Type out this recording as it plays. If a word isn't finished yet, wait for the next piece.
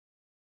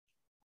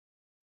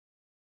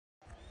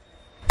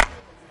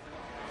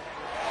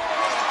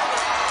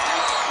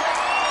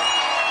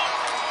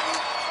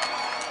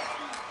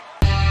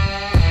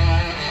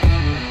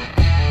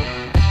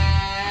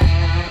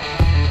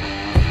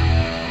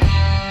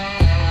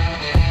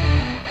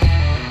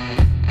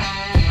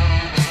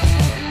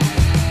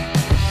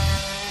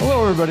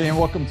everybody, and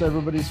welcome to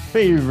everybody's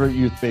favorite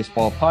youth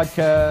baseball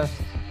podcast,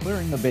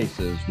 Clearing the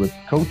Bases with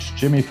Coach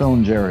Jimmy, Phil,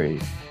 and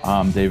Jerry.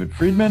 I'm David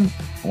Friedman.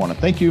 I want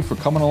to thank you for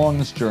coming along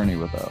this journey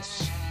with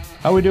us.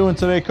 How are we doing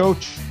today,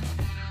 Coach?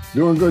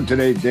 Doing good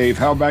today, Dave.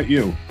 How about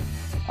you?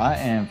 I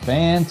am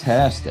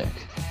fantastic.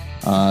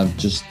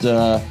 Just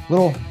a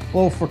little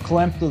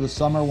verklempt of the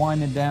summer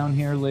winding down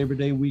here, Labor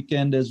Day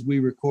weekend as we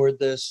record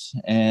this,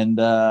 and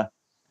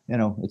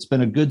it's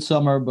been a good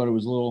summer, but it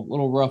was a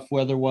little rough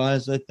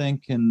weather-wise, I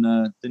think, and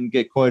didn't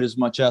get quite as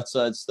much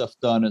outside stuff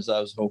done as I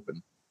was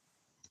hoping.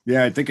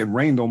 Yeah, I think it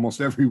rained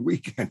almost every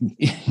weekend.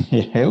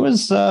 It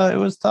was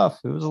tough.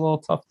 It was a little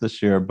tough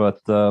this year, but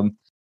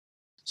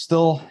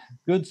still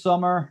good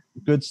summer,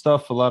 good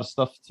stuff, a lot of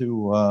stuff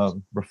to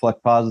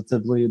reflect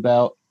positively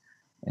about,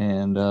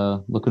 and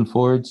looking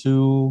forward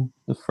to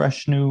the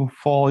fresh new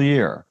fall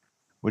year.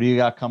 What do you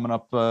got coming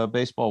up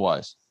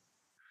baseball-wise?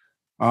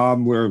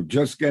 We're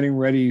just getting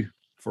ready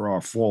for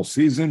our fall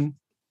season.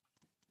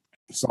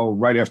 So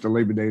right after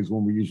Labor Day is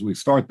when we usually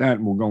start that,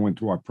 and we'll go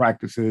into our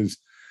practices.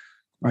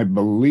 I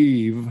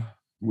believe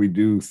we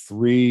do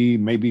 3,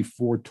 maybe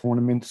 4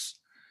 tournaments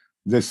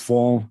this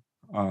fall,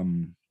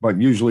 but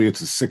usually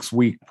it's a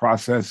 6-week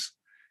process.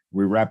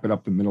 We wrap it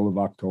up the middle of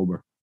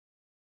October.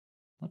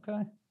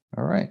 Okay.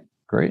 All right.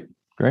 Great.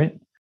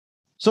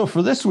 So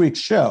for this week's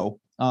show,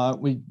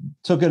 we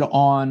took it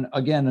on,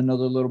 again,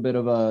 another little bit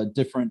of a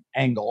different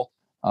angle.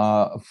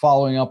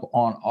 Following up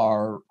on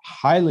our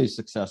highly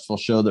successful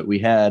show that we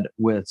had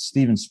with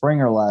Steven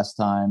Springer last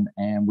time,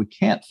 and we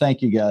can't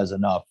thank you guys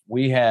enough.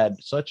 We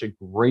had such a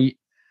great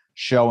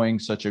showing,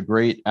 such a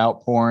great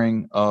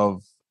outpouring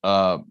of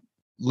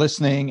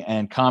listening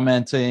and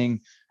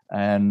commenting,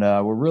 and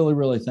we're really,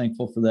 really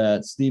thankful for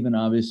that. Steven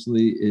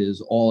obviously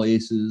is all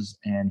aces,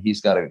 and he's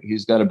got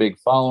a big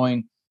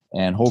following,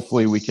 and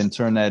hopefully we can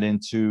turn that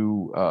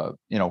into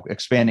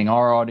expanding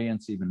our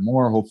audience even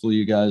more. Hopefully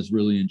you guys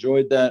really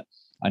enjoyed that.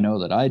 I know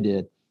that I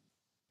did.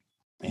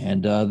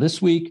 And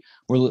this week,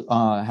 we'll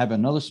have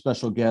another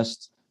special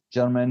guest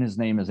gentleman. His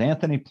name is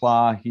Anthony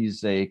Pla.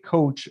 He's a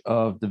coach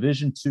of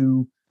Division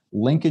II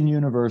Lincoln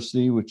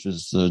University, which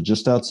is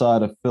just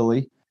outside of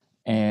Philly.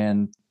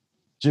 And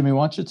Jimmy,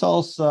 why don't you tell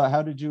us,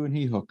 how did you and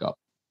he hook up?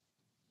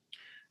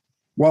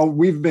 Well,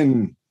 we've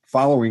been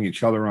following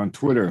each other on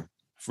Twitter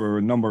for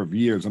a number of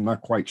years. I'm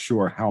not quite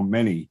sure how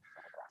many,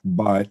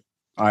 but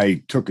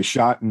I took a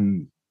shot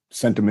and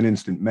sent him an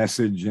instant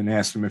message and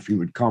asked him if he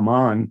would come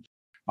on.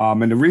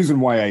 And the reason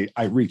why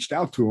I reached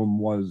out to him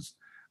was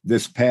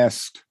this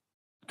past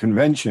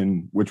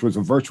convention, which was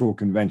a virtual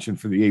convention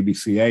for the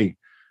ABCA.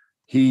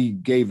 He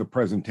gave a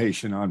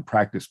presentation on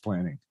practice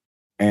planning.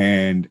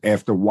 And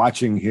after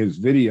watching his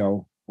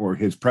video, or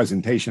his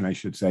presentation, I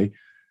should say,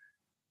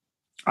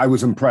 I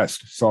was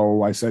impressed.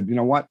 So I said, you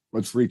know what,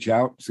 let's reach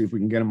out, see if we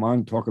can get him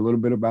on, talk a little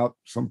bit about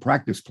some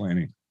practice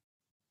planning.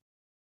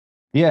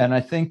 Yeah, and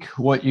I think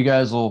what you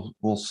guys will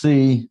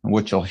see,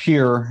 what you'll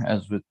hear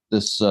as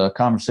this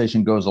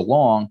conversation goes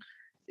along,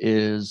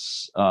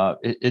 is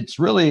it's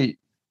really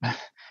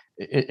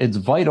it's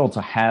vital to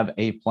have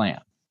a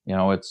plan.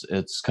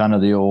 It's kind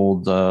of the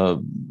old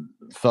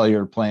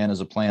failure plan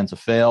is a plan to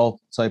fail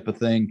type of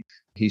thing.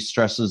 He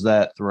stresses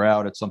that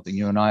throughout. It's something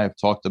you and I have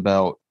talked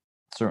about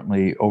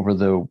certainly over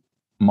the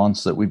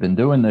months that we've been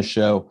doing this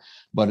show,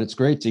 but it's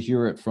great to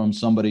hear it from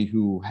somebody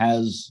who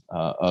has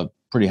a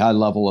pretty high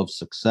level of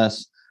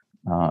success.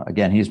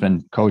 Again, he's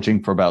been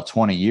coaching for about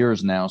 20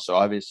 years now, so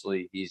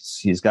obviously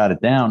he's got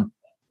it down.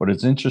 But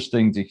it's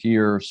interesting to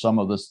hear some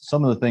of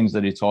the things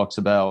that he talks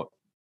about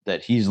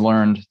that he's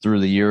learned through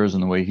the years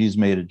and the way he's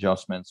made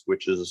adjustments,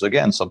 which is,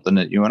 again, something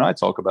that you and I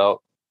talk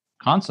about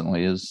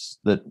constantly, is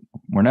that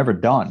we're never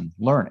done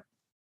learning,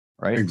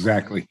 right?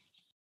 Exactly.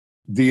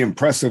 The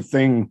impressive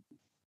thing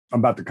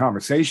about the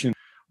conversation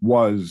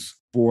was,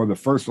 for the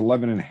first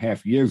 11 and a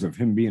half years of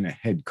him being a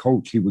head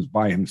coach, he was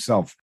by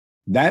himself.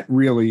 That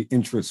really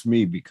interests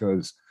me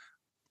because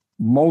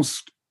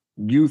most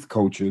youth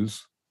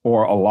coaches,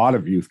 or a lot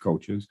of youth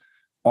coaches,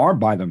 are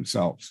by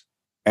themselves.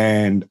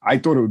 And I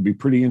thought it would be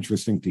pretty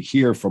interesting to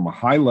hear from a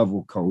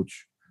high-level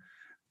coach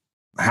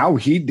how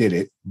he did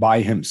it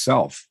by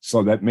himself,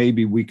 so that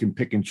maybe we can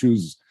pick and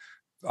choose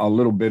a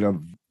little bit of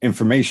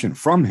information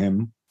from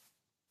him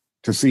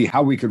to see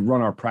how we could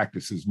run our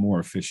practices more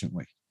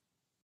efficiently.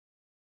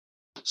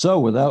 So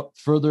without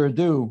further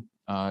ado,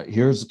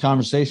 here's the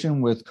conversation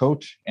with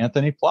Coach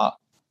Anthony Pla.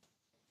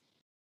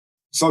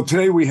 So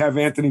today we have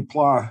Anthony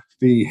Pla,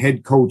 the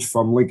head coach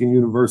from Lincoln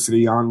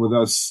University, on with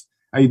us.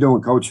 How you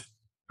doing, Coach?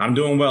 I'm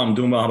doing well.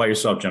 How about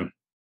yourself, Jim?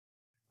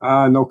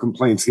 No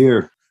complaints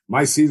here.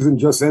 My season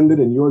just ended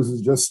and yours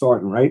is just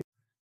starting, right?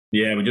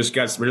 Yeah, we're just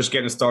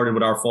getting started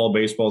with our fall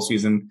baseball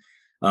season.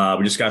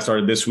 We just got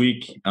started this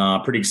week.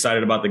 Pretty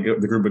excited about the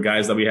group of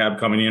guys that we have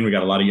coming in. We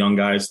got a lot of young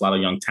guys, a lot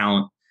of young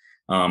talent.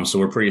 So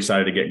we're pretty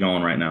excited to get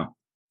going right now.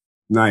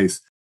 Nice.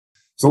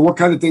 So what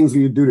kind of things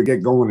do you do to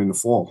get going in the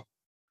fall?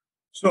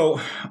 So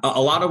a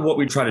lot of what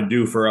we try to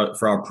do for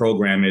our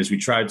program is we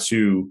try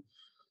to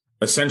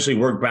essentially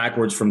work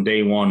backwards from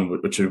day one,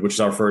 which is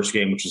our first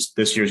game, which is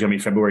this year's going to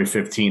be February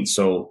 15th.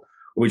 So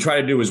what we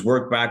try to do is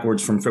work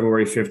backwards from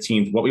February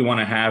 15th, what we want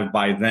to have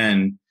by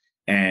then.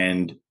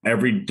 And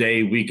every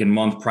day, week, and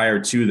month prior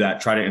to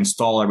that, try to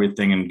install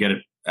everything and get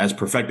it as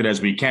perfected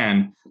as we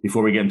can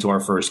before we get into our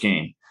first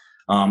game.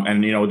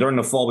 And, during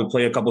the fall, we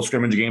play a couple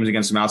scrimmage games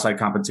against some outside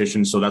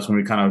competition. So that's when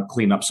we kind of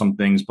clean up some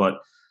things. But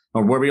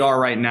where we are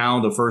right now,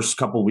 the first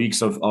couple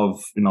weeks of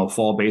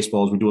fall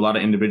baseball is we do a lot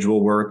of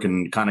individual work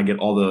and kind of get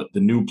all the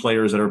new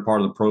players that are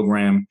part of the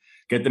program,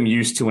 get them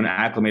used to and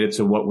acclimated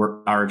to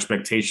what our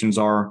expectations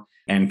are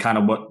and kind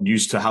of what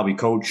used to how we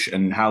coach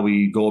and how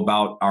we go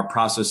about our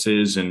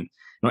processes and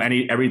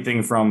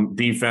everything from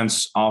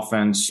defense,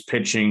 offense,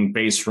 pitching,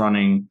 base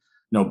running,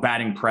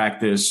 batting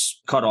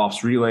practice,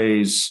 cutoffs,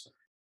 relays,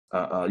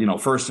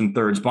 first and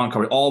thirds, bunt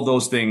coverage, all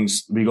those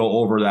things. We go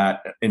over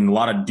that in a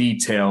lot of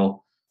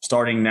detail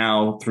starting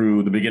now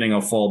through the beginning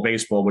of fall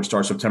baseball, which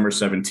starts September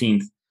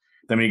 17th.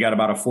 Then we got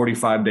about a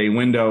 45-day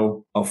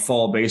window of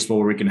fall baseball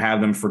where we can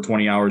have them for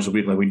 20 hours a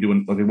week like we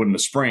would in the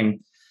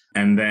spring.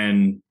 And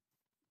then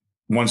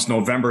once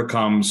November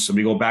comes,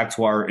 we go back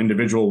to our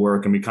individual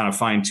work and we kind of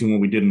fine tune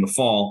what we did in the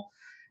fall.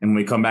 And when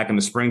we come back in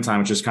the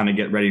springtime, it's just kind of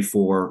get ready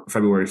for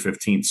February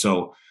 15th.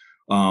 So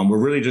we're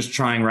really just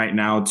trying right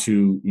now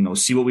to,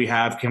 see what we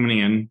have coming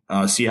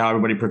in, see how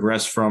everybody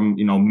progressed from,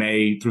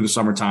 May through the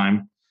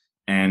summertime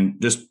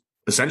and just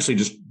essentially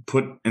just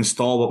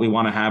install what we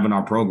want to have in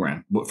our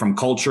program from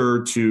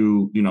culture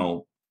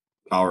to,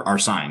 our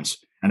signs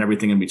and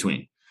everything in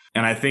between.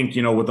 And I think,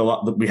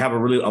 we have a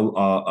really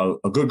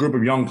a good group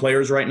of young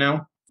players right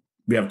now.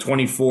 We have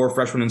 24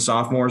 freshmen and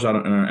sophomores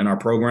out in our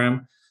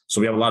program. So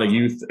we have a lot of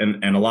youth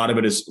and a lot of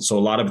it is, so a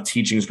lot of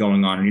teaching is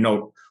going on.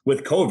 And,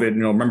 with COVID,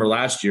 remember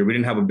last year, we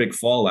didn't have a big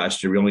fall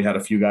last year. We only had a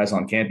few guys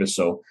on campus.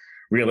 So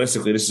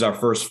realistically, this is our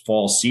first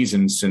fall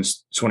season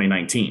since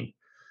 2019.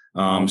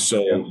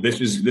 This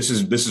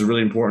is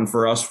really important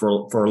for us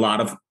for a lot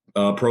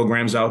of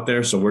programs out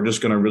there. So we're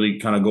just going to really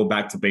kind of go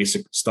back to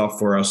basic stuff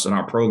for us in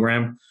our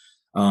program.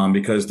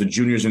 Because the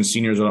juniors and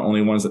seniors are the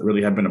only ones that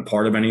really have been a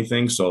part of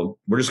anything. So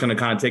we're just going to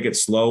kind of take it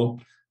slow,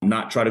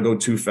 not try to go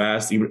too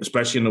fast,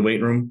 especially in the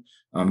weight room,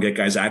 get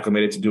guys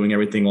acclimated to doing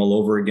everything all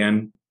over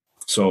again.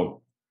 So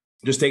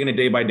just taking it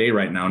day by day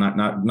right now,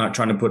 not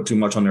trying to put too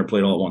much on their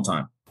plate all at one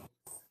time.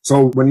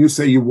 So when you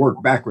say you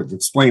work backwards,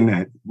 explain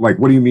that. Like,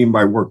 what do you mean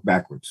by work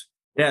backwards?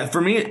 Yeah, for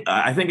me,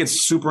 I think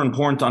it's super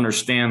important to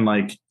understand,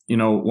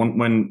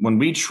 when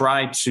we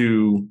try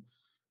to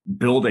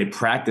build a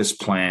practice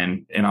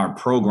plan in our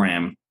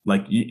program,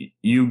 like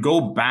you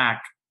go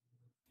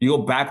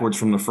backwards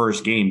from the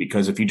first game,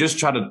 because if you just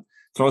try to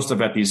throw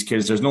stuff at these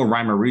kids, there's no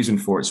rhyme or reason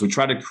for it. So we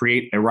try to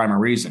create a rhyme or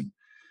reason.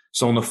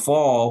 So in the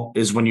fall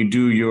is when you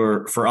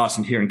do for us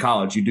and here in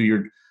college, you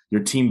do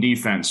your team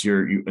defense,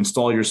 you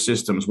install your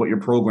systems, what your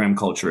program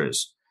culture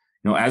is.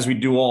 As we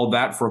do all of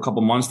that for a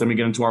couple months, then we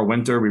get into our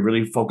winter, we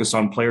really focus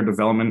on player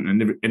development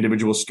and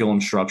individual skill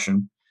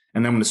instruction.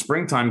 And then when the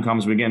springtime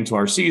comes, we get into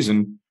our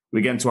season.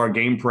 We get into our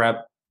game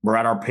prep. We're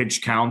at our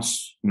pitch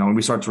counts, and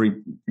we start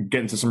to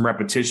get into some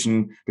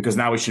repetition because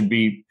now we should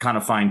be kind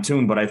of fine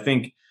tuned. But I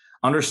think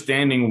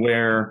understanding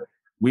where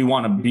we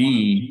want to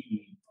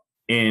be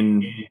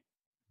in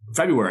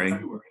February,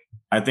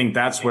 I think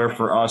that's where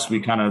for us, we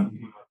kind of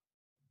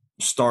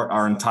start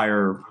our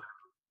entire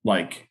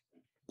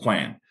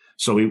plan.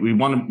 So if we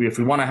want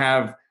to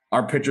have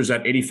our pitchers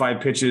at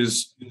 85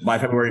 pitches by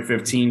February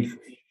 15th,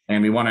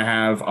 and we want to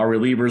have our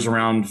relievers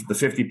around the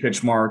 50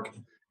 pitch mark,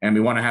 and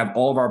we want to have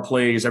all of our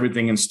plays,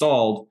 everything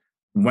installed,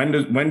 when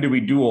do we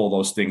do all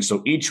those things?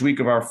 So each week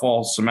of our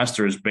fall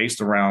semester is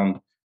based around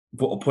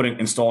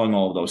installing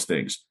all of those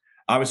things.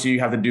 Obviously, you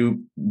have to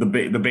do the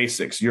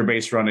basics, your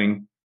base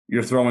running,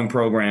 your throwing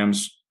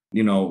programs.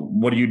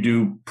 What do you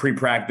do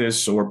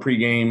pre-practice or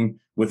pre-game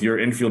with your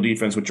infield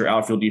defense, with your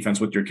outfield defense,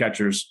 with your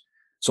catchers?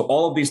 So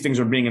all of these things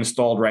are being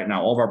installed right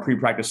now. All of our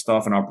pre-practice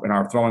stuff and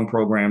our throwing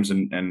programs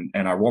and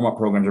our warm-up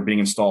programs are being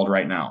installed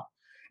right now.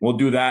 We'll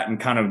do that and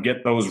kind of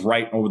get those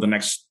right over the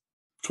next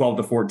 12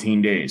 to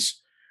 14 days.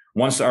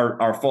 Once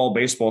our fall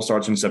baseball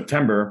starts in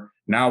September,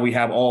 now we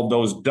have all of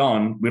those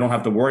done. We don't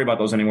have to worry about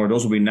those anymore.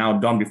 Those will be now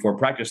done before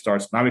practice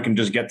starts. Now we can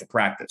just get to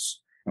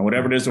practice. And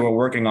whatever it is that we're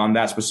working on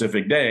that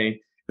specific day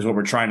is what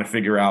we're trying to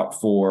figure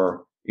out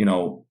for,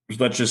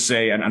 let's just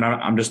say, and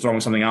I'm just throwing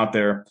something out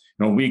there.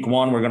 Week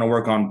 1, we're going to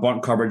work on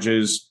bunt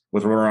coverages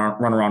with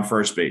runner on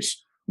first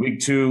base. Week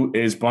 2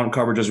 is bunt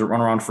coverages with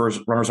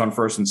runners on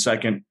first and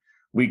second.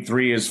 Week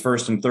 3 is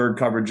first and third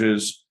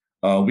coverages.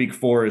 Week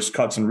 4 is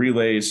cuts and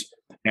relays.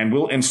 And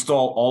we'll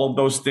install all of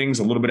those things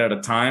a little bit at a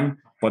time.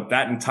 But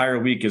that entire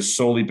week is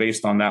solely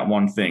based on that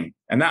one thing.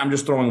 And that I'm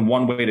just throwing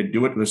one way to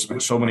do it. There's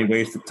so many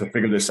ways to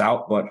figure this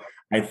out. But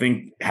I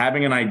think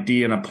having an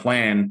idea and a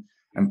plan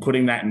and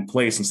putting that in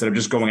place instead of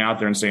just going out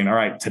there and saying, all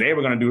right, today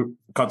we're going to do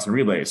cuts and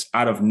relays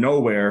out of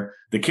nowhere,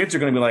 the kids are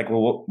going to be like,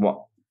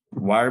 well,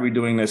 why are we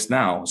doing this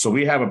now? So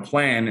we have a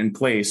plan in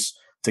place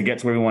to get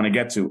to where we want to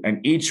get to.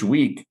 And each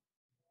week,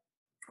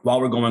 while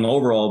we're going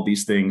over all of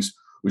these things,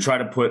 we try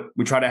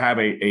to have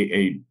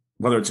a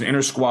whether it's an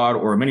inter squad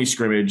or a mini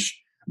scrimmage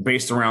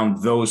based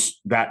around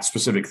that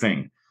specific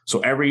thing. So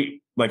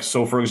like,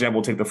 so for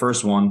example, take the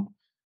first one,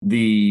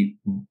 the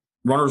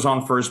runners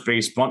on first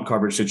base bunt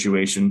coverage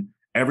situation.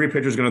 Every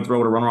pitcher is going to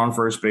throw to runner on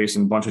first base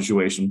in bunt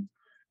situation.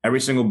 Every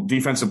single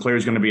defensive player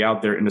is going to be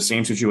out there in the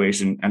same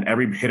situation, and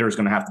every hitter is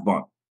going to have to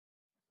bunt.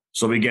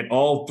 So we get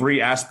all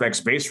three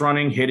aspects: base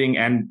running, hitting,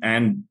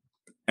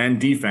 and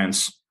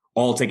defense,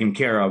 all taken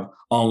care of,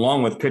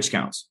 along with pitch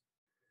counts.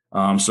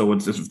 So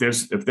if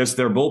this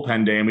their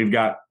bullpen day, and we've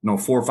got 4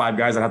 or 5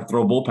 guys that have to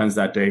throw bullpens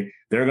that day,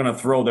 they're going to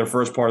throw their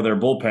first part of their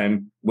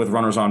bullpen with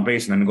runners on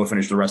base, and then go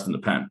finish the rest in the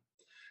pen.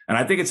 And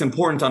I think it's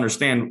important to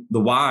understand the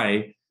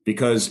why,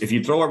 because if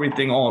you throw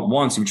everything all at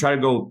once, you try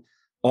to go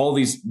all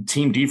these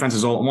team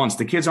defenses all at once,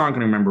 the kids aren't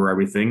going to remember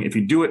everything. If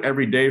you do it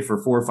every day for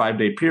a 4 or 5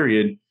 day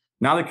period,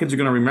 now the kids are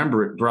going to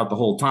remember it throughout the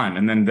whole time.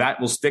 And then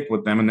that will stick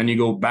with them. And then you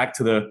go back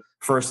to the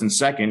first and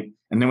second.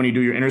 And then when you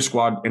do your inter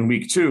squad in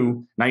week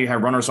 2, now you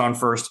have runners on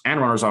first and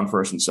runners on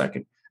first and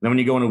second. Then when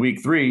you go into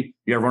week 3,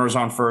 you have runners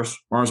on first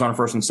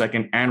and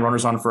second, and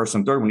runners on first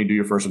and third when you do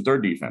your first and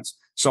third defense,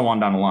 so on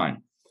down the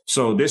line.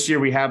 So this year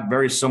we have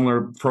very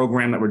similar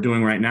program that we're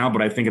doing right now.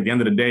 But I think at the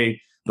end of the day,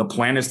 the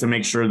plan is to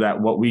make sure that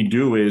what we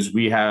do is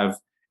we have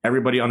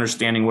everybody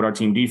understanding what our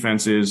team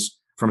defense is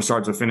from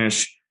start to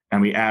finish.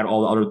 And we add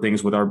all the other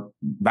things with our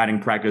batting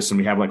practice. And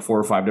we have like 4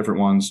 or 5 different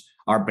ones,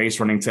 our base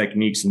running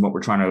techniques and what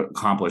we're trying to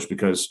accomplish,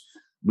 because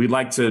we'd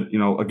like to,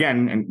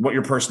 again, and what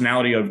your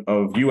personality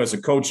of you as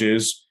a coach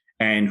is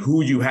and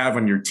who you have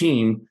on your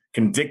team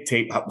can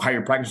dictate how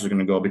your practices are going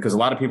to go. Because a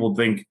lot of people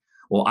think,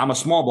 well, I'm a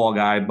small ball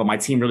guy, but my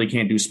team really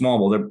can't do small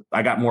ball.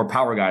 I got more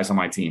power guys on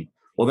my team.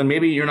 Well, then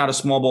maybe you're not a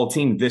small ball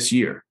team this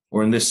year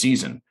or in this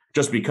season,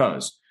 just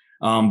because.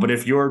 But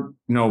if you're,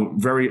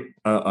 very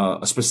a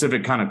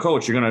specific kind of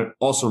coach, you're going to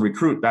also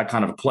recruit that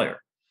kind of a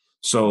player.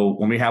 So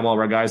when we have all of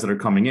our guys that are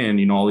coming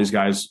in, all these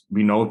guys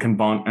we know can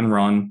bunt and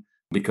run,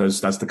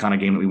 because that's the kind of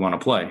game that we want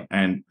to play.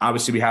 And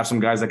obviously we have some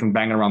guys that can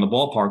bang it around the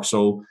ballpark.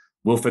 So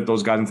we'll fit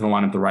those guys into the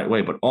lineup the right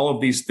way. But all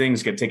of these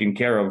things get taken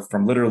care of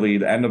from literally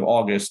the end of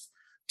August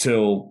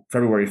till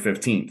February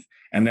 15th.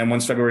 And then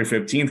once February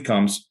 15th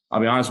comes, I'll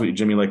be honest with you,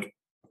 Jimmy,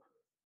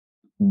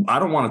 I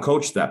don't want to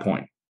coach at that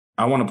point.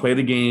 I want to play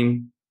the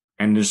game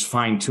and just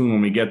fine tune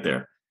when we get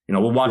there.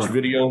 We'll watch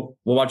video.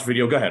 We'll watch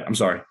video. Go ahead. I'm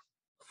sorry.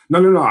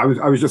 No. I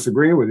was just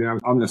agreeing with you.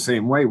 I'm the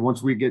same way.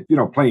 Once we get,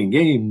 playing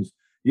games,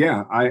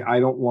 yeah, I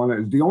don't want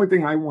to. The only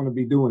thing I want to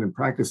be doing in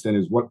practice then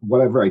is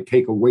whatever I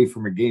take away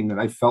from a game that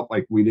I felt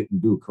like we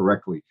didn't do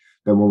correctly.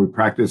 Then when we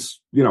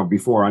practice,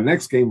 before our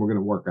next game, we're going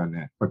to work on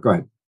that. But go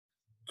ahead.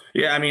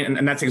 Yeah, I mean,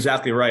 and that's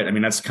exactly right. I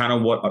mean, that's kind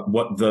of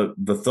what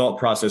the thought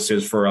process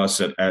is for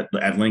us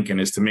at Lincoln,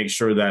 is to make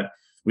sure that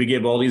we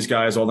give all these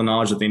guys all the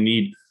knowledge that they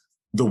need,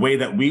 the way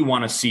that we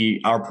want to see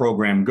our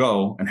program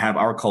go and have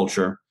our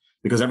culture,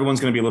 because everyone's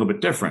going to be a little bit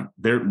different.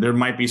 There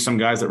might be some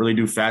guys that really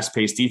do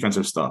fast-paced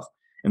defensive stuff.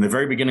 In the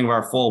very beginning of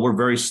our fall, we're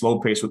very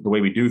slow-paced with the way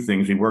we do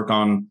things. We work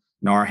on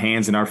our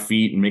hands and our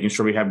feet and making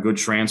sure we have good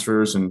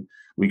transfers, and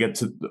we get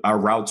to our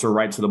routes are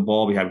right to the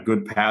ball. We have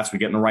good paths. We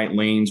get in the right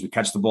lanes. We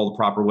catch the ball the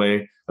proper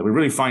way. We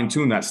really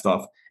fine-tune that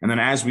stuff. And then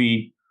as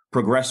we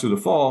progress through the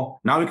fall,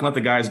 now we can let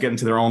the guys get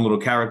into their own little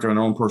character and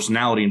their own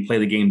personality and play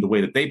the game the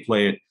way that they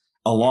play it,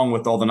 along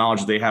with all the knowledge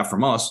that they have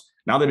from us.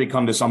 Now they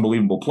become this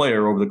unbelievable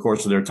player over the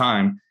course of their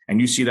time.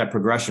 And you see that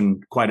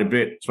progression quite a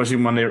bit, especially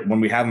when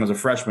we have them as a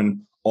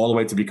freshman all the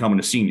way to becoming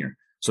a senior.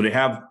 So they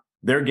have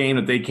their game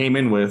that they came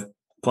in with,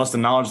 plus the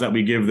knowledge that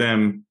we give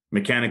them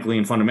mechanically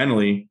and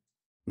fundamentally.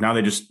 Now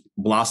they just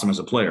blossom as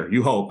a player.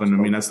 You hope. And I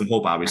mean, that's the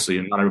hope, obviously,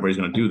 and not everybody's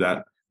going to do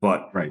that.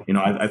 But, right.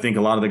 I think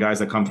a lot of the guys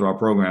that come through our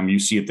program, you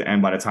see at the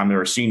end, by the time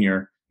they're a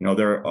senior,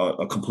 they're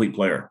a complete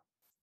player.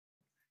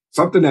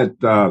 Something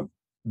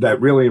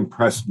that really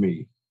impressed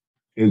me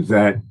is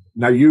that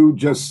now you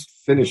just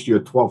finished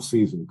your 12th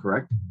season,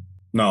 correct?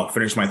 No,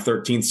 finished my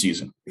 13th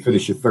season.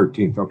 Finished your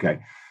 13th. Okay.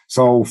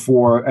 So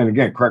and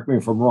again, correct me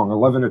if I'm wrong,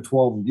 11 or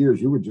 12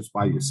 years, you were just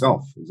by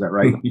yourself. Is that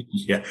right?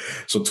 Yeah.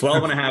 So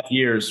 12 and a half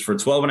years,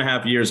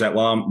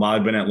 while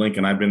I've been at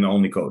Lincoln, I've been the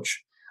only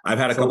coach. I've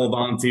had a couple of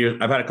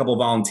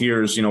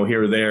volunteers,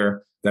 here or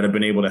there that have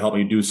been able to help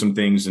me do some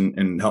things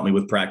and help me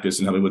with practice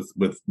and help me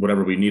with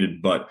whatever we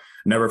needed, but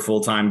never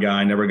full-time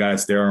guy, never guy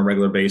that's there on a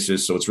regular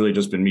basis. So it's really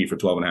just been me for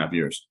 12 and a half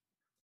years.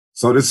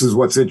 So this is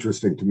what's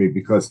interesting to me,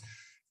 because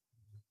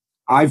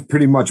I've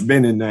pretty much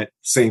been in that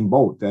same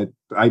boat, that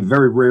I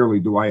very rarely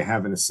do I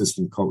have an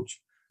assistant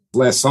coach.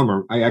 Last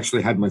summer, I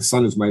actually had my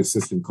son as my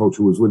assistant coach,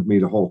 who was with me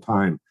the whole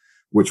time,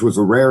 which was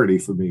a rarity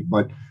for me.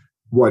 But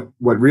what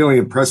really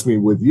impressed me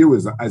with you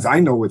is, as I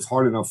know it's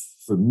hard enough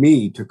for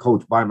me to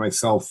coach by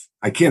myself,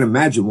 I can't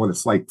imagine what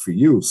it's like for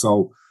you.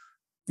 So,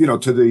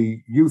 to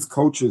the youth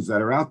coaches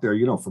that are out there,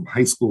 from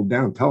high school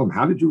down, tell them,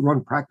 how did you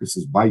run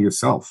practices by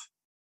yourself?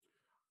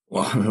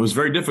 Well, it was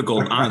very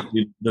difficult,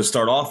 honestly, to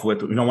start off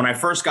with. When I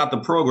first got the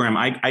program,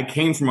 I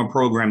came from a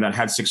program that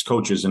had 6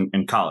 coaches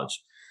in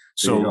college.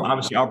 So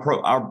obviously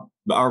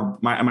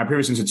my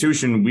previous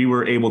institution, we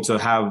were able to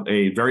have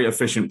a very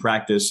efficient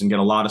practice and get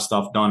a lot of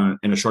stuff done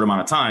in a short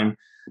amount of time,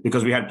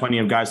 because we had plenty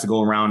of guys to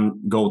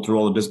go through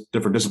all the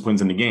different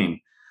disciplines in the game.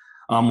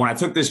 When I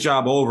took this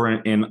job over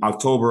in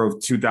October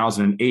of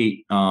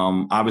 2008,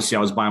 obviously I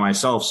was by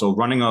myself. So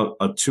running a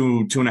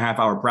 2.5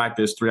 hour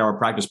practice, 3 hour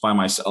practice by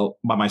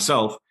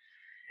myself,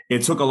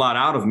 it took a lot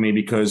out of me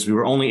because we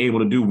were only able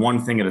to do one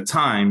thing at a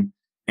time.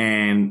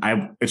 And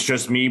it's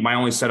just me, my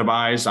only set of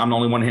eyes. I'm the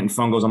only one hitting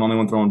fungos. I'm the only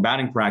one throwing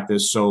batting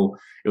practice. So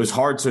it was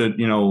hard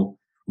to,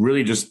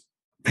 really just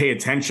pay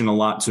attention a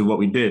lot to what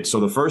we did.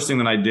 So the first thing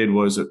that I did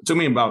was, it took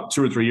me about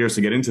 2 or 3 years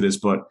to get into this,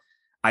 but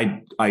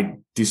I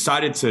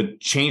decided to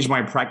change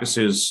my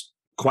practices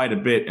quite a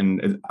bit.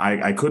 And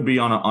I could be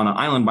on an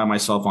island by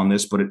myself on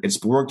this, but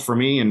it's worked for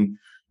me. And,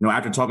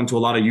 after talking to a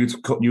lot of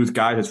youth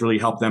guys, it's really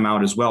helped them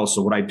out as well.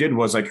 So what I did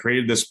was I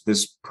created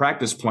this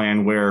practice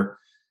plan where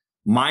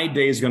my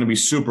day is going to be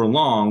super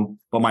long,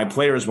 but my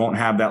players won't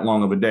have that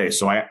long of a day.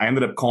 So I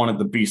ended up calling it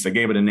the Beast. I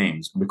gave it a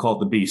name. We call it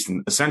the Beast.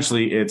 And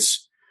essentially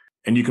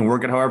and you can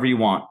work it however you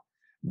want.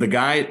 The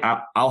guy,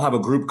 I'll have a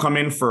group come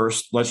in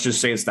first. Let's just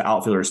say it's the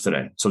outfielders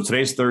today. So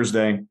today's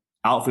Thursday.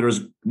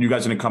 Outfielders, you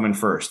guys are going to come in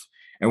first.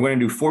 And we're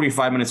going to do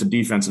 45 minutes of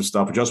defensive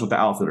stuff just with the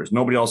outfielders.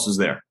 Nobody else is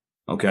there.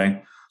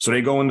 Okay. So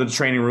they go into the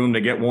training room,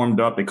 they get warmed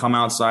up, they come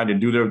outside, they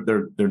do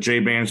their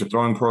J-bands, their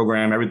throwing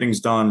program, everything's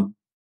done.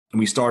 And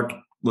we start,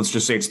 let's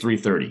just say it's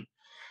 3:30.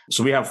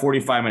 So we have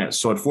 45 minutes.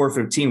 So at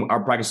 4:15,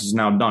 our practice is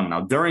now done.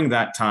 Now, during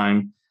that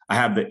time, I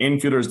have the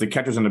infielders, the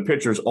catchers, and the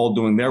pitchers all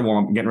doing their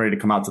warm-up and getting ready to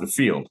come out to the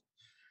field.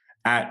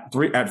 At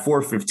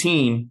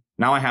 4:15,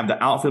 now I have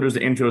the outfielders,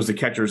 the infielders, the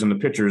catchers, and the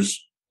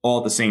pitchers all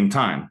at the same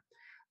time.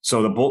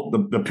 So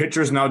the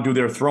pitchers now do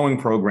their throwing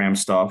program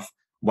stuff,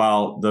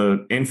 while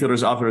the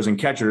infielders, outfielders, and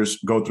catchers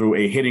go through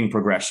a hitting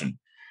progression.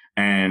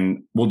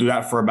 And we'll do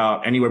that for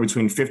about anywhere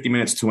between 50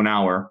 minutes to an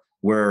hour,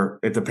 where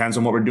it depends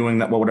on what we're doing,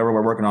 whatever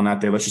we're working on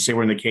that day. Let's just say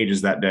we're in the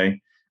cages that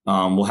day.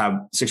 We'll have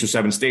 6 or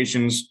 7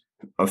 stations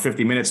of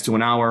 50 minutes to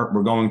an hour.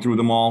 We're going through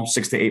them all,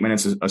 6 to 8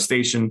 minutes a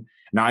station.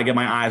 Now I get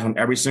my eyes on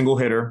every single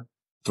hitter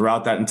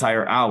throughout that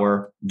entire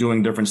hour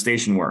doing different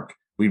station work.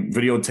 We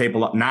videotape a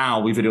lot. Now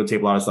we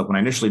videotape a lot of stuff. When I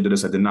initially did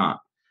this, I did not.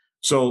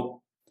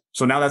 So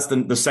now that's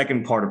the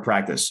second part of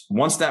practice.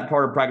 Once that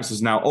part of practice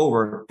is now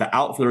over, the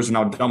outfielders are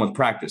now done with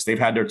practice. They've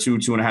had their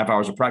 2.5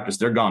 hours of practice.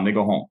 They're gone. They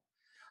go home.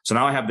 So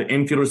now I have the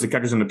infielders, the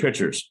catchers, and the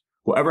pitchers.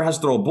 Whoever has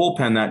to throw a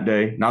bullpen that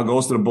day now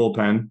goes to the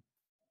bullpen.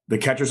 The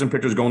catchers and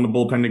pitchers go in the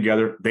bullpen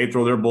together. They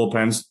throw their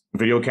bullpens.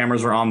 Video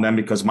cameras are on them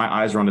because my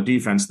eyes are on the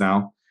defense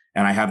now.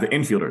 And I have the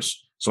infielders.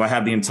 So I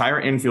have the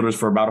entire infielders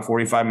for about a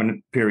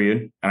 45-minute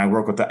period, and I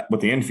work with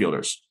the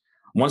infielders.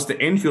 Once the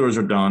infielders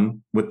are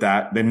done with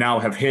that, they now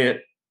have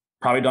hit,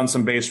 probably done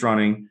some base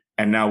running,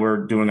 and now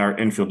we're doing our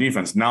infield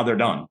defense. Now they're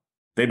done.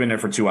 They've been there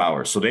for 2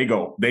 hours. So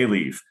they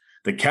leave.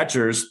 The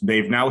catchers,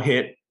 they've now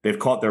hit, they've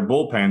caught their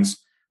bullpens.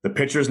 The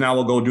pitchers now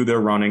will go do their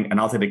running, and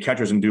I'll take the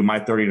catchers and do my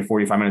 30 to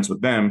 45 minutes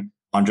with them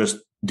on just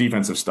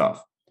defensive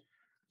stuff.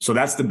 So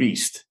that's the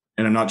Beast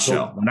in a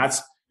nutshell. And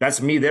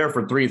that's me there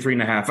for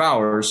 3.5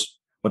 hours,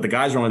 but the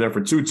guys are only there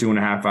for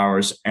 2.5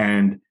 hours,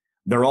 and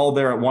they're all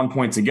there at one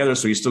point together.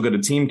 So you still get a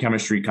team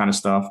chemistry kind of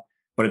stuff.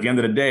 But at the end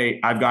of the day,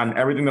 I've gotten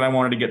everything that I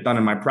wanted to get done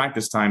in my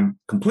practice time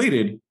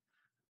completed,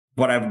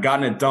 but I've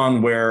gotten it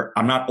done where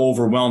I'm not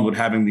overwhelmed with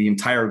having the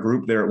entire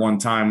group there at one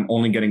time,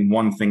 only getting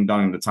one thing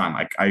done at a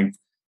time. I've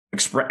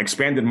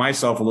expanded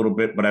myself a little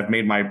bit, but I've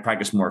made my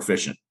practice more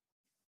efficient.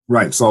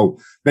 Right. So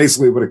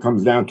basically what it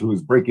comes down to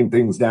is breaking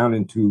things down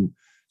into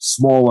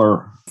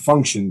smaller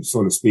functions,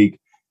 so to speak,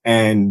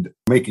 and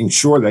making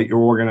sure that you're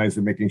organized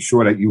and making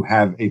sure that you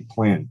have a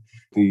plan.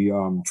 The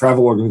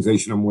travel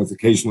organization I'm with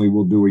occasionally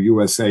will do a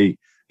USA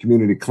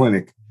community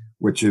clinic,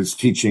 which is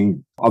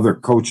teaching other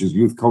coaches,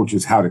 youth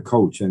coaches, how to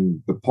coach.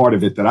 And the part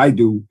of it that I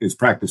do is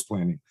practice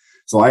planning.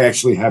 So I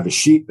actually have a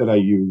sheet that I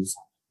use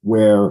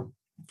where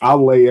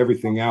I'll lay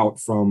everything out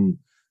from,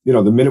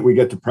 the minute we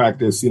get to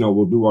practice,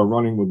 we'll do our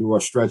running, we'll do our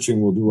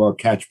stretching, we'll do our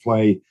catch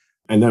play.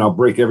 And then I'll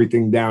break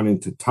everything down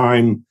into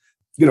time,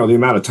 the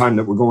amount of time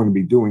that we're going to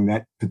be doing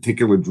that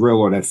particular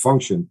drill or that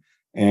function.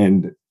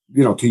 And,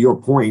 to your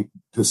point,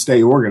 to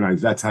stay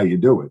organized, that's how you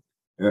do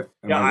it.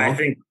 I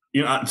think,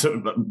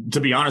 to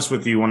be honest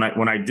with you, when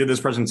I did this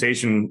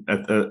presentation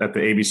at the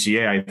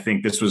ABCA, I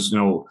think this was,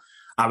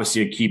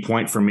 obviously a key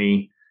point for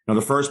me.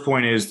 The first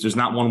point is there's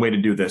not one way to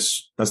do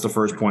this. That's the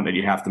first point that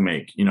you have to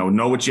make.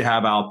 Know what you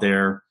have out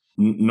there,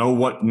 know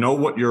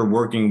what you're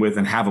working with,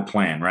 and have a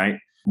plan, right?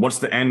 What's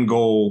the end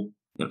goal?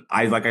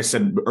 Like I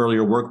said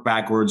earlier, work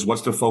backwards.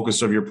 What's the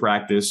focus of your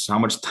practice? How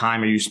much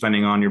time are you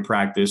spending on your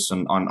practice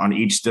and on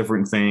each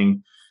different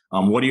thing?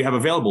 What do you have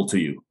available to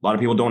you? A lot of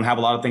people don't have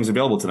a lot of things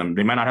available to them.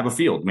 They might not have a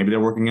field. Maybe they're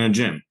working in a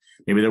gym.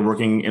 Maybe they're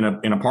working in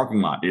a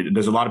parking lot.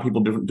 There's a lot of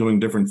people doing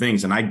different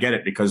things. And I get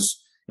it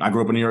because I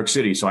grew up in New York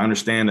City. So I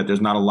understand that there's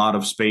not a lot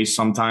of space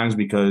sometimes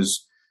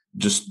because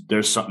just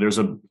there's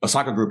a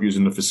soccer group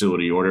using the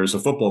facility or there's a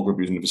football group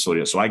using the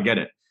facility. So I get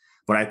it.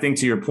 But I think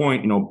to your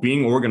point,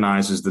 being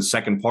organized is the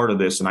second part of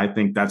this. And I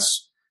think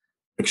that's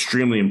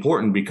extremely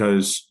important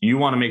because you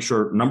want to make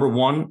sure, number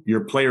one,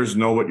 your players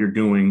know what you're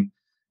doing.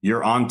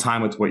 You're on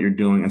time with what you're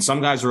doing. And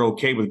some guys are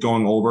okay with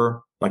going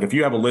over. Like if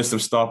you have a list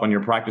of stuff on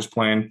your practice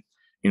plan,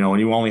 and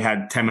you only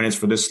had 10 minutes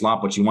for this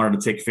slot, but you wanted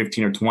to take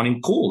 15 or 20,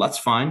 cool, that's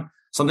fine.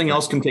 Something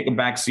else can take a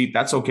back seat.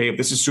 That's okay. If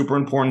this is super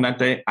important that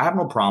day, I have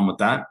no problem with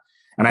that.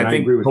 And I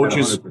think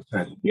coaches,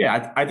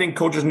 I think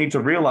coaches need to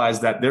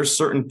realize that there's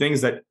certain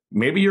things that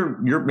maybe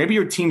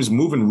your team's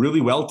moving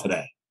really well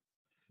today,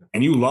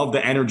 and you love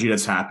the energy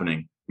that's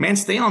happening. Man,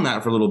 stay on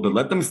that for a little bit.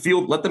 Let them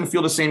feel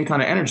the same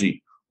kind of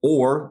energy,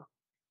 or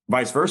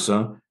vice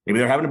versa. Maybe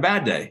they're having a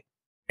bad day,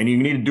 and you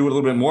need to do it a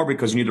little bit more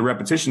because you need the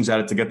repetitions at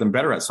it to get them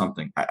better at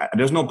something.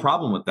 There's no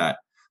problem with that.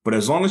 But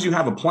as long as you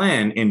have a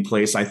plan in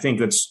place, I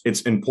think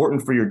it's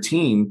important for your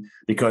team,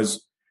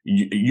 because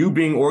you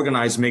being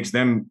organized makes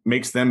them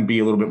be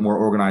a little bit more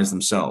organized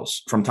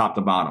themselves from top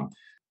to bottom.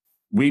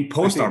 We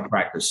post our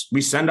practice.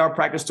 We send our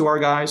practice to our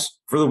guys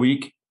for the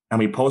week, and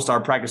we post our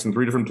practice in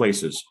 3 different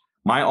places: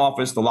 my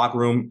office, the locker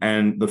room,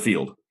 and the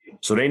field.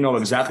 So they know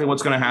exactly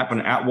what's going to happen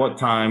at what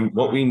time,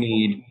 what we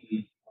need.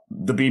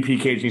 The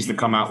BP cage needs to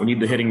come out. We need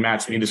the hitting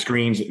mats. We need the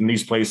screens in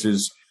these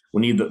places.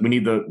 We need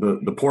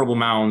the portable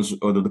mounds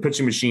or the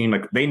pitching machine.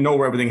 Like, they know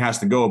where everything has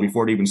to go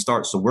before it even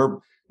starts. So we're,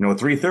 at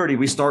 3:30,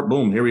 we start,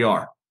 boom, here we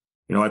are.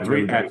 At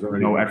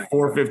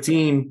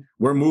 4:15,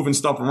 we're moving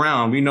stuff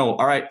around. We know,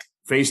 all right,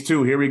 phase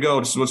 2, here we go.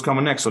 This is what's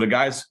coming next. So the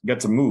guys get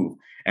to move.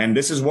 And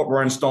this is what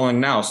we're installing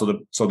now. So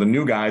the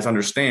new guys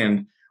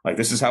understand, like,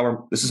 this is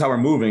how we're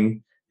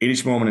moving at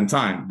each moment in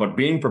time. But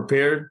being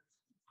prepared,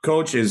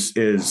 coach,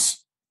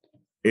 it's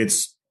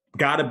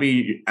got to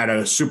be at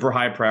a super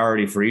high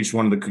priority for each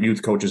one of the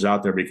youth coaches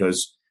out there,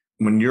 because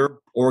when you're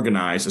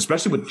organized,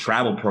 especially with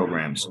travel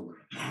programs,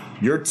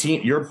 your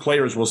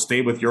players will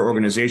stay with your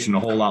organization a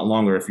whole lot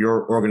longer if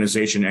your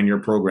organization and your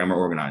program are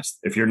organized.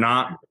 If you're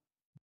not,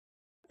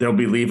 they'll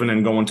be leaving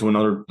and going to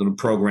another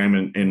program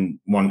in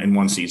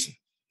one season.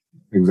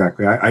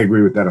 Exactly. I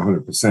agree with that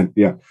 100%.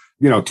 Yeah.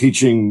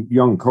 Teaching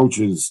young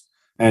coaches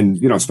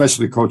and,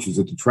 especially coaches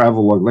at the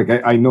travel log. Like,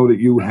 I know that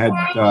you had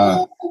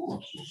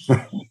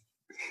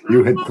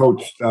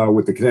coached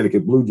with the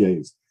Connecticut Blue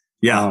Jays.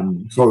 Yeah.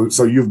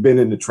 So you've been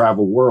in the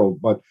travel world,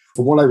 but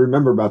from what I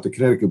remember about the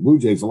Connecticut Blue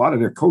Jays, a lot of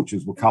their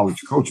coaches were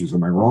college coaches.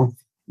 Am I wrong?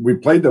 We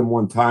played them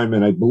one time,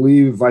 and I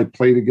believe I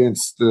played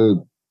against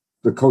the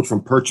coach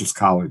from Purchase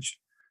College.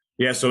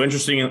 Yeah. So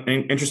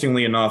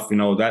interestingly enough,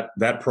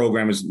 that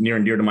program is near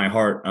and dear to my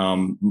heart.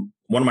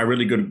 One of my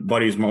really good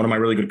buddies, one of my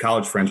really good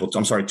college friends,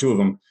 two of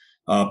them,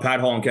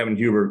 Pat Hall and Kevin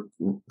Huber,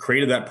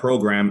 created that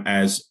program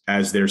as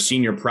their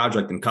senior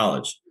project in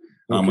college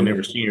when they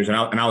were seniors, and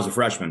I was a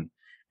freshman.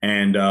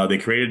 And they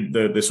created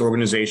this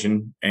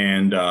organization.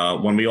 And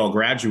when we all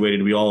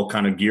graduated, we all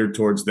kind of geared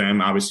towards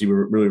them. Obviously, we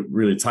were really,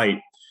 really tight.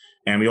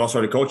 And we all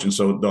started coaching.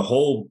 So the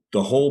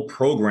whole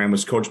program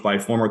was coached by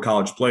former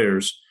college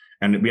players.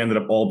 And we ended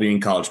up all being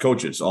college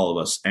coaches, all of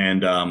us.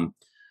 And,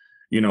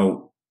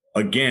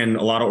 again,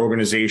 a lot of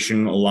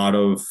organization, a lot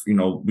of,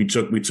 we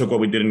took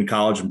what we did in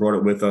college and brought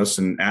it with us.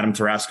 And Adam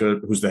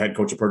Taraska, who's the head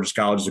coach of Purchase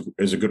College,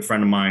 is a good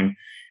friend of mine.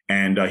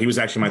 And he was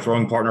actually my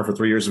throwing partner for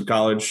 3 years of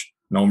college,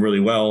 know him really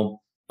well.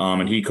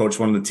 And he coached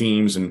one of the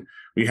teams. And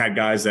we had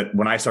guys that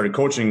when I started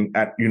coaching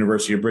at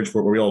University of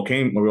Bridgeport, where we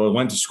all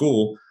went to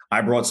school,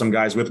 I brought some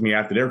guys with me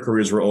after their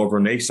careers were over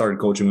and they started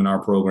coaching in our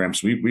program.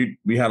 So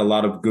we had a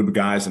lot of good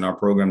guys in our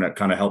program that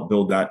kind of helped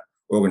build that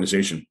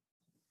organization.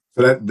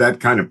 So that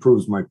kind of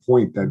proves my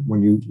point that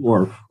when you,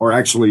 or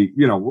actually,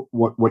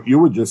 what you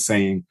were just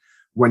saying,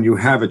 when you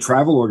have a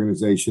travel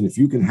organization, if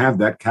you can have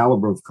that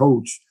caliber of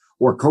coach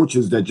or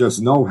coaches that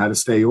just know how to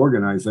stay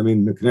organized. I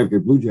mean, the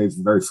Connecticut Blue Jays is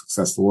a very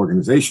successful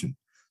organization.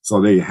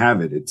 So there you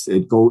have it.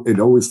 It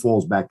always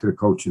falls back to the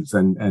coaches.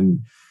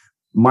 And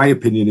my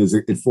opinion is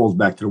it falls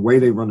back to the way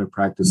they run their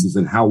practices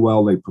and how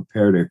well they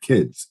prepare their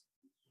kids.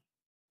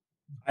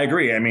 I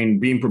agree. I mean,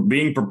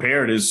 being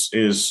prepared is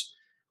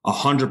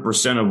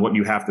 100% of what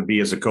you have to be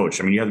as a coach.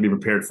 I mean, you have to be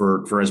prepared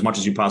for as much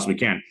as you possibly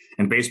can.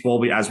 And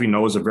baseball, as we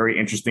know, is a very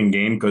interesting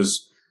game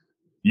because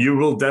you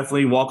will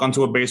definitely walk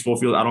onto a baseball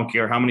field. I don't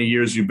care how many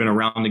years you've been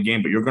around the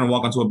game, but you're going to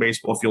walk onto a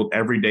baseball field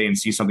every day and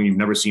see something you've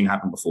never seen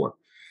happen before.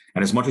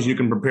 And as much as you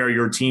can prepare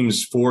your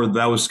teams for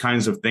those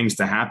kinds of things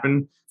to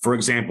happen, for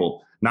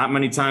example, not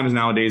many times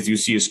nowadays do you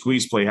see a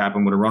squeeze play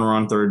happen with a runner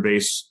on third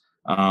base,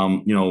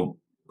 at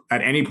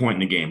any point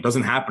in the game. It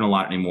doesn't happen a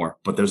lot anymore,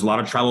 but there's a lot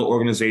of travel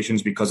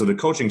organizations because of the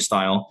coaching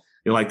style.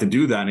 They like to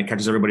do that and it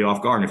catches everybody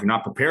off guard. And if you're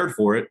not prepared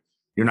for it,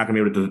 you're not going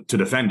to be able to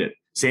defend it.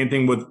 Same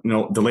thing with,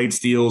 delayed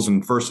steals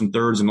and first and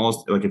thirds and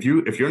all. Like if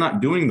you're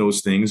not doing those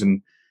things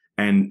and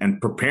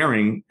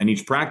preparing in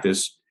each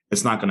practice,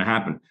 it's not going to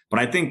happen. But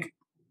I think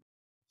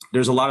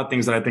there's a lot of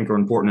things that I think are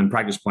important in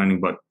practice planning,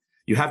 but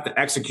you have to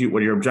execute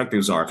what your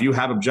objectives are. If you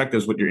have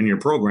objectives in your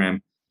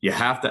program, you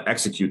have to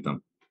execute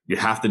them. You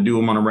have to do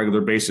them on a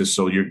regular basis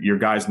so your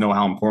guys know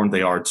how important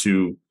they are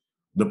to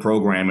the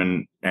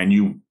program and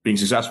you being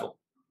successful.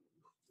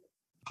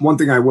 One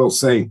thing I will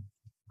say,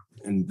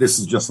 and this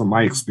is just from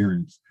my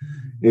experience,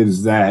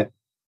 is that,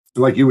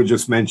 like you were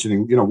just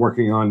mentioning,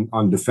 working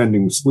on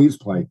defending the squeeze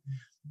play,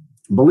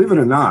 believe it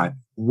or not,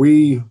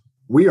 we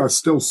are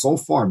still so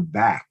far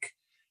back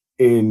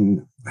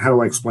in, how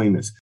do I explain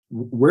this?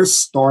 we're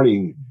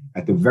starting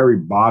at the very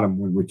bottom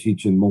when we're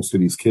teaching most of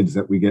these kids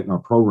that we get in our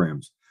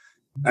programs.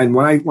 And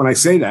when I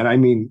say that, I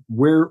mean,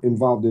 we're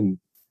involved in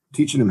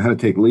teaching them how to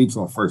take leads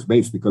off first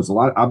base, because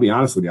I'll be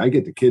honest with you, I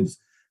get the kids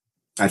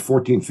at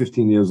 14,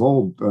 15 years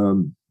old.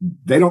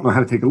 They don't know how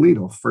to take a lead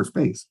off first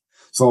base.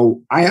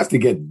 So I have to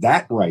get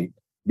that right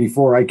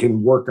before I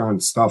can work on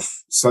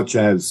stuff such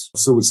as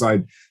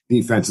suicide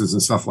defenses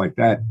and stuff like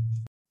that.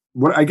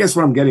 What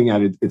I'm getting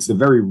at, it's the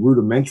very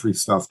rudimentary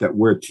stuff that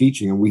we're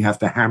teaching, and we have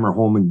to hammer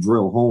home and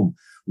drill home.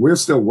 We're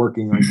still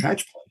working on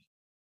catch play.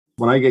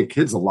 When I get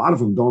kids, a lot of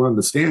them don't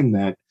understand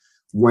that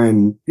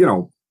when,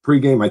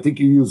 pregame, I think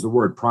you use the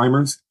word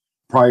primers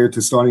prior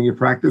to starting your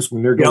practice.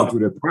 When they're going through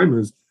their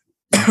primers,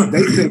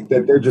 they think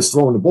that they're just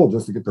throwing the ball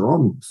just to get their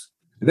arms.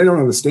 And they don't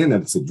understand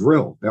that it's a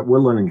drill, that we're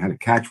learning how to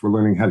catch, we're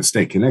learning how to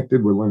stay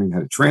connected, we're learning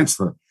how to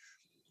transfer.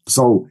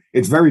 So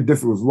it's very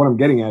difficult. What I'm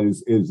getting at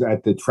is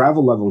at the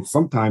travel level,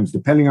 sometimes,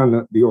 depending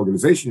on the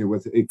organization you're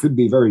with, it could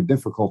be very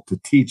difficult to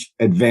teach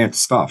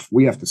advanced stuff.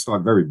 We have to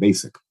start very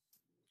basic.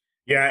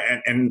 Yeah,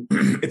 and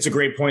it's a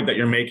great point that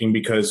you're making,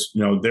 because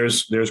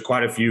there's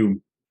quite a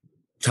few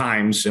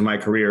times in my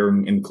career,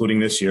 including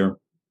this year,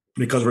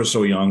 because we're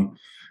so young,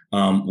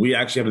 we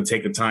actually have to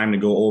take the time to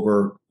go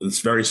over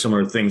this very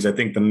similar things. I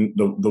think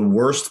the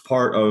worst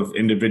part of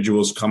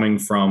individuals coming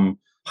from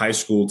high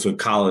school to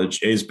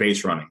college is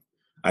base running.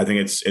 I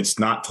think it's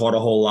not taught a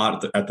whole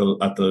lot at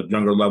the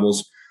younger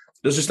levels.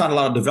 There's just not a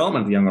lot of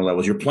development at the younger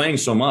levels. You're playing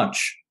so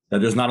much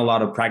that there's not a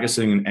lot of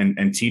practicing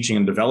and teaching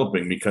and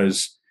developing,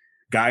 because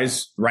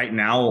guys right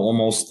now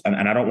almost, and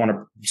I don't want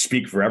to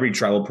speak for every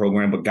travel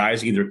program, but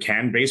guys either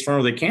can base run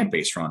or they can't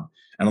base run.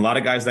 And a lot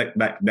of guys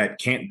that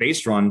can't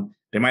base run,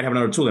 they might have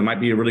another tool. They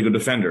might be a really good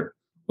defender,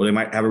 or they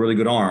might have a really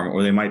good arm,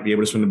 or they might be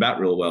able to swing the bat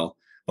real well.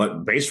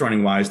 But base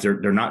running wise,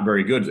 they're not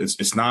very good.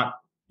 It's not,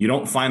 you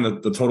don't find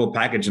the total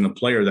package in a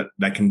player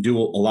that can do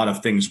a lot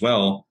of things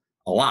well,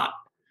 a lot.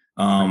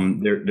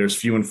 There's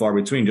few and far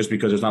between, just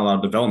because there's not a lot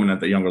of development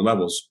at the younger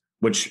levels,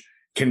 which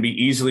can be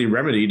easily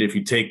remedied if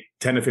you take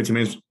 10 to 15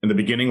 minutes in the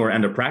beginning or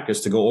end of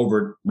practice to go over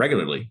it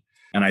regularly.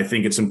 And I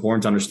think it's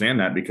important to understand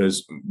that,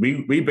 because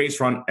we base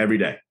run every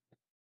day.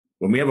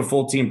 When we have a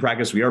full team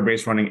practice, we are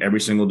base running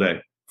every single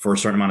day for a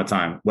certain amount of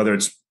time, whether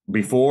it's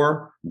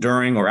before,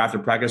 during, or after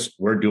practice,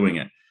 we're doing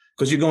it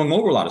because you're going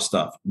over a lot of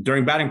stuff.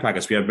 During batting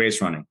practice, we have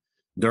base running.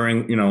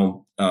 During,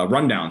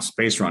 rundowns,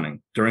 base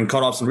running. During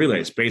cutoffs and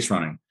relays, base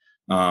running.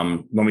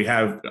 When we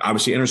have,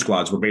 obviously, inter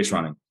squads, we're base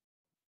running.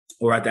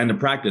 Or at the end of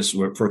practice,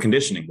 for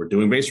conditioning, we're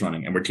doing base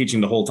running, and we're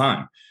teaching the whole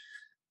time.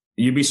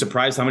 You'd be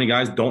surprised how many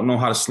guys don't know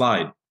how to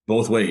slide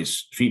both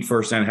ways, feet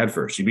first and head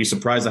first. You'd be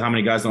surprised at how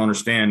many guys don't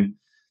understand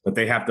that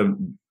they have to,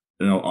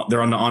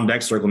 they're on the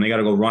on-deck circle and they got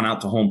to go run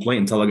out to home plate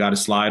and tell a guy to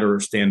slide or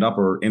stand up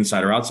or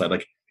inside or outside.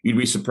 Like, you'd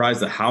be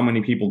surprised at how many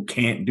people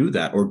can't do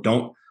that or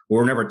don't,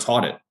 or never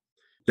taught it.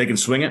 They can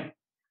swing it,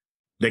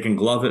 they can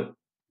glove it,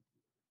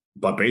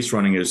 but base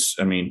running is,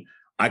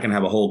 I can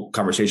have a whole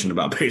conversation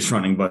about base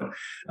running, but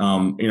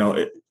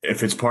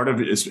if it's part of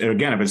it,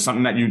 again, if it's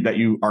something that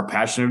you are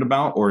passionate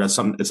about, or that's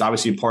something that's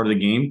obviously a part of the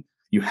game,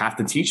 you have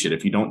to teach it.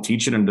 If you don't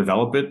teach it and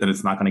develop it, then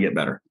it's not going to get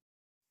better.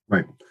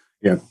 Right.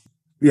 Yeah.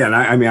 Yeah.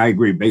 And I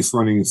agree. Base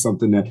running is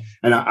something that,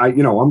 and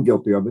I'm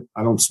guilty of it.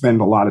 I don't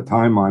spend a lot of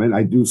time on it.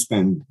 I do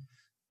spend,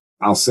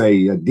 I'll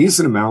say, a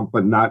decent amount,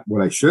 but not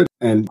what I should.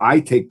 And I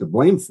take the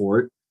blame for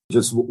it.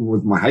 Just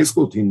with my high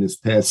school team this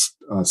past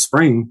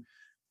spring,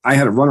 I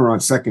had a runner on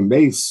second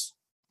base,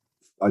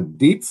 a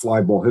deep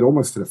fly ball hit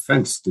almost to the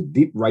fence to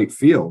deep right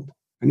field.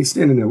 And he's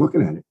standing there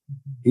looking at it.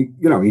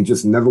 He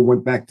just never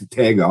went back to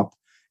tag up,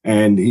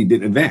 and he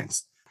didn't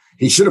advance.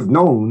 He should have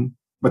known,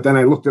 but then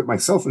I looked at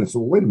myself and I said,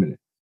 well, wait a minute.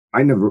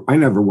 I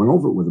never went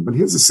over it with him, but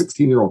here's a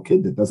 16-year-old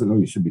kid that doesn't know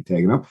you should be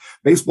tagging up.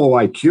 Baseball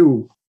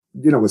IQ,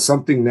 is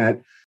something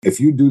that if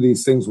you do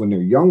these things when they're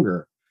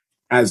younger,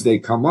 as they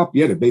come up,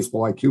 the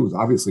baseball IQ is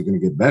obviously going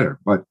to get better.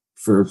 But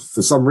for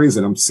some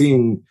reason, I'm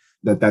seeing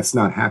that's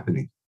not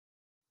happening.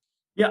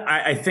 Yeah,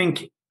 I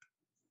think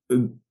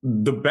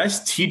the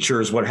best teacher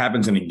is what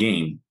happens in a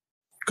game,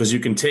 because you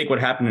can take what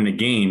happened in a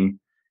game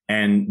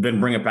and then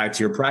bring it back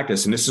to your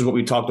practice. And this is what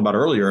we talked about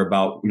earlier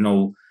about,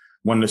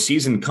 when the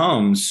season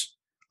comes,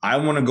 I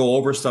want to go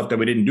over stuff that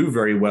we didn't do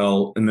very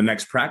well in the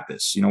next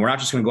practice. We're not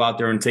just going to go out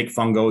there and take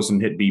fungos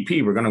and hit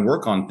BP. We're going to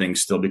work on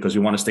things still because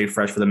we want to stay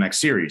fresh for the next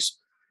series.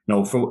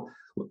 For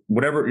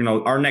whatever,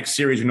 our next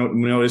series, we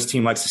know this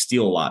team likes to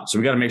steal a lot. So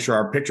we got to make sure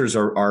our pitchers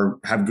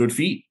have good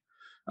feet.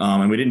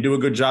 And we didn't do a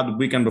good job the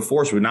weekend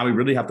before. So now we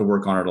really have to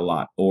work on it a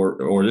lot,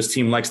 or this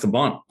team likes to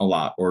bunt a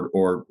lot,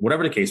 or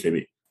whatever the case may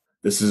be.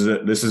 This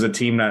is a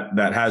team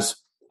that has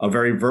a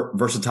very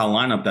versatile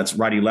lineup. That's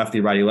righty, lefty.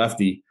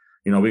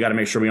 We got to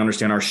make sure we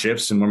understand our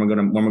shifts and when we're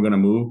going to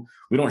move.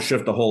 We don't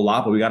shift a whole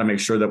lot, but we got to make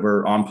sure that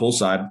we're on pull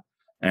side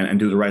and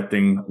do the right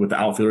thing with the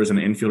outfielders and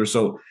the infielders.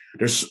 So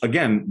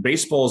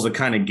baseball is the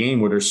kind of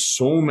game where there's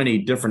so many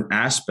different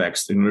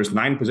aspects. There's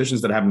 9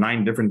 positions that have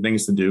 9 different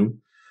things to do.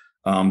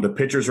 The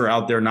pitchers are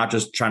out there not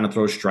just trying to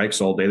throw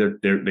strikes all day.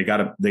 They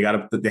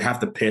have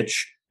to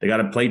pitch. They got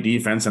to play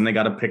defense, and they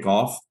got to pick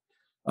off.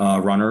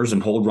 runners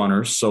and hold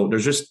runners. So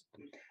there's just,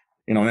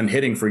 and then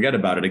hitting, forget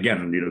about it.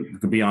 Again, you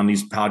could be on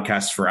these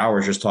podcasts for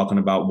hours just talking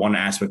about one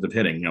aspect of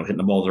hitting, hitting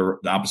the ball to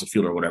the opposite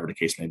field or whatever the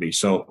case may be.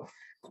 So,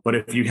 but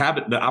if you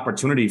have the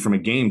opportunity from a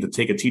game to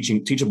take a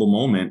teachable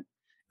moment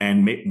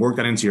and work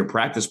that into your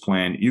practice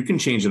plan, you can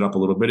change it up a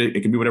little bit.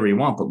 It can be whatever you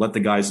want, but let the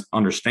guys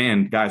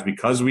understand, guys,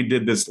 because we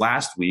did this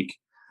last week,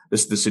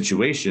 this is the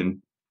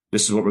situation,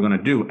 this is what we're going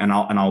to do. And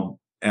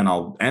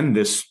I'll end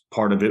this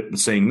part of it with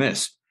saying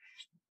this.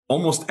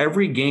 Almost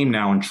every game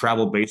now in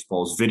travel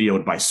baseball is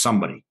videoed by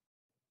somebody.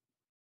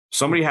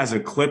 Somebody has a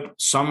clip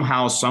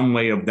somehow, some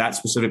way of that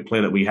specific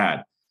play that we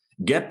had.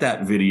 Get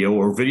that video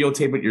or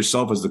videotape it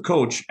yourself as the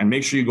coach and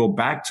make sure you go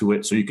back to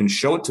it so you can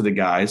show it to the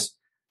guys.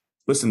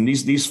 Listen,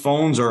 these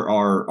phones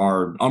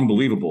are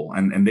unbelievable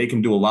and they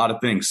can do a lot of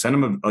things. Send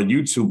them a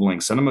YouTube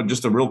link, send them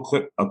just a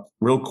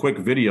real quick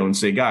video and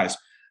say, guys, do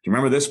you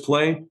remember this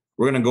play?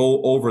 We're going to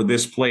go over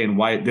this play and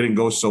why it didn't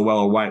go so well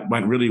or why it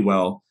went really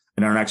well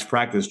in our next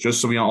practice,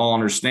 just so we all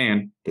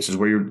understand this is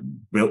where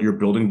you're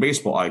building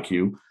baseball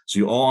IQ. So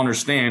you all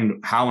understand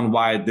how and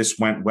why this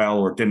went well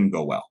or didn't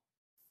go well.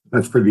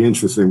 That's pretty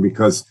interesting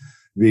because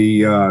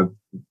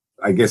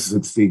I guess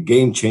it's the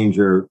Game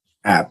Changer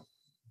app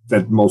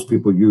that most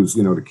people use,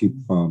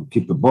 to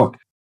keep the book.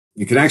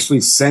 You can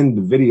actually send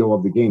the video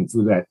of the game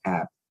through that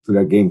app, through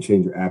that Game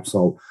Changer app.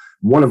 So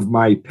one of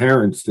my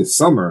parents this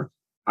summer,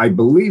 I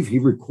believe he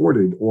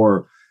recorded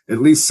or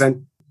at least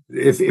sent,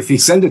 if he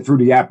sent it through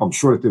the app, I'm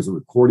sure that there's a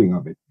recording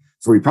of it.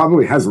 So he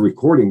probably has a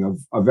recording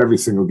of every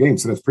single game.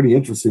 So that's pretty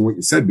interesting what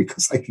you said,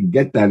 because I can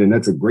get that. And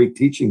that's a great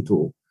teaching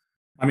tool.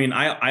 I mean,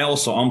 I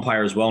also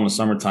umpire as well in the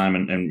summertime,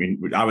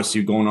 and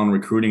obviously going on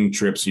recruiting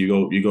trips, you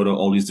go to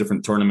all these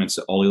different tournaments,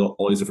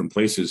 all these different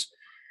places,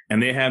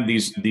 and they have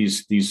these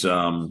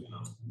the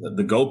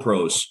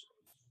GoPros.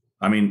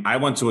 I mean, I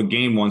went to a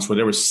game once where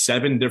there were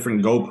 7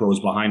 different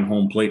GoPros behind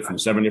home plate from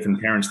 7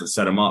 different parents that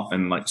set them up,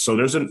 and so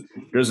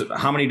there's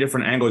how many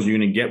different angles you're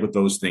going to get with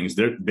those things.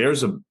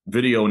 There's a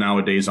video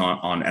nowadays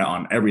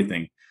on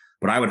everything,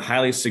 but I would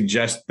highly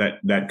suggest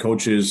that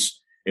coaches,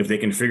 if they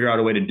can figure out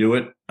a way to do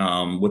it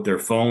with their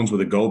phones,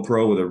 with a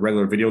GoPro, with a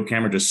regular video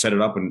camera, just set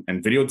it up and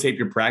videotape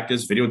your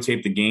practice,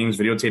 videotape the games,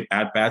 videotape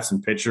at-bats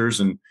and pitchers,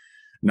 and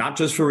not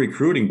just for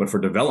recruiting, but for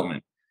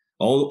development.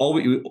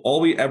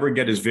 All we ever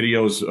get is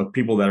videos of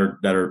people that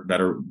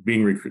are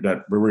being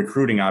that we're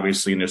recruiting,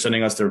 obviously, and they're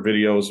sending us their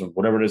videos and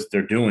whatever it is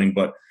they're doing.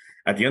 But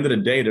at the end of the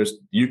day,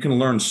 you can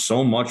learn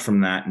so much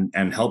from that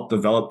and help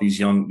develop these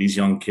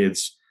young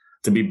kids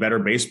to be better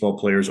baseball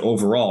players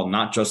overall,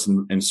 not just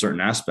in certain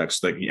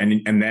aspects.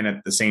 And then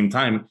at the same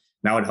time,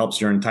 now it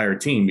helps your entire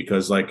team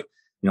because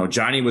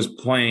Johnny was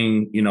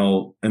playing, in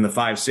the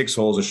 5-6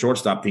 holes, a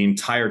shortstop the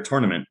entire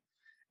tournament.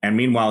 And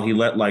meanwhile, he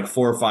let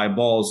 4 or 5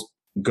 balls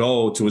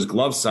go to his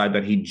glove side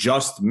that he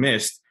just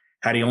missed.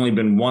 Had he only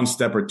been 1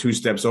 step or 2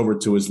 steps over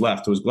to his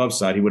left, to his glove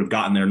side, he would have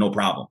gotten there, no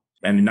problem.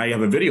 And now you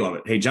have a video of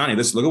it. Hey, Johnny,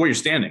 look at where you're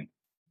standing.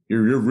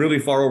 You're really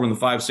far over in the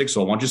 5-6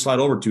 hole. Why don't you slide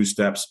over 2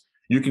 steps?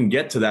 You can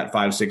get to that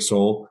 5-6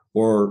 hole,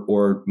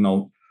 or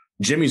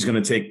Jimmy's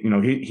going to take,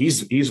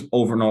 he's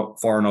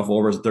far enough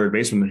over as a third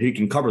baseman that he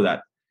can cover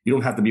that. You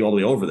don't have to be all the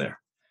way over there.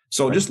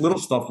 So just little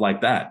stuff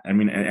like that. I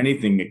mean,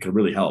 anything that could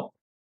really help.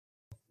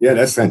 Yeah,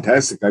 that's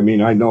fantastic. I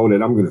mean, I know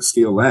that I'm going to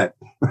steal that,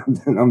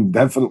 and I'm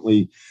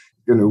definitely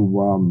going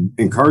to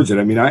encourage it.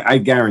 I mean, I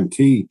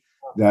guarantee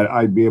that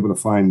I'd be able to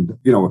find,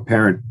 a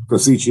parent,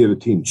 because each year the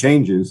team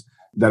changes,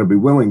 that'll be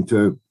willing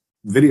to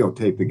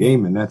videotape the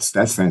game, and that's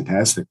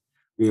fantastic.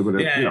 Be able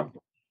to,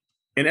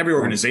 in every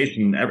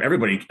organization,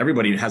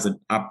 everybody has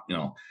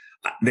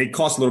they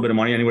cost a little bit of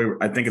money anyway.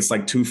 I think it's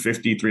like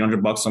 $250,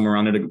 $300 somewhere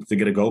around there to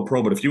get a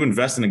GoPro. But if you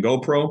invest in a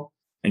GoPro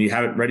and you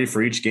have it ready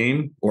for each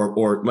game,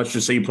 or let's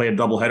just say you play a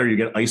doubleheader, you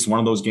get at least one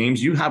of those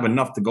games, you have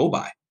enough to go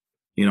by.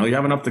 You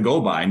have enough to go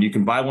by, and you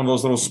can buy one of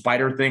those little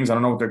spider things. I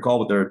don't know what they're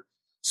called, but they're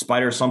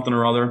spider something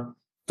or other.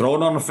 Throw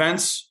it on the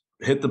fence,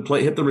 hit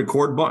the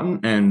record button,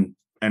 and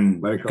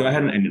go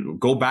ahead and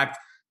go back.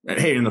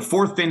 Hey, in the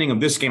 4th inning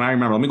of this game, I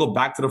remember, let me go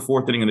back to the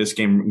 4th inning of this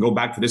game and go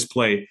back to this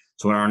play.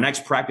 So in our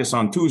next practice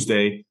on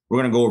Tuesday, we're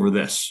going to go over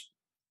this.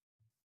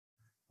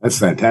 That's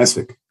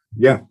fantastic.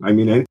 Yeah. I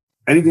mean,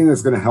 anything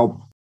that's going to help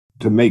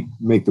to make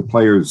the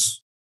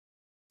players,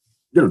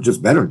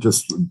 just better,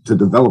 just to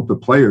develop the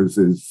players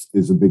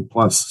is a big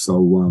plus.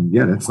 So,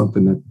 that's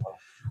something that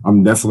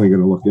I'm definitely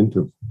going to look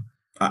into.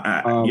 I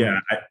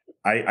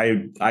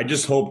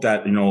just hope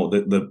that,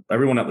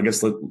 everyone that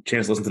gets a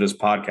chance to listen to this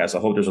podcast,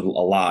 I hope there's a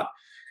lot.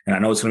 And I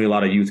know it's going to be a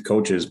lot of youth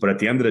coaches, but at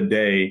the end of the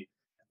day,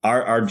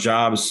 our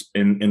jobs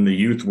in the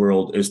youth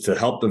world is to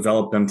help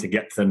develop them to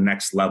get to the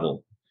next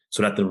level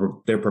so that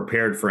they're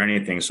prepared for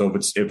anything. So if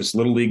it's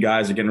little league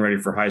guys are getting ready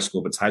for high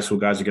school, if it's high school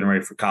guys are getting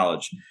ready for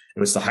college,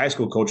 if it's the high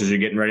school coaches, you're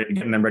getting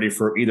them ready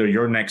for either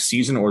your next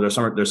season or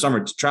their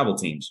summer travel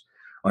teams.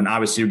 And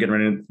obviously you're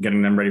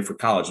getting them ready for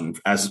college. And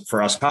as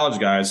for us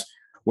college guys,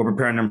 we're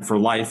preparing them for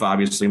life,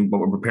 obviously, but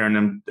we're preparing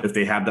them if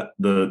they have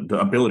the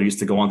abilities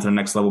to go on to the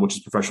next level, which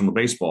is professional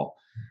baseball.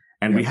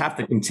 And we have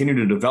to continue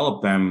to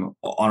develop them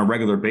on a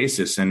regular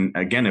basis. And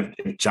again,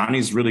 if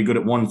Johnny's really good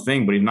at one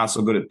thing, but he's not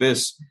so good at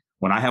this,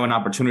 when I have an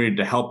opportunity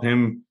to help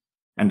him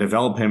and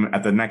develop him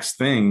at the next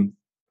thing,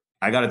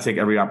 I got to take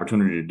every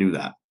opportunity to do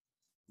that.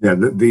 Yeah,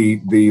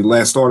 the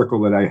last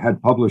article that I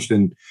had published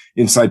in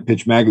Inside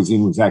Pitch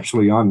Magazine was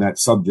actually on that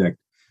subject,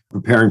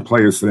 preparing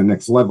players for the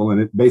next level.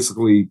 And it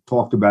basically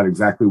talked about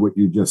exactly what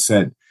you just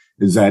said,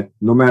 is that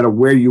no matter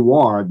where you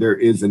are, there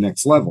is a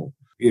next level.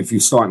 If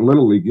you start in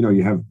Little League,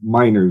 you have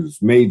minors,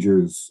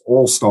 majors,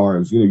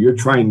 all-stars. You're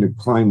trying to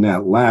climb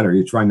that ladder.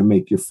 You're trying to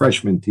make your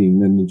freshman team,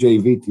 then the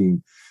JV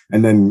team.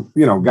 And then,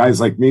 guys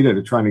like me that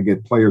are trying to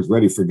get players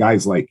ready for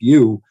guys like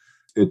you.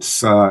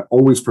 It's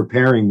always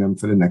preparing them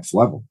for the next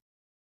level.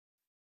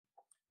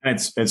 And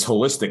it's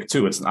holistic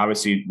too. It's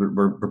obviously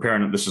we're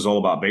preparing. This is all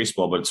about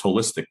baseball, but it's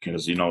holistic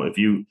because, if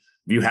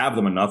you have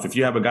them enough, if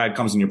you have a guy that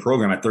comes in your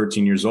program at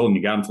 13 years old and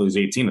you got him until he's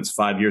 18, it's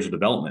 5 years of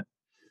development.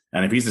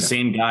 And if he's the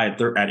same guy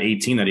at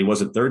 18 that he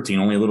was at 13,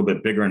 only a little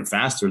bit bigger and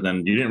faster,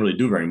 then you didn't really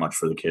do very much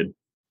for the kid.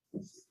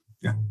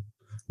 Yeah.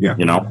 Yeah.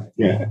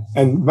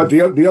 But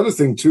the other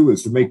thing too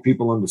is to make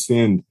people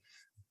understand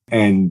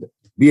and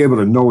be able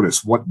to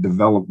notice what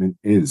development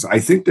is. I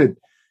think that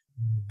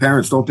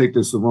parents don't take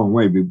this the wrong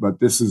way, but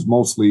this is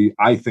mostly,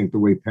 I think, the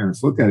way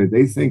parents look at it.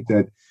 They think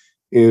that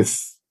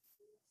if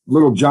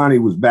little Johnny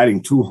was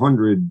batting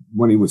 200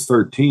 when he was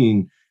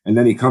 13, and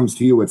then he comes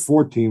to you at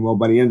 14, well,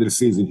 by the end of the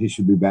season, he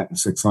should be batting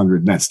 600,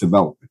 and that's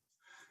development.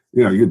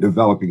 You're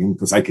developing him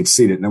because I could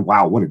see it, and then,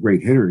 wow, what a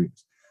great hitter he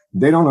is.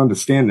 They don't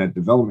understand that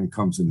development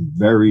comes in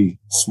very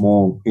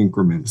small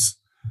increments.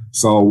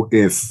 So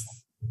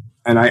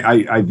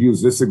I've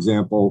used this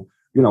example,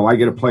 I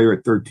get a player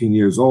at 13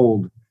 years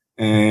old,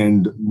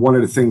 and one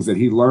of the things that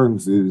he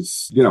learns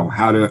is,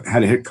 how to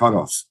hit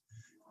cutoffs,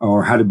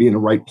 or how to be in the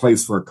right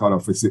place for a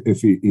cutoff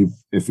if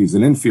he's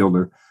an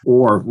infielder,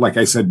 or like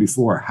I said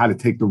before, how to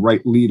take the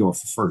right lead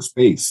off of first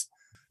base.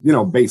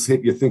 Base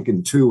hit, you're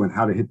thinking two, and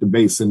how to hit the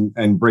base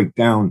and break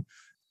down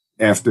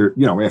after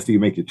you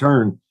make your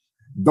turn.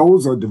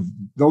 Those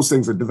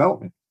things are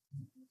development,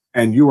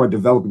 and you are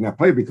developing that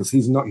player because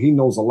he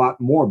knows a lot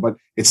more, but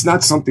it's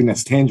not something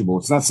that's tangible.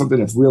 It's not something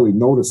that's really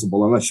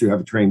noticeable unless you have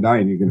a trained eye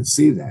and you're going to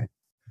see that.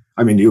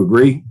 I mean, do you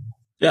agree?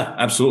 Yeah,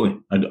 absolutely.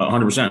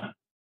 100%.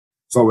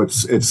 So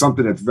it's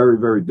something that's very,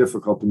 very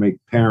difficult to make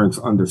parents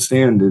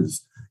understand.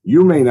 Is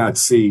you may not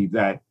see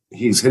that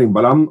he's hitting,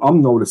 but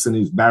I'm noticing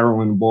he's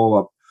barreling the ball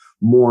up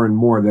more and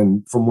more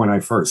than from when I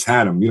first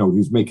had him.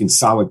 He's making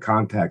solid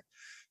contact.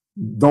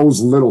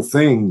 Those little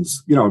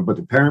things, but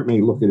the parent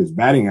may look at his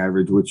batting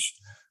average, which,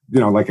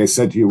 like I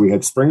said to you, we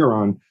had Springer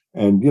on,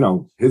 and,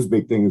 his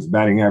big thing is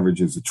batting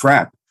average is a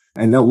trap.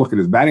 And they'll look at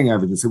his batting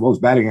average and say, well, his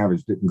batting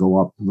average didn't go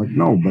up. I'm like,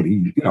 no, but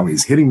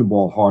he's hitting the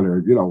ball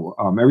harder.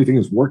 Everything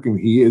is working.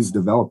 He is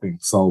developing.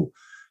 So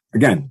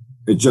again,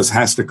 it just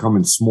has to come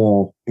in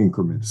small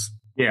increments.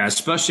 Yeah,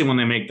 especially when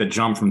they make the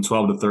jump from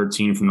 12 to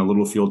 13 from the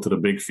little field to the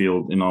big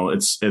field.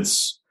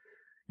 It's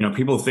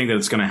people think that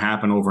it's going to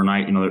happen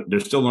overnight. They're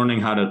still learning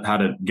how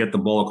to get the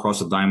ball across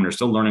the diamond. They're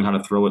still learning how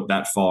to throw it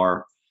that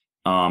far.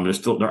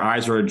 Their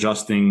eyes are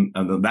adjusting.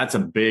 That's a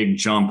big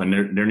jump, and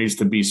there needs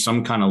to be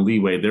some kind of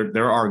leeway.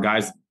 There are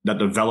guys that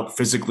develop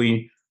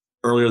physically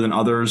earlier than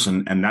others,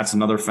 and that's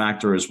another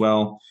factor as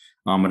well.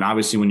 And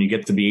obviously, when you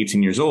get to be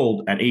 18 years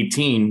old, at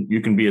 18,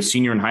 you can be a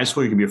senior in high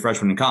school, you can be a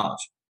freshman in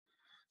college.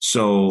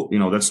 So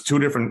that's two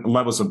different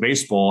levels of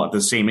baseball at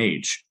the same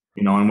age.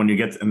 And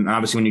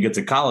obviously when you get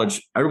to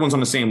college, everyone's on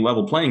the same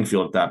level playing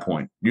field at that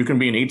point. You can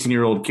be an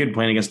 18-year-old kid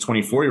playing against a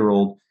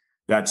 24-year-old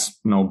that's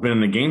been in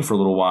the game for a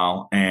little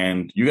while,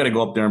 and you got to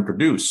go up there and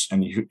produce.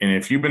 And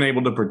if you've been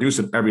able to produce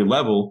at every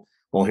level,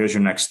 well, here's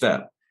your next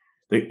step.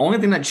 The only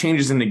thing that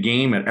changes in the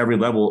game at every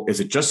level is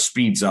it just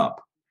speeds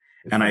up.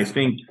 And I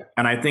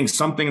think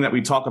something that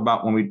we talk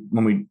about when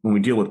we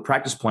deal with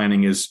practice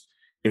planning is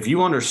if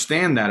you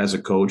understand that as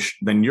a coach,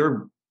 then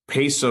your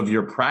pace of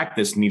your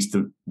practice needs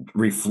to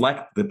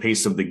reflect the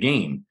pace of the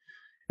game.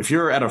 If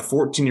you're at a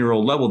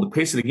 14-year-old level, the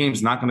pace of the game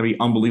is not going to be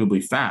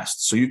unbelievably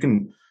fast. So you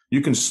can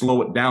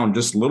slow it down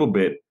just a little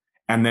bit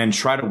and then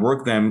try to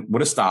work them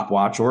with a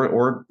stopwatch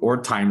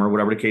or timer,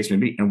 whatever the case may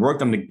be, and work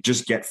them to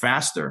just get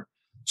faster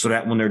so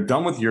that when they're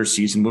done with your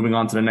season, moving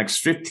on to the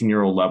next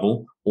 15-year-old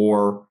level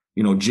or,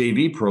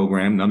 JV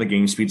program, now the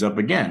game speeds up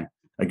again.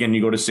 Again,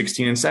 you go to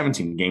 16 and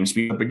 17, game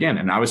speeds up again.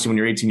 And obviously when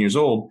you're 18 years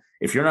old,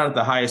 if you're not at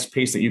the highest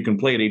pace that you can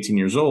play at 18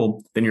 years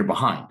old, then you're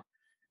behind.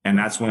 And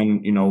that's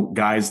when,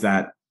 guys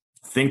that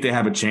think they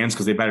have a chance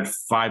because they batted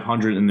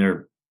 500 in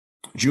their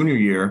junior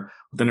year,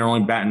 but then they're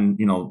only batting,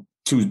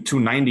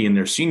 290 in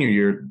their senior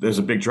year, there's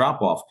a big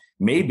drop off.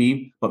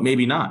 Maybe, but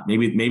maybe not.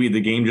 Maybe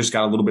the game just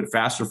got a little bit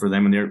faster for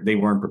them and they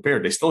weren't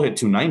prepared. They still hit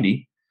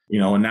 290,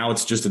 and now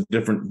it's just a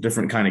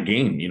different kind of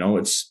game.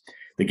 It's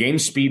the game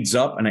speeds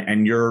up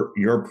and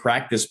your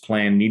practice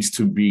plan needs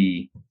to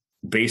be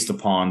based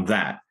upon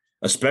that,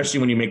 especially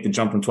when you make the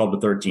jump from 12 to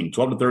 13.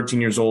 12 to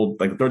 13 years old,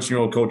 like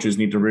 13-year-old coaches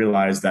need to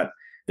realize that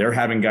they're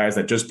having guys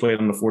that just played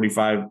on the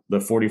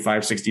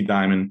 45-60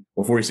 diamond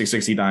or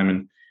 46-60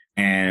 diamond,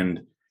 and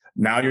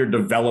now you're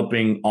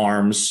developing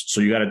arms.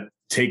 So you got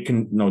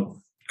to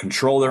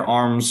control their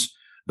arms.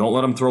 Don't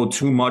let them throw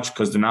too much,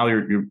 because now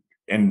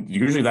and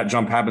usually that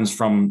jump happens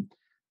from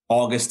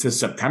August to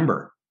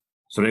September.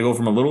 So they go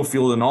from a little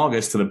field in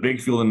August to the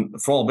big field in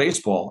fall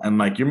baseball. And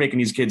like, you're making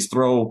these kids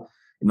throw,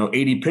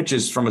 80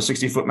 pitches from a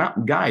 60-foot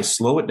mountain. Guys,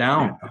 slow it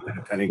down.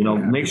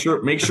 Make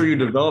sure you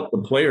develop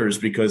the players,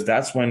 because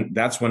that's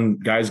when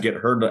guys get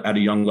hurt at a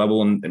young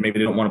level, and maybe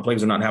they don't want to play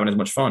because they're not having as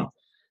much fun.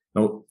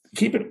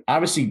 Keep it,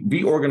 obviously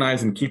be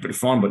organized and keep it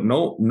fun, but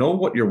know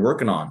what you're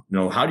working on.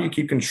 How do you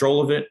keep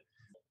control of it?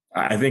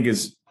 I think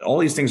is all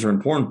these things are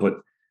important, but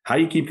how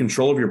do you keep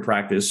control of your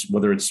practice,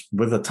 whether it's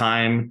with a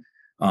time,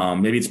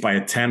 maybe it's by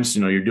attempts,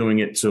 you're doing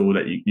it so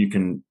that you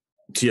can,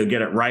 till you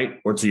get it right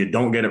or till you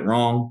don't get it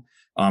wrong.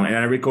 And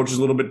every coach is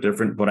a little bit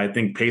different, but I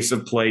think pace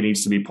of play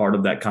needs to be part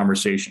of that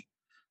conversation.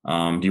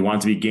 Do you want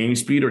it to be game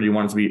speed, or do you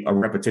want it to be a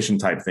repetition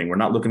type thing? We're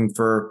not looking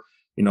for,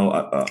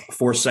 a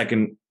 4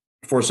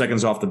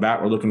 seconds off the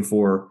bat. We're looking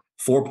for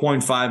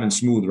 4.5 and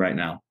smooth right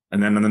now.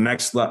 And then in the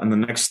next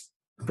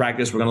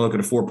practice, we're going to look at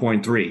a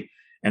 4.3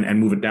 and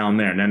move it down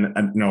there. And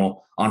then,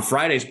 on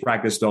Friday's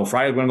practice, though,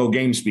 we're going to go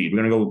game speed.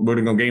 We're going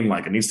to go game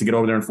like. It needs to get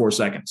over there in 4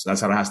 seconds. That's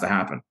how it has to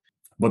happen.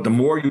 But the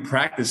more you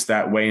practice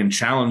that way and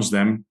challenge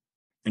them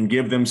and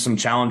give them some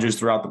challenges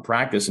throughout the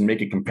practice and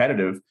make it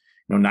competitive,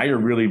 now you're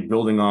really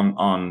building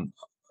on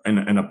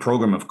in a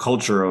program of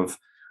culture of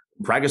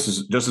practice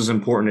is just as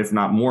important, if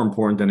not more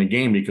important, than a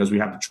game, because we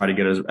have to try to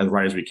get as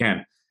right as we can.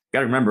 You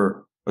got to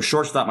remember, a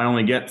shortstop might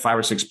only get 5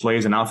 or 6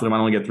 plays, an outfielder might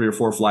only get 3 or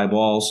 4 fly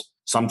balls,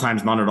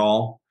 sometimes none at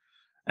all.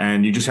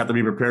 And you just have to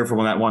be prepared for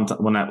when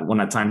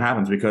that time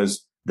happens,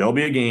 because there'll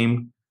be a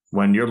game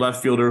when your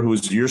left fielder,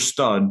 who's your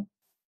stud,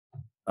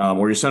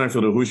 or your center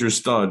fielder, who's your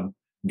stud,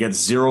 gets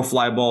 0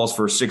 fly balls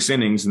for 6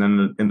 innings. And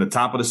then in the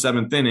top of the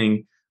 7th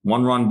inning,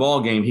 1-run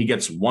ball game, he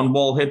gets 1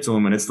 ball hit to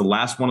him, and it's the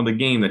last one of the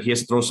game that he has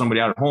to throw somebody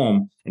out at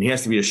home, and he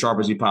has to be as sharp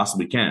as he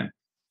possibly can.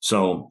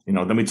 So,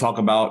 then we talk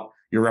about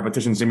your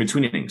repetitions in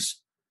between innings.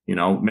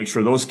 Make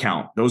sure those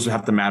count. Those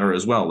have to matter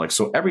as well.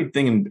 So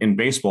everything in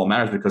baseball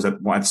matters, because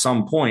at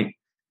some point,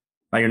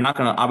 now you're not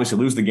going to obviously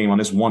lose the game on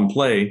this one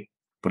play,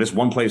 but this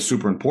one play is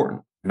super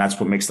important, and that's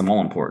what makes them all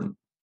important.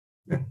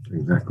 Yeah,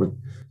 exactly.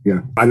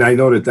 Yeah. And I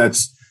know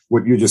that's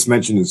what you just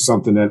mentioned is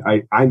something that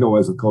I know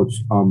as a coach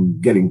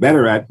getting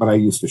better at, but I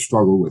used to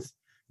struggle with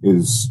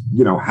is,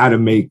 how to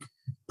make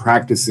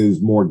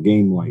practices more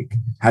game-like,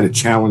 how to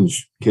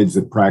challenge kids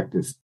at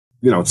practice.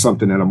 It's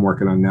something that I'm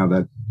working on now,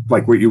 that,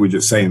 like what you were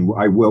just saying,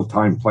 I will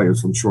time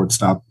players from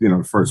shortstop,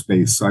 first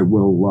base. I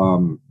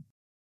will,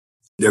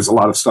 there's a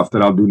lot of stuff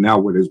that I'll do now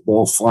where there's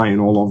balls flying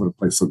all over the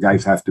place. So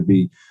guys have to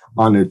be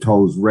on their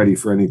toes, ready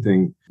for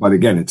anything. But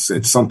again, it's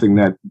something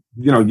that,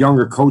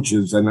 younger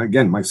coaches, and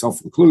again,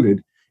 myself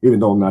included, even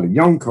though I'm not a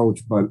young coach,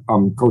 but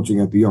I'm coaching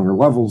at the younger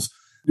levels,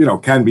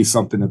 can be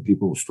something that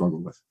people will struggle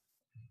with.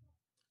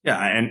 Yeah.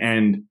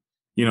 And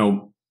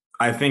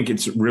I think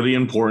it's really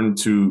important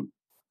to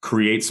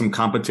create some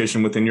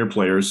competition within your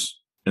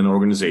players in the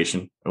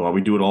organization. Well,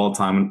 we do it all the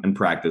time in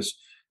practice.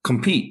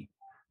 Compete.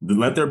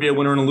 Let there be a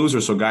winner and a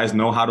loser, so guys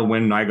know how to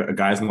win,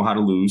 guys know how to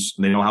lose,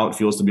 and they know how it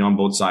feels to be on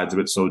both sides of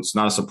it. So it's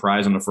not a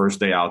surprise on the first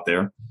day out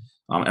there.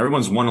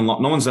 Everyone's won and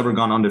no one's ever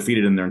gone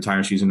undefeated in their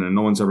entire season, and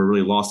no one's ever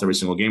really lost every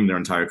single game in their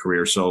entire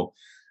career. So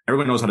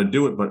everyone knows how to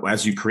do it. But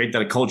as you create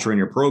that culture in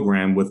your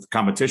program with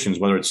competitions,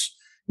 whether it's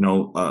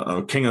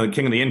a king of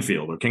the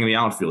infield or king of the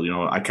outfield,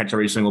 I catch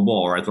every single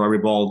ball, or I throw every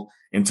ball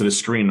into the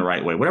screen the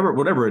right way,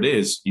 whatever it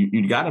is,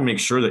 you got to make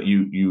sure that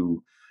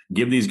you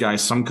give these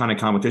guys some kind of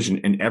competition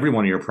in every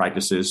one of your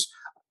practices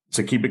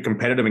to keep it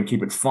competitive and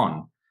keep it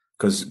fun,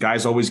 because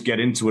guys always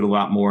get into it a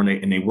lot more,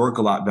 and they work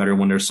a lot better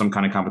when there's some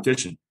kind of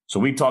competition. So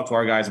we talk to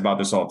our guys about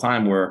this all the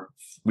time, where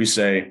we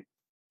say,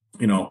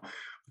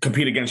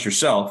 compete against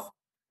yourself,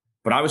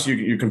 but obviously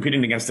you're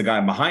competing against the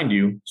guy behind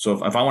you.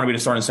 So if I want to be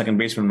the starting second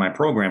baseman in my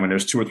program and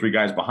there's 2 or 3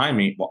 guys behind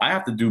me, well, I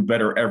have to do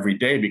better every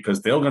day,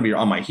 because they're going to be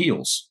on my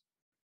heels,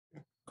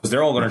 because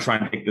they're all going to try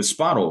and take this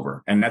spot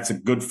over. And that's a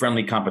good,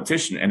 friendly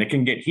competition. And it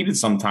can get heated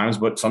sometimes,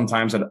 but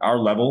sometimes at our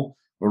level,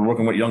 we're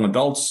working with young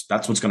adults,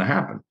 that's what's going to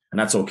happen. And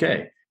that's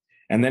okay.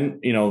 And then,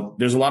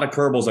 there's a lot of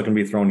curveballs that can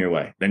be thrown your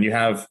way. Then you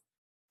have,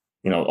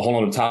 a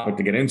whole other topic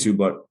to get into,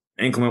 but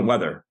inclement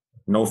weather,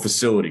 no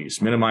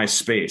facilities, minimized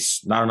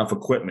space, not enough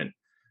equipment.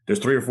 There's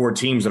 3 or 4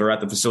 teams that are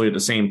at the facility at the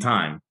same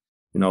time.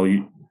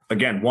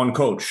 Again, 1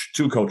 coach,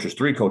 2 coaches,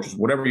 3 coaches,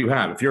 whatever you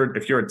have. If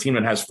you're a team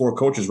that has 4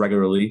 coaches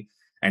regularly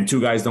and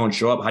 2 guys don't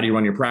show up, how do you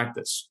run your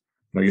practice?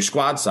 Your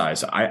squad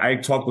size. I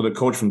talked with a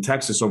coach from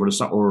Texas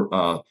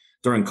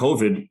during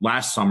COVID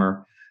last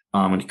summer,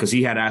 because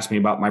he had asked me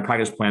about my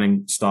practice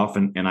planning stuff,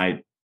 and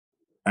I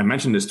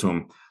mentioned this to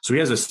him. So he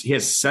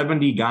has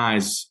 70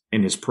 guys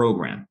in his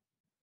program,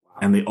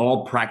 and they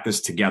all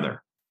practice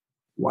together.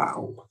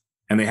 Wow.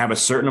 And they have a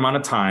certain amount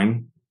of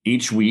time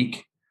each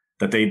week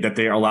that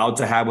they are allowed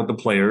to have with the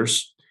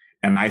players.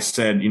 And I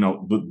said,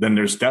 then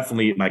there's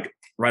definitely, like,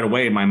 right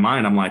away in my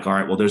mind, I'm like, all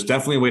right, well, there's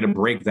definitely a way to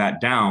break that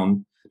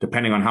down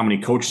depending on how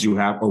many coaches you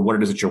have or what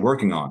it is that you're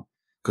working on.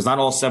 because not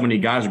all 70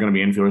 guys are going to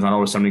be infielders. Not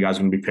all 70 guys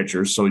are going to be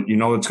pitchers. So it's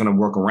going to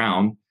work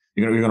around.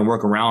 You're going to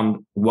work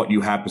around what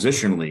you have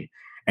positionally,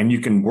 and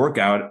you can work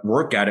at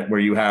it where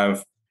you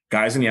have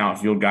guys in the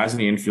outfield, guys in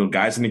the infield,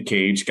 guys in the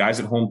cage, guys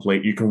at home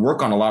plate. You can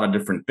work on a lot of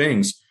different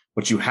things,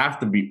 but you have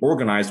to be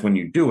organized when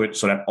you do it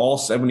so that all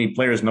 70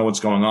 players know what's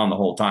going on the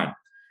whole time.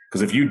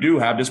 Because if you do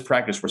have this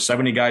practice where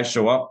 70 guys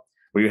show up,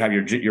 where you have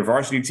your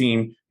varsity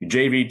team, your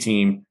JV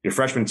team, your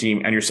freshman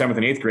team, and your 7th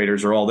and 8th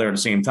graders are all there at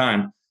the same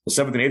time, the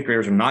 7th and 8th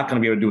graders are not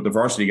going to be able to do what the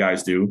varsity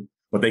guys do,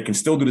 but they can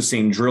still do the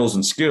same drills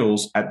and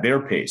skills at their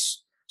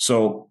pace.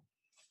 So,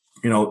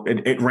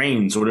 it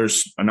rains, or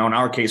there's, in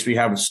our case, we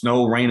have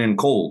snow, rain, and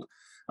cold.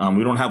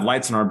 We don't have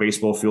lights in our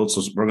baseball field,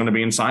 so we're going to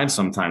be inside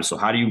sometimes. So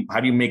how do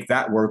you make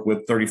that work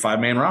with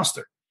 35-man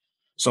roster?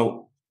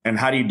 So, and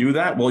how do you do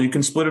that? Well, you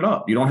can split it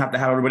up. You don't have to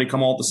have everybody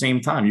come all at the same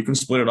time. You can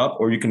split it up,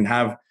 or you can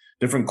have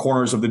different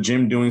corners of the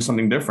gym doing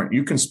something different.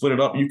 You can split it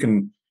up. You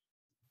can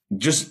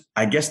just,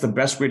 I guess the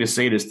best way to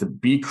say it is to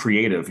be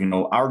creative.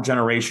 Our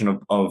generation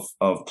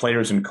of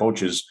players and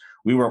coaches,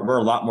 we're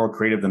a lot more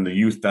creative than the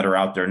youth that are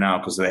out there now,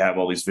 because they have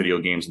all these video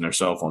games and their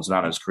cell phones,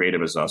 not as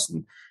creative as us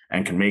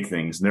and can make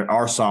things. And there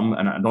are some,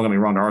 and don't get me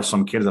wrong, there are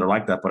some kids that are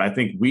like that, but I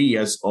think we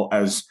as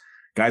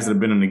guys that have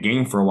been in the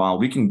game for a while,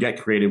 we can get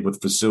creative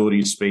with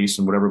facilities, space,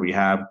 and whatever we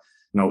have.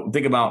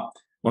 Think about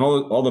when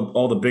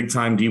all the big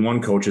time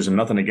D1 coaches, and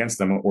nothing against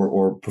them,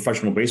 or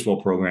professional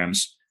baseball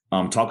programs,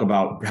 talk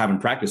about having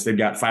practice. They've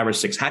got 5 or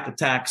 6 hack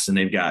attacks, and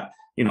they've got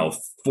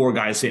 4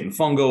 guys hitting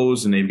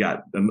fungos, and they've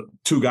got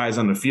 2 guys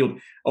on the field.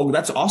 Oh,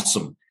 that's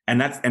awesome.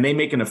 And they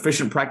make an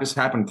efficient practice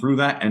happen through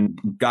that. And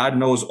God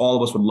knows all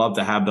of us would love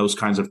to have those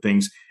kinds of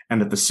things, and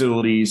the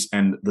facilities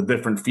and the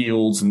different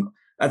fields. And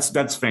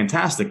that's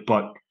fantastic.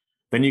 But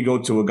then you go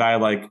to a guy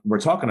like we're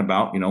talking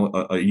about,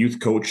 a youth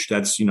coach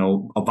that's,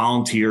 a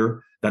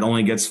volunteer that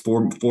only gets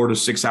 4 to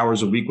 6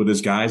 hours a week with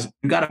his guys.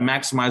 You got to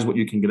maximize what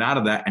you can get out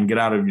of that and get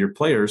out of your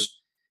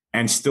players,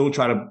 and still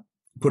try to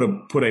put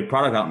a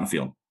product out in the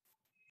field.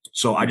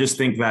 So I just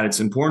think that it's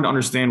important to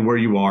understand where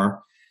you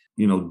are.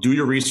 Do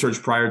your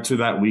research prior to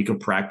that week of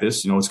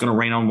practice. It's going to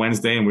rain on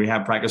Wednesday, and we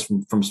have practice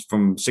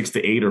from 6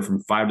 to 8 or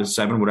from 5 to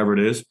 7, whatever it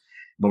is.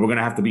 But we're going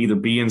to have to either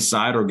be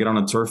inside or get on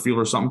a turf field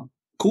or something.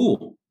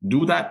 Cool.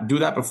 Do that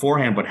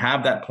beforehand, but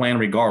have that plan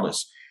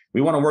regardless. We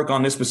want to work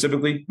on this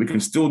specifically. We can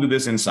still do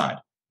this inside.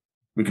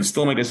 We can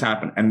still make this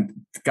happen.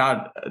 And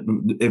God,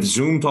 if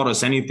Zoom taught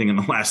us anything in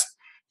the last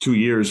 2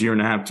 years, year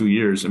and a half, 2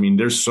 years, I mean,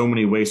 there's so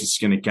many ways to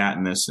skin a cat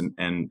in this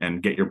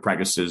and get your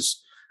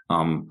practices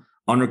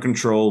under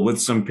control with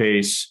some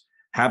pace,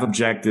 have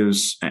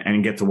objectives,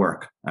 and get to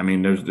work. I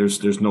mean,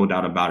 there's no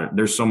doubt about it.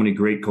 There's so many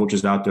great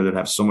coaches out there that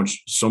have so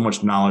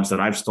much knowledge that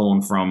I've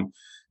stolen from.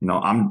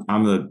 I'm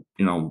the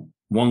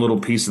one little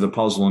piece of the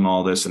puzzle in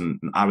all this, and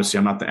obviously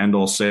I'm not the end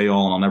all say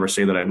all, and I'll never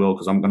say that I will,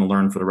 because I'm going to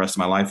learn for the rest of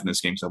my life in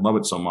this game, because I love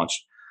it so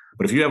much.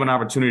 But if you have an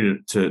opportunity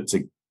to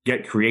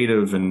get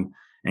creative and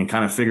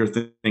kind of figure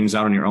things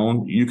out on your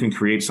own, you can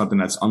create something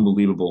that's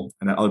unbelievable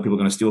and that other people are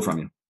going to steal from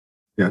you.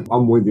 Yeah,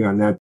 I'm with you on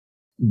that.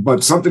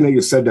 But something that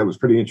you said that was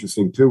pretty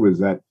interesting too is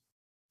that,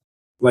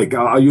 like,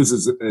 I'll use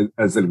this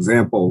as an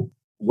example.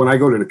 When I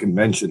go to the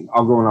convention,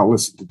 I'll go and I'll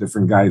listen to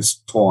different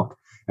guys talk.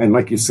 And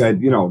like you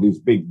said, these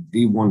big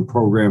D1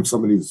 programs,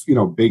 some of these,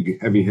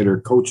 big heavy hitter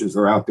coaches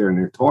are out there and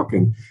they're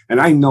talking. And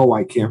I know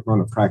I can't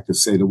run a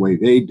practice, say, the way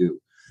they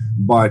do,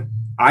 but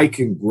I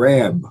can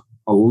grab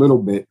a little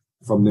bit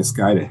from this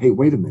guy to, hey,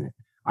 wait a minute,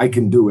 I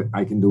can do it.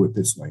 I can do it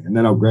this way. And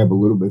then I'll grab a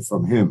little bit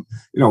from him,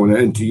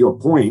 and to your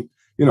point,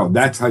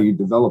 that's how you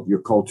develop your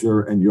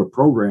culture and your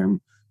program,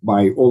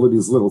 by all of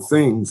these little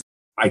things.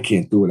 I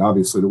can't do it,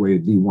 obviously, the way a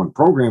D1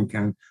 program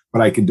can,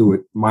 but I can do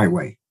it my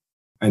way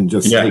and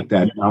just take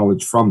that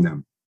knowledge from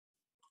them.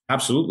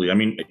 Absolutely. I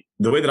mean,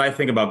 the way that I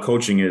think about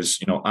coaching is,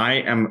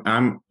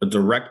 I'm a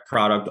direct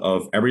product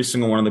of every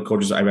single one of the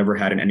coaches I've ever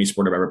had in any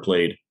sport I've ever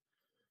played.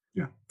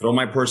 Yeah. Throw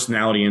my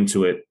personality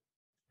into it,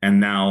 and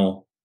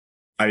now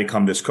I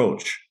become this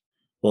coach.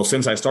 Well,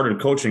 since I started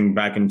coaching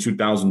back in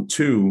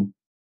 2002,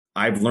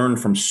 I've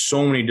learned from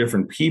so many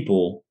different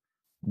people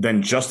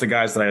than just the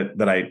guys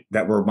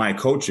that were my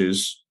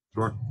coaches.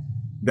 Sure.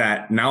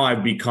 That now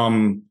I've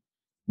become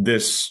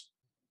this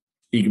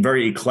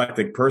very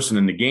eclectic person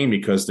in the game,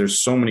 because there's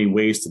so many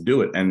ways to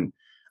do it. And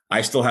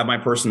I still have my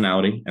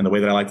personality and the way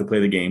that I like to play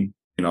the game.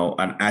 And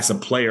as a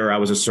player, I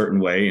was a certain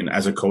way. And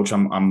as a coach,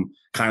 I'm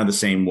kind of the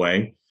same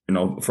way.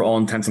 For all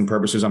intents and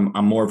purposes, I'm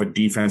more of a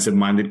defensive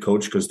minded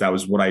coach, because that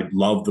was what I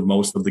loved the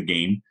most of the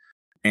game.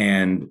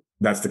 And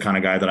that's the kind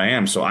of guy that I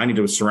am. So I need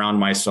to surround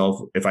myself.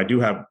 If I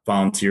do have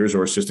volunteers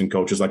or assistant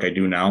coaches like I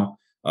do now,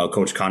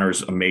 Coach Connor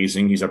is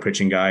amazing. He's our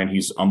pitching guy, and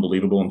he's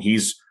unbelievable. And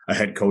he's a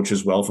head coach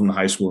as well from the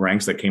high school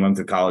ranks that came up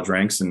to college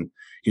ranks. And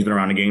he's been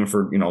around the game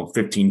for,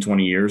 15,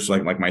 20 years,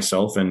 like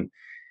myself. But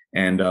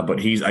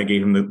I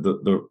gave him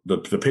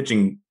the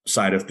pitching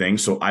side of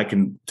things, so I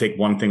can take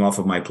one thing off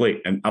of my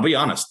plate. And I'll be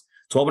honest,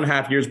 12 and a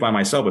half years by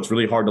myself, it's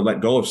really hard to let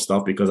go of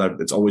stuff, because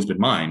it's always been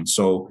mine.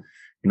 So,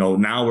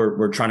 now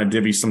we're trying to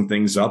divvy some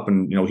things up,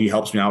 and he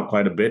helps me out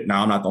quite a bit.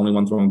 Now I'm not the only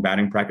one throwing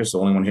batting practice, the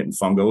only one hitting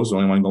fungos, the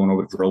only one going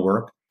over drill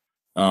work.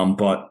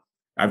 But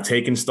I've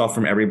taken stuff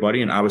from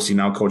everybody, and obviously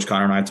now Coach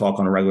Connor and I talk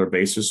on a regular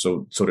basis.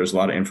 So there's a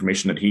lot of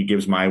information that he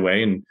gives my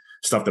way and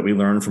stuff that we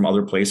learn from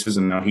other places.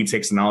 And now he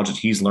takes the knowledge that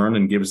he's learned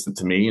and gives it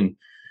to me. And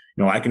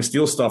I can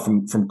steal stuff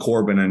from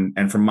Corbin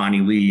and from Monty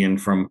Lee and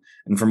from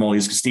all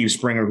these Steve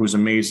Springer, who's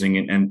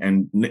amazing,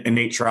 and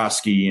Nate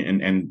Trosky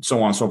and so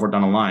on and so forth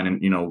down the line.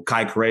 And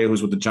Kai Correa,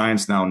 who's with the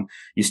Giants now, and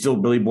he's still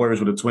Billy Boyers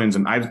with the Twins.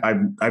 And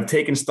I've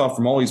taken stuff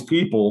from all these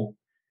people,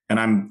 and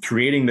I'm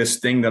creating this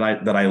thing that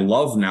I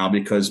love now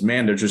because,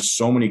 man, there's just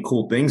so many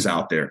cool things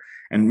out there.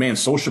 And man,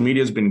 social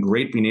media has been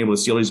great, being able to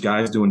see all these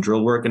guys doing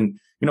drill work. And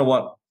you know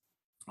what?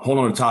 Hold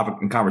on to topic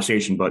and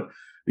conversation, but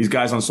these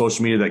guys on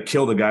social media that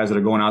kill the guys that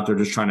are going out there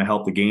just trying to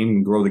help the game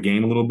and grow the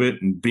game a little bit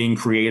and being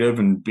creative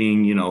and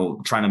being,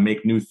 trying to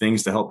make new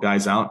things to help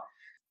guys out.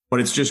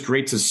 But it's just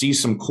great to see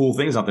some cool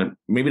things out there.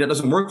 Maybe that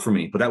doesn't work for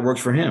me, but that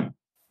works for him.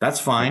 That's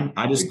fine.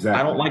 I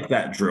don't like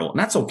that drill, and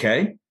that's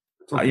okay.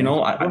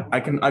 Okay. I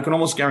can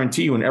almost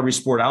guarantee you in every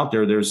sport out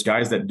there, there's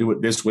guys that do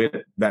it this way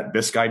that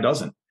this guy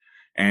doesn't.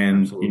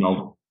 And,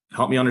 Absolutely.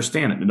 Help me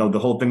understand it. The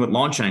whole thing with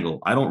launch angle,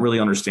 I don't really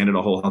understand it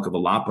a whole heck of a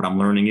lot, but I'm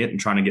learning it and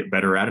trying to get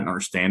better at it and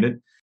understand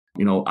it.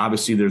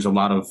 Obviously there's a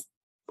lot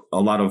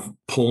of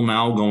pull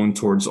now going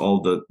towards all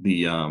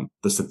the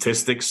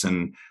statistics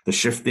and the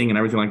shifting and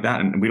everything like that.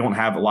 And we don't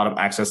have a lot of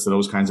access to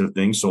those kinds of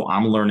things. So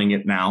I'm learning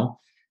it now,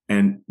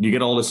 and you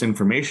get all this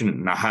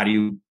information. Now, how do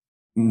you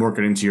work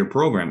it into your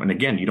program? And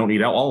again, you don't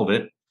need all of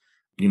it.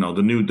 The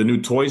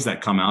new toys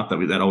that come out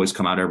that always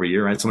come out every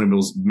year, right? Somebody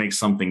will make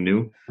something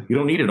new. You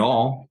don't need it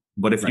all.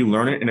 But if you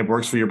learn it and it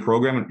works for your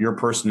program, your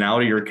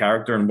personality, your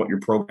character, and what your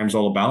program's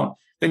all about,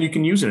 then you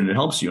can use it and it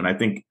helps you. And I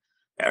think,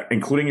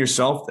 including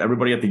yourself,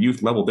 everybody at the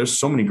youth level, there's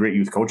so many great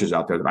youth coaches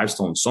out there that I've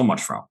stolen so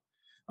much from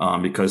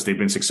because they've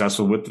been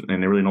successful with it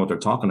and they really know what they're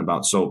talking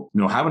about. So,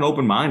 have an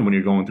open mind when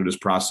you're going through this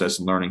process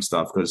and learning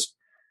stuff, because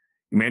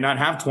you may not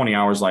have 20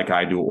 hours like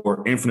I do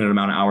or infinite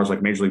amount of hours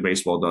like Major League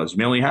Baseball does. You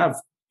may only have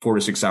 4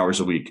 to 6 hours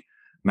a week.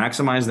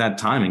 Maximize that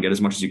time and get as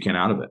much as you can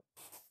out of it.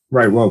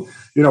 Right. Well,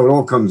 it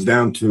all comes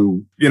down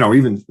to,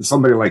 even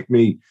somebody like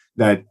me,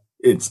 that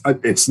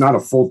it's not a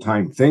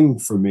full-time thing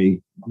for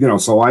me,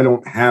 so I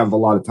don't have a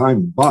lot of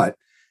time, but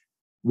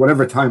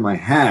whatever time I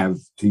have,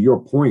 to your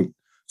point,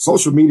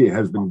 social media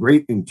has been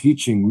great in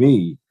teaching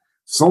me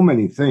so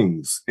many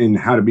things in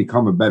how to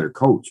become a better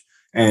coach.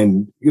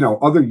 And,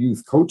 other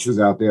youth coaches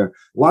out there,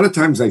 a lot of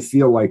times I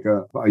feel like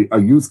a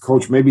youth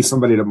coach, maybe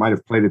somebody that might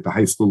have played at the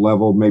high school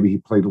level, maybe he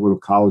played a little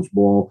college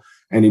ball,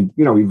 and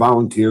he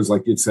volunteers,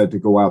 like you said, to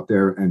go out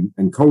there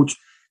and coach.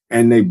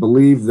 And they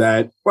believe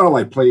that, well,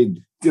 I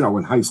played,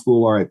 in high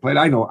school, or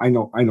I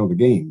know the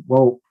game.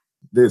 Well,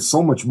 there's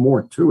so much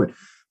more to it.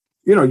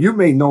 You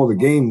may know the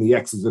game, the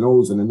X's and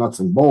O's and the nuts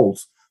and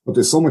bolts, but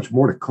there's so much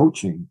more to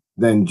coaching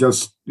than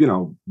just,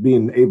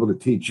 being able to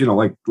teach,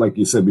 like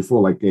you said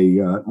before, like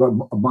a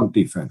bunt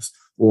defense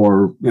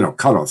or,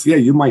 cutoff. Yeah,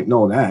 you might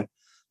know that,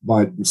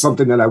 but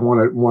something that I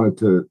wanted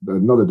to,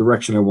 another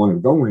direction I wanted to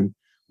go in.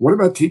 What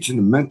about teaching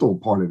the mental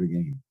part of the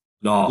game?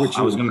 No,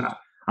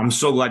 I'm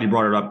so glad you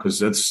brought it up, because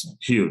that's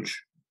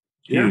huge.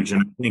 Huge. Yeah.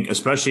 And I think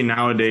especially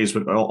nowadays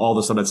with all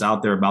the stuff that's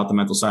out there about the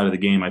mental side of the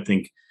game, I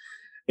think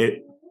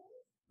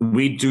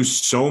we do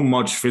so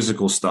much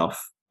physical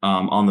stuff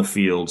on the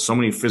field, so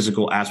many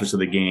physical aspects of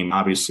the game,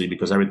 obviously,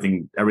 because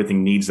everything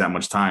needs that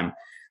much time.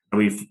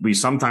 We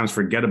sometimes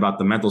forget about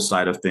the mental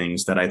side of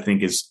things that I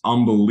think is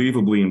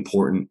unbelievably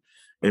important,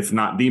 if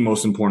not the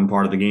most important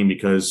part of the game,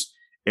 because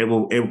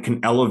it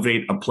can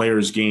elevate a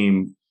player's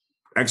game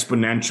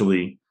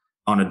exponentially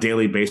on a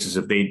daily basis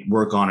if they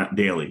work on it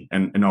daily.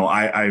 And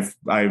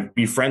I've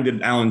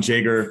befriended Alan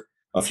Jaeger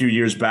a few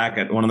years back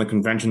at one of the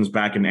conventions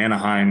back in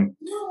Anaheim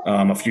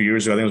a few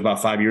years ago. I think it was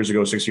about 5 years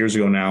ago, 6 years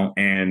ago now.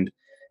 And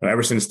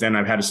ever since then,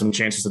 I've had some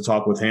chances to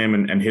talk with him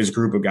and his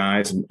group of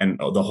guys and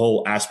the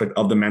whole aspect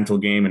of the mental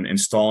game and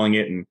installing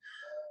it, and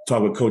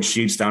talk with Coach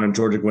Sheets down in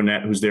Georgia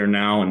Gwinnett, who's there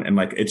now. And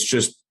like, it's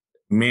just,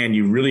 man,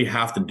 you really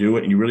have to do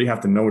it. And you really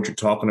have to know what you're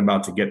talking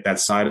about to get that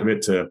side of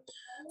it, to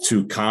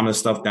calm the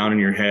stuff down in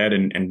your head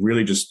and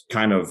really just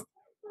kind of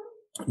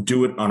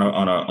do it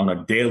on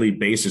a daily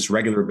basis,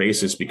 regular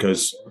basis,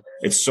 because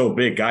it's so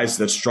big. Guys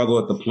that struggle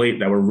at the plate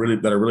that are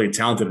really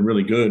talented and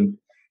really good,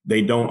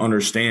 they don't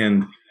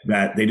understand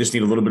that they just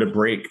need a little bit of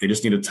break. They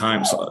just need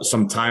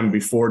some time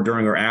before,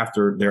 during, or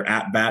after their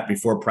at bat,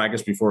 before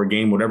practice, before a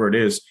game, whatever it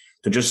is,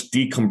 to just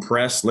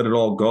decompress, let it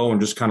all go,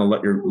 and just kind of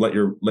let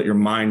your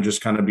mind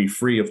just kind of be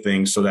free of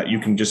things, so that you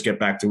can just get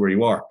back to where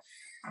you are.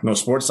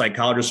 Sports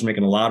psychologists are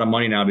making a lot of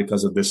money now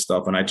because of this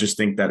stuff. And I just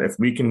think that if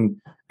we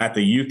can, at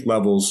the youth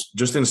levels,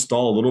 just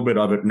install a little bit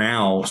of it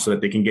now so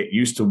that they can get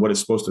used to what it's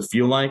supposed to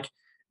feel like.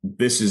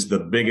 This is the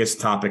biggest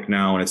topic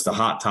now, and it's the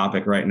hot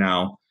topic right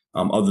now,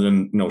 other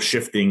than,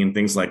 shifting and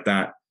things like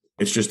that.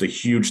 It's just a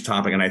huge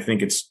topic. And I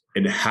think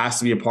it has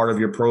to be a part of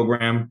your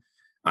program.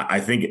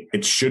 I think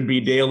it should be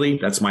daily.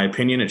 That's my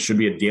opinion. It should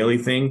be a daily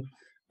thing.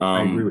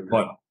 I agree with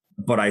that.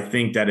 But I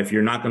think that if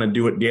you're not going to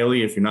do it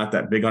daily, if you're not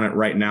that big on it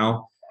right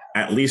now,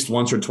 at least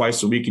once or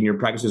twice a week in your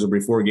practices or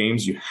before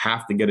games, you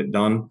have to get it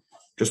done,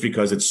 just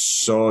because it's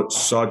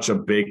such a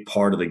big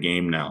part of the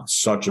game now,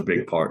 such a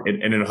big part.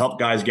 And it'll help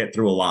guys get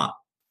through a lot.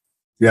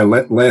 Yeah,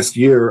 last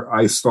year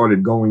I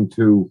started going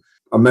to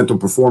a mental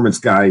performance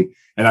guy,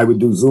 and I would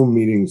do Zoom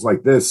meetings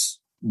like this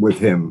with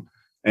him.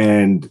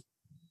 And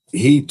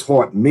he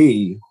taught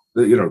me,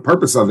 the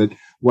purpose of it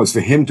was for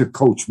him to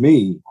coach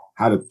me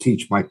how to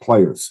teach my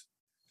players.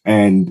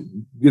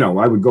 And,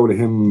 I would go to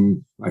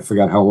him. I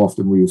forgot how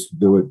often we used to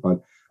do it,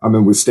 but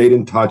we stayed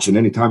in touch, and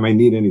anytime I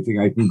need anything,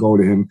 I can go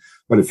to him.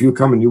 But if you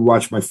come and you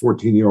watch my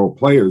 14-year-old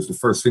players, the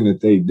first thing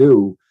that they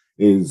do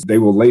is they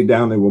will lay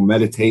down, they will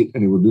meditate,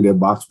 and they will do their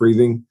box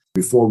breathing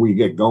before we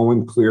get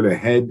going, clear their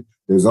head.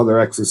 There's other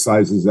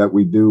exercises that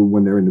we do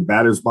when they're in the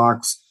batter's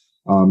box.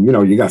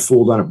 You got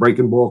fooled on a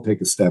breaking ball,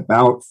 take a step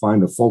out,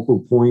 find a focal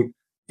point,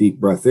 deep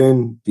breath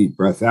in, deep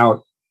breath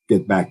out,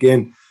 get back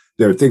in.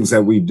 There are things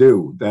that we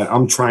do that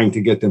I'm trying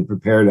to get them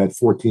prepared at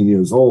 14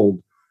 years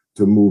old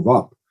to move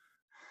up.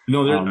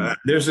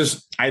 There's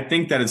this. I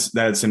think that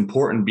it's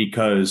important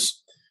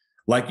because,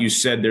 like you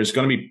said, there's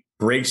going to be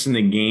breaks in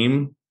the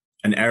game,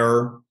 an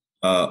error,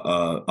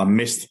 a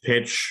missed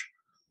pitch,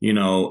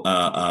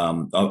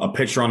 a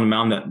pitcher on the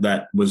mound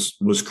that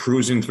was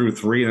cruising through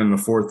 3, and in the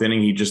 4th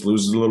inning he just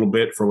loses a little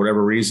bit for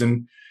whatever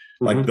reason.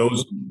 Mm-hmm. Like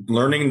those,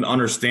 learning to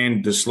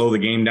understand to slow the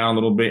game down a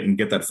little bit and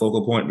get that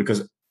focal point.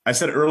 Because I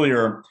said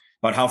earlier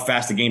about how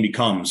fast the game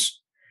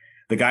becomes.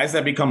 The guys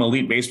that become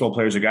elite baseball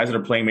players, the guys that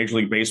are playing Major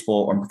League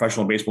Baseball or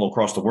professional baseball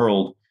across the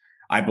world,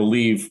 I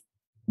believe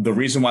the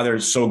reason why they're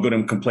so good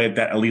and can play at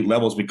that elite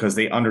level is because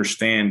they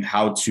understand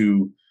how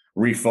to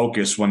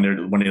refocus when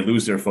they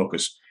lose their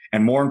focus,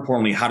 and more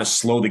importantly, how to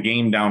slow the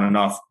game down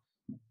enough.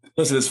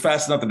 Listen, it's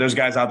fast enough that there's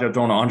guys out there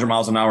throwing 100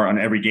 miles an hour on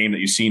every game that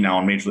you see now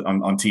on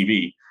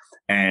TV.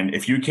 And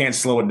if you can't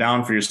slow it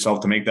down for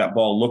yourself to make that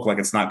ball look like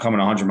it's not coming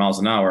 100 miles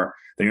an hour,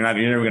 then you're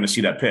never going to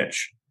see that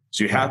pitch.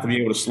 So you have to be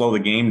able to slow the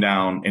game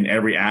down in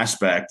every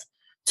aspect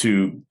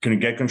to kind of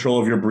get control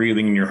of your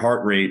breathing and your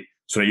heart rate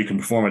so that you can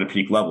perform at a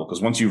peak level.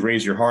 Because once you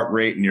raise your heart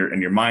rate and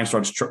your mind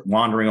starts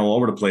wandering all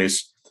over the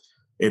place,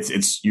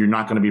 you're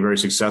not going to be very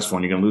successful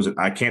and you're going to lose it.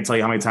 I can't tell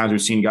you how many times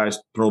we've seen guys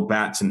throw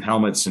bats and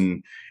helmets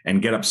and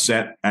get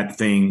upset at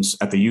things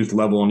at the youth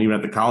level and even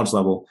at the college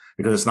level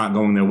because it's not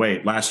going their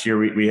way. Last year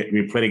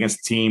we played against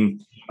a team.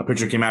 A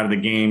pitcher came out of the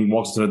game,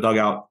 walks to the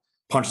dugout,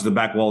 punches the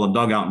back wall of the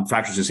dugout, and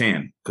fractures his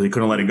hand because he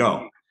couldn't let it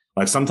go.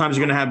 Like sometimes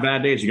you're going to have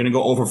bad days. You're going to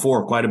go over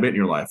 4 quite a bit in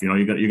your life.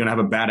 You're going to have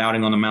a bad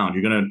outing on the mound.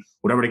 You're going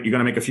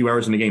to make a few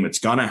errors in the game. It's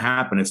going to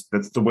happen.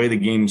 That's the way the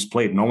game's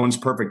played. No one's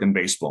perfect in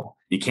baseball.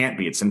 You can't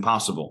be. It's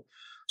impossible.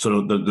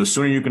 So the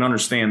sooner you can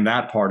understand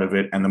that part of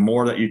it, and the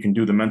more that you can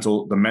do the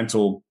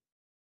mental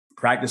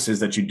practices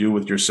that you do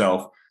with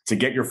yourself to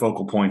get your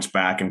focal points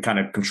back and kind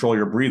of control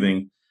your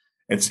breathing,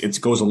 it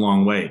goes a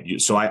long way.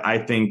 So I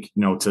think,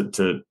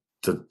 to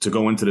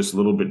go into this a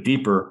little bit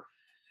deeper,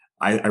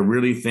 I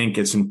really think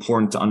it's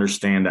important to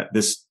understand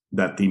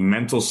that the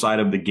mental side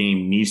of the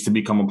game needs to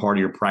become a part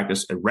of your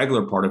practice, a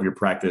regular part of your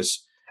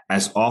practice,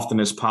 as often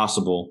as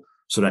possible,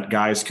 so that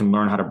guys can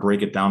learn how to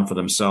break it down for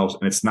themselves.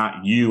 And it's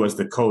not you as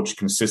the coach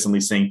consistently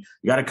saying,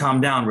 you got to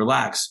calm down,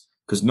 relax,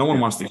 because no one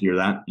wants to hear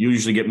that. You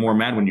usually get more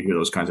mad when you hear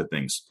those kinds of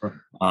things.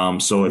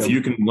 So if you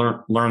can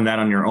learn that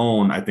on your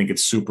own, I think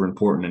it's super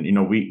important.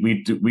 And,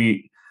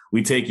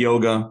 we take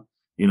yoga.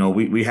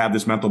 We have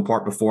this mental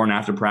part before and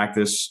after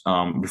practice,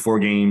 before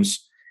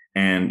games.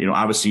 And,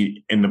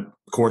 obviously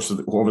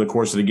over the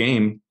course of the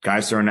game,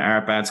 guys throwing the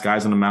at-bats,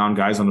 guys on the mound,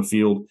 guys on the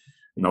field,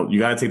 you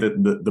got to take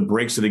the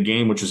breaks of the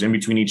game, which is in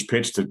between each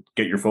pitch, to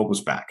get your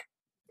focus back.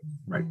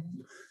 Right.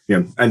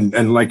 Yeah.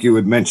 And like you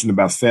had mentioned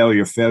about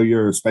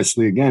failure,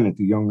 especially again at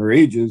the younger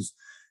ages,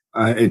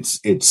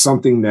 it's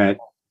something that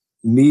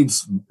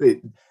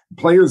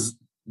players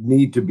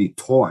need to be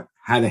taught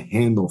how to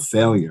handle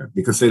failure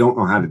because they don't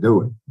know how to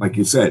do it. Like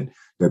you said,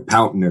 they're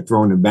pouting, they're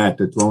throwing their bat,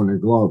 they're throwing their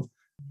glove.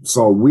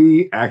 So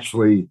we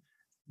actually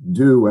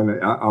do, and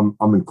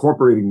I'm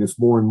incorporating this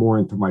more and more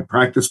into my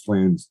practice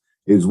plans,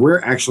 is we're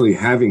actually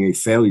having a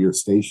failure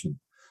station.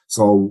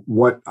 So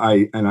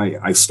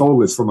I stole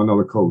this from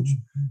another coach,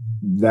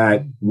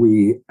 that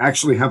we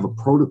actually have a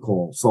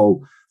protocol.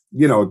 So,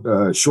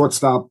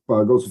 shortstop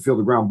goes to field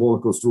the ground ball,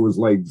 it goes through his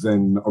legs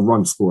and a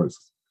run scores.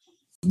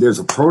 There's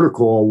a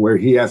protocol where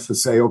he has to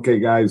say, okay,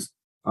 guys,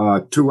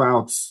 2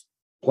 outs,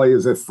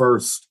 players at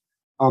first,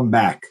 I'm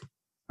back.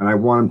 And I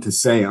want him to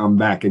say, I'm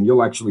back. And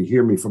you'll actually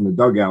hear me from the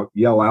dugout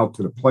yell out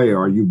to the player,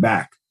 are you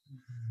back?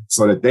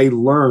 So that they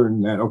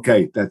learn that,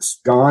 okay, that's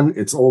gone.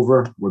 It's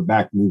over. We're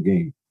back, new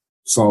game.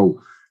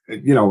 So,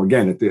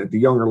 again, at the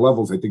younger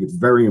levels, I think it's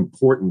very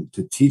important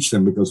to teach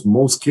them because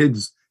most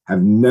kids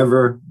have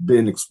never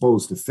been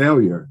exposed to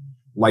failure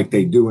like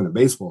they do in a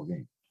baseball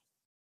game.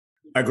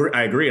 I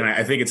agree. And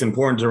I think it's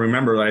important to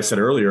remember, like I said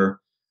earlier,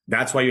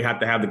 that's why you have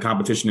to have the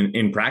competition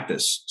in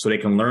practice so they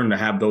can learn to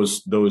have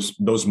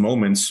those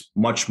moments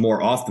much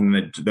more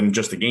often than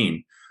just a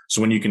game. So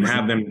when you can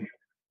have them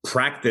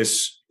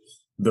practice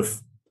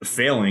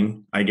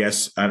failing, I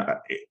guess,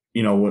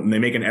 when they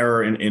make an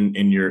error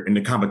in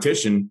the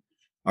competition,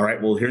 all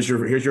right, well, here's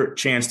your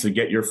chance to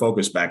get your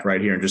focus back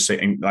right here and just say,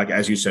 and like,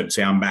 as you said,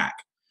 say, I'm back.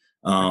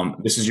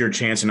 This is your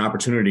chance and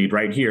opportunity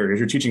right here. Here's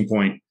your teaching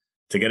point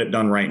to get it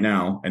done right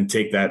now and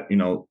take that,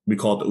 we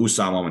call it the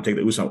USA moment, take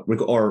the USA,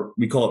 or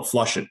we call it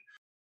flush it.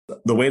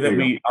 The way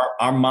that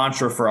our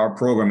mantra for our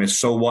program is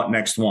so what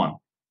next one,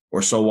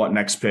 or so what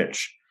next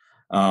pitch.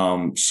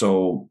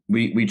 So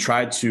we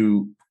try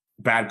to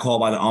bad call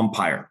by the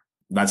umpire.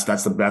 That's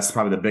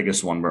probably the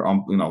biggest one where,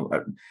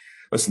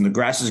 listen, the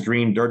grass is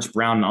green, dirt's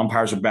brown, and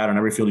umpires are bad on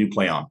every field you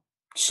play on.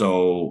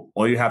 So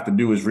all you have to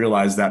do is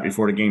realize that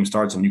before the game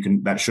starts,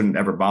 and that shouldn't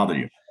ever bother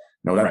you.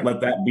 Let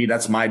that be.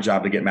 That's my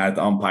job, to get mad at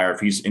the umpire if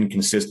he's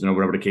inconsistent or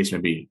whatever the case may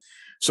be.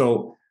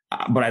 So,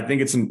 but I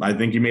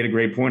think you made a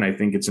great point. I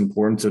think it's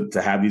important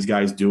to have these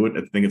guys do it.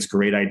 I think it's a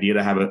great idea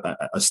to have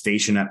a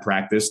station at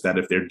practice that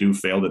if they do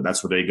fail,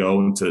 that's where they go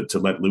and to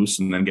let loose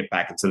and then get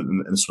back into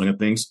the swing of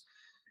things.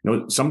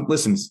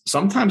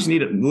 Sometimes you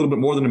need a little bit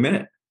more than a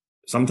minute.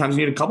 Sometimes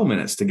you need a couple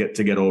minutes to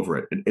get over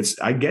it.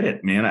 I get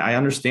it, man. I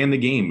understand the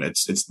game.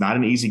 It's not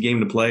an easy game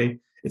to play.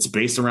 It's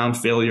based around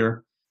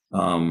failure.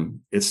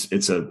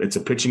 It's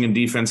a pitching and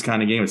defense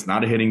kind of game. It's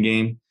not a hitting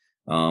game.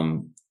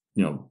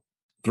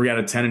 3 out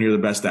of 10 and you're the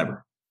best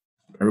ever.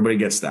 Everybody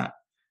gets that.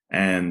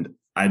 And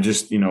I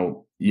just,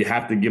 you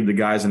have to give the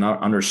guys an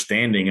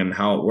understanding and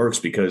how it works,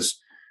 because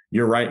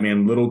you're right,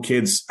 man. Little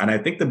kids. And I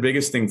think the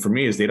biggest thing for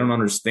me is they don't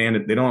understand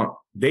it.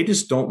 They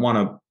just don't want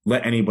to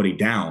let anybody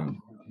down,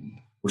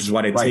 which is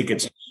why they take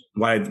it,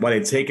 why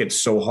they take it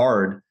so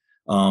hard.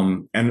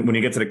 And when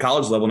you get to the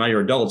college level, now you're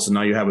adults, and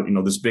now you have,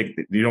 this big,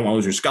 you don't want to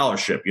lose your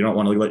scholarship. You don't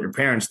want to let your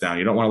parents down.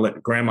 You don't want to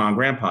let grandma and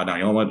grandpa down.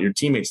 You don't want to let your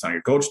teammates down,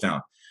 your coach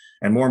down.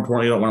 And more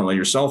importantly, you don't want to let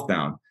yourself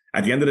down.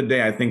 At the end of the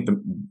day, I think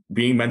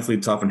being mentally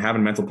tough and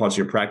having mental parts of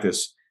your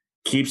practice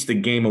keeps the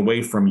game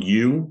away from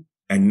you,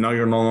 and now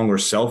you're no longer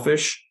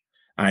selfish.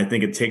 And I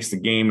think it takes the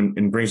game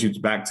and brings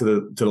you back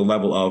to the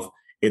level of,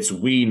 it's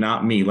we,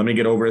 not me. Let me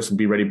get over this and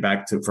be ready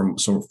back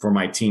for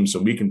my team so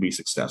we can be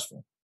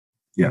successful.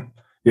 Yeah.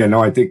 Yeah.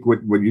 No, I think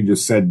what you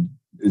just said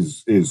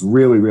is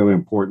really, really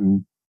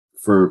important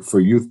for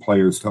youth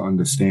players to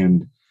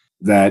understand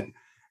that.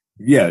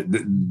 Yeah,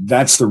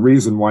 that's the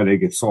reason why they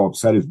get so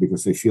upset, is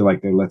because they feel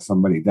like they let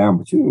somebody down,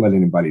 but you didn't let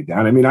anybody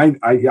down. I mean,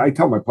 I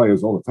tell my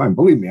players all the time,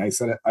 believe me,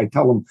 I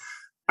tell them,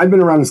 I've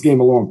been around this game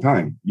a long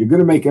time. You're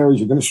going to make errors.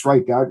 You're going to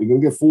strike out. You're going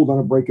to get fooled on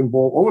a breaking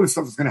ball. All of this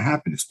stuff is going to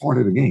happen. It's part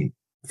of the game.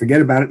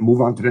 Forget about it and move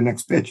on to the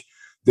next pitch.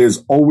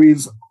 There's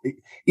always,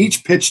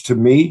 each pitch to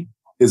me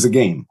is a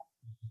game.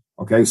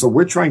 Okay, so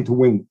we're trying to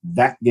win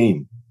that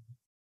game,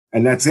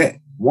 and that's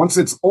it. Once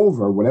it's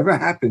over, whatever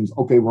happens,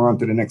 okay, we're on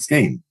to the next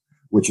game,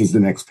 which is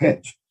the next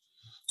pitch.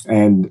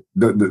 And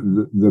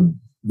the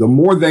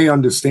more they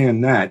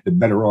understand that, the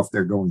better off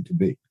they're going to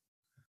be.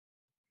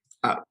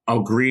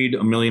 Agreed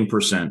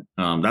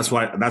 1,000,000%.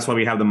 That's why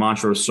we have the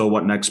mantra of so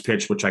what next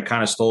pitch, which I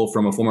kind of stole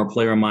from a former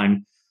player of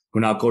mine who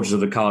now coaches at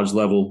the college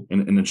level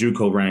in the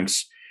JUCO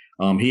ranks.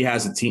 He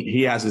has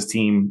his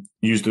team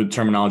use the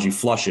terminology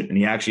flush it. And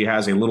he actually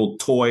has a little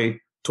toy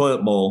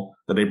toilet bowl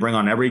that they bring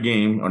on every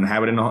game and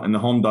have it in the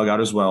home dugout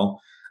as well,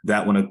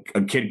 that when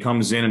a kid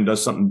comes in and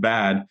does something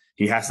bad,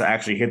 he has to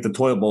actually hit the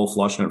toilet bowl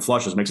flush, and it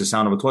flushes, makes a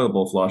sound of a toilet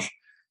bowl flush.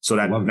 So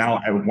that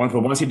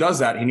once he does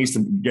that, he needs to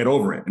get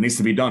over it. It needs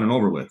to be done and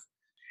over with.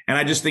 And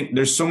I just think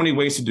there's so many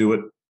ways to do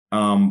it.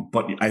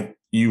 But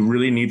you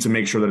really need to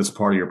make sure that it's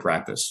part of your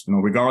practice,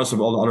 regardless of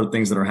all the other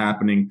things that are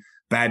happening,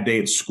 bad day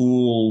at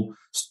school,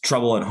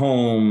 trouble at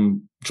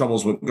home,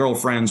 troubles with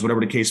girlfriends, whatever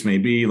the case may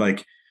be.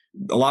 Like,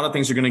 a lot of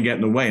things are going to get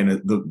in the way. And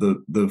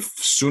the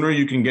sooner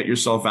you can get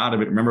yourself out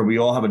of it, remember, we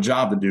all have a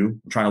job to do,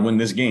 trying to win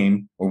this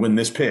game or win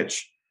this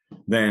pitch,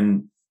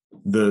 then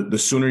the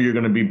sooner you're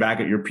going to be back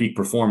at your peak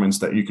performance,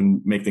 that you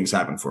can make things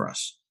happen for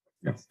us.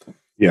 Yeah.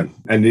 Yeah.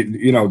 And,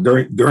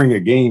 during a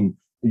game,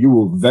 you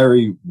will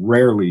very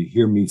rarely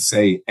hear me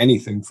say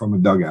anything from a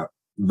dugout.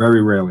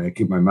 Very rarely. I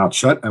keep my mouth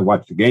shut. I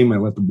watch the game. I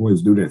let the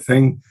boys do their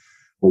thing.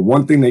 But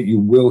one thing that you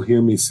will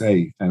hear me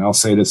say, and I'll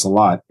say this a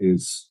lot,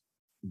 is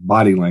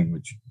body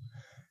language.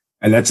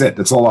 And that's it.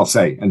 That's all I'll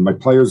say. And my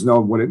players know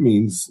what it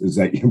means, is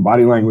that your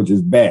body language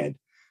is bad.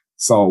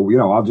 So,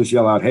 I'll just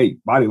yell out, hey,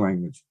 body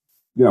language,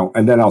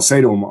 and then I'll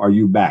say to them, are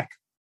you back?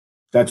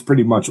 That's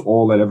pretty much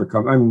all that ever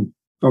comes. I mean,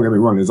 don't get me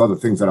wrong. There's other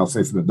things that I'll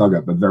say from the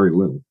dugout, but very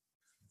little.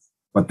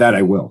 But that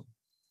I will.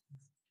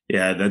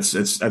 Yeah,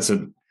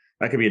 that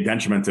could be a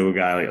detriment to a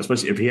guy,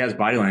 especially if he has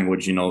body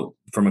language,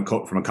 from a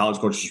college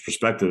coach's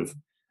perspective.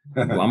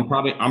 Well, I'm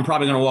probably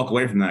going to walk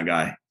away from that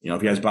guy.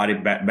 If he has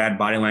bad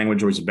body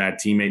language, or he's a bad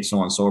teammate, so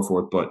on and so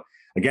forth. But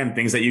again,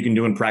 things that you can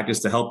do in practice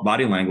to help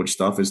body language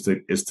stuff is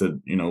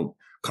to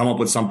come up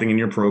with something in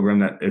your program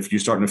that if you're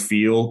starting to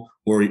feel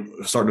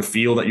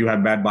that you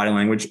have bad body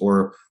language,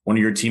 or one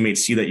of your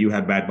teammates see that you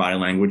have bad body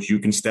language, you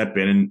can step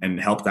in and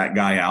help that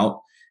guy out.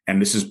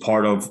 And this is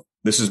part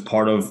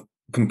of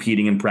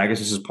competing in practice.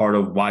 This is part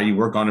of why you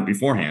work on it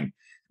beforehand.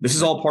 This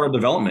is all part of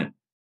development.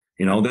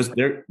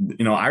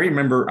 I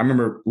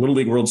remember Little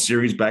League World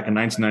Series back in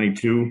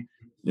 1992.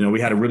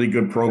 We had a really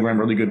good program,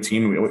 really good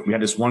team. We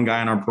had this one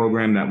guy in our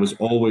program that was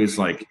always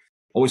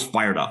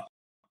fired up.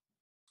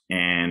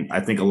 And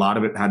I think a lot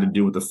of it had to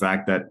do with the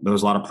fact that there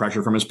was a lot of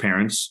pressure from his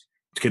parents.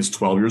 The kid's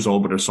 12 years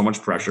old, but there's so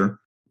much pressure.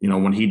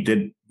 When he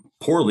did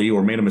poorly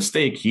or made a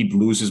mistake, he'd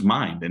lose his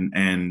mind.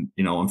 And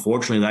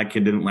unfortunately, that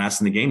kid didn't last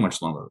in the game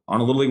much longer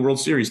on a Little League World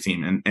Series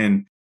team.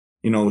 And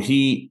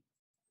he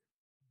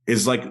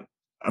is like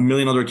a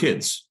million other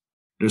kids.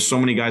 There's so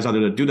many guys out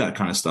there that do that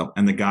kind of stuff.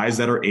 And the guys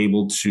that are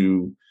able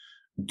to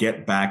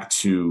get back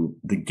to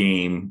the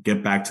game,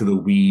 get back to the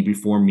we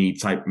before me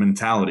type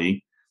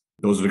mentality,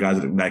 those are the guys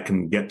that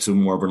can get to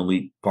more of an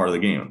elite part of the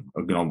game,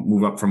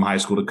 move up from high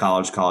school to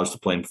college to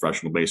playing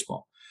professional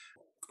baseball.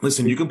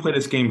 Listen, you can play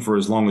this game for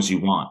as long as you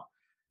want.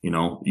 You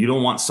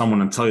don't want someone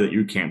to tell you that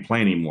you can't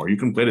play anymore. You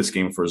can play this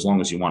game for as long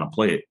as you want to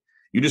play it.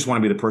 You just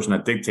want to be the person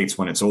that dictates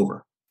when it's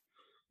over.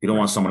 You don't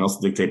want someone else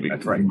to dictate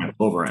when it's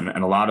over. And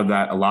a lot of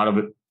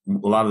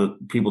the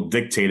people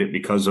dictate it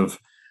because of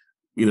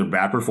either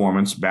bad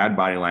performance, bad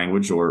body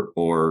language, or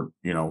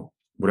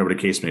whatever the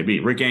case may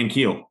be. Rick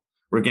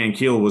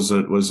Ankiel was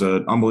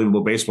an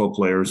unbelievable baseball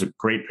player. He was a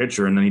great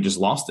pitcher, and then he just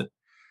lost it.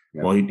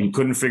 Yeah. Well, he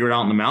couldn't figure it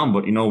out on the mound,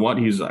 but you know what?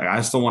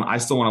 I still want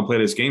to play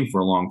this game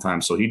for a long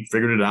time. So he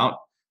figured it out,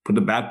 put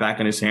the bat back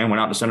in his hand, went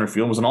out to center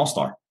field, was an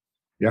all-star.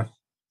 Yeah.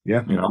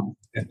 Yeah.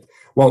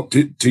 Well,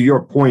 to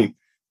your point,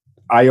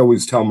 I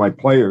always tell my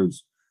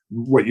players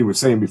what you were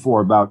saying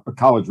before about a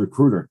college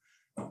recruiter.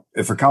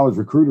 If a college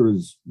recruiter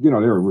is, there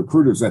are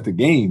recruiters at the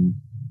game,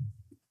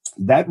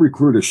 that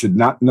recruiter should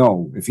not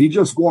know. If he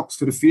just walks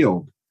to the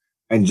field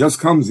and just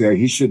comes there,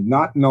 he should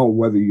not know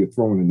whether you're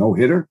throwing a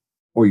no-hitter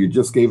or you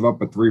just gave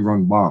up a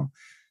 3-run bomb.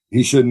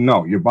 He shouldn't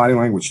know. Your body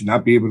language should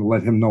not be able to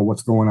let him know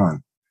what's going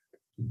on.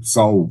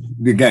 So,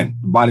 again,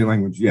 body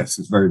language, yes,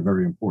 is very,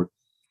 very important.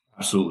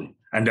 Absolutely.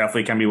 And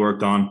definitely can be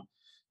worked on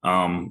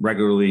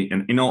regularly.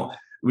 And,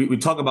 we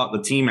talk about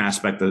the team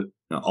aspect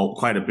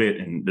quite a bit.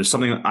 And there's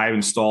something that I've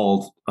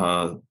installed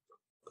 3-4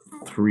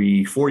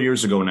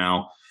 years ago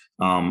now,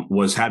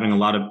 was having a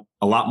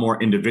lot more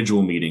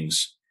individual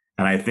meetings.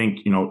 And I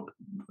think,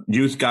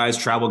 youth guys,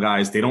 travel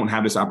guys, they don't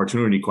have this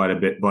opportunity quite a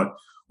bit. But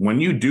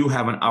when you do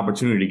have an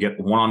opportunity to get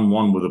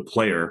one-on-one with a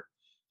player,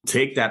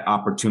 take that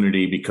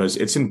opportunity, because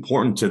it's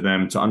important to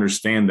them to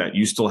understand that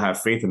you still have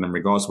faith in them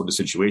regardless of what the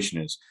situation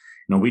is.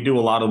 We do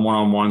a lot of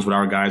one-on-ones with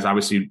our guys,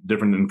 obviously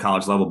different than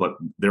college level, but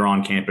they're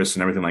on campus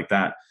and everything like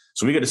that.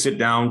 So we get to sit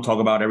down, talk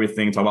about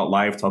everything, talk about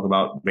life, talk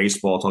about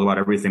baseball, talk about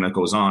everything that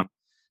goes on,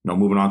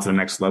 moving on to the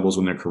next levels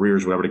in their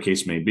careers, whatever the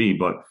case may be.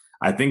 But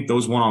I think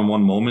those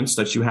one-on-one moments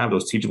that you have,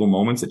 those teachable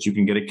moments that you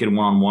can get a kid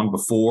one-on-one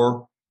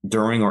before,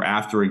 during, or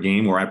after a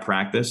game or at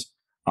practice,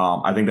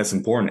 I think that's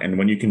important. And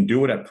when you can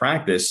do it at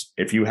practice,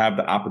 if you have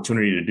the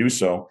opportunity to do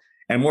so,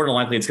 and more than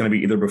likely it's going to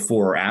be either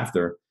before or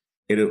after,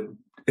 it'll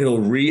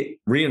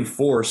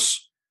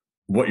reinforce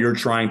what you're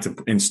trying to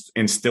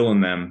instill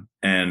in them.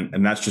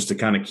 And that's just to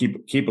kind of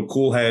keep a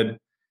cool head,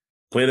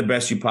 play the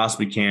best you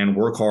possibly can,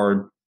 work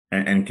hard,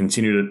 and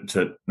continue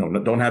to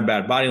don't have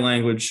bad body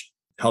language,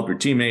 help your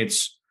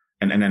teammates.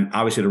 And then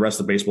obviously the rest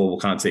of baseball will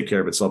kind of take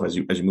care of itself as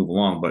you move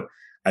along. But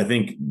I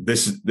think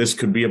this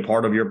could be a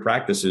part of your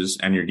practices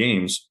and your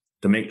games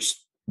to make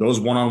those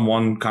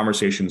one-on-one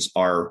conversations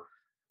are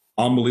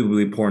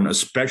unbelievably important,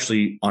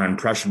 especially on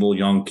impressionable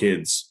young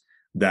kids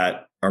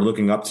that are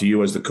looking up to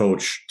you as the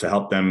coach to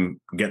help them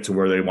get to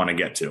where they want to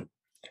get to.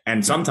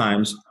 And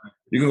sometimes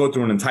you can go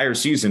through an entire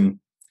season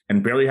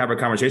and barely have a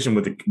conversation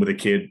with a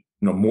kid,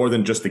 more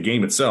than just the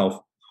game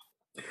itself.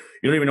 You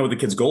don't even know what the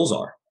kid's goals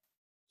are.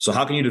 So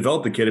how can you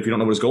develop the kid if you don't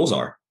know what his goals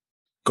are?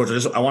 Coach,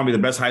 I want to be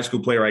the best high school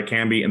player I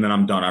can be, and then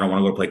I'm done. I don't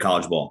want to go play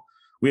college ball.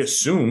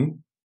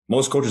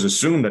 Most coaches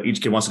assume that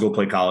each kid wants to go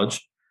play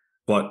college,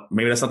 but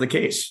maybe that's not the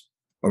case.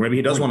 Or maybe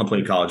he does want to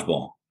play college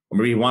ball. Or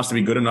maybe he wants to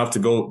be good enough to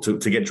go to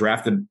get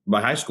drafted by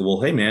high school.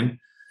 Well, hey, man,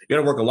 you got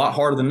to work a lot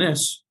harder than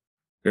this.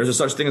 There's a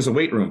such thing as a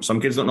weight room.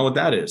 Some kids don't know what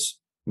that is.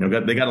 They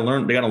got to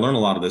learn. They got to learn a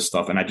lot of this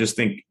stuff. And I just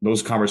think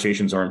those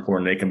conversations are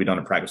important. They can be done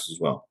in practice as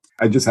well.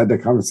 I just had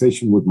that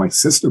conversation with my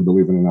sister,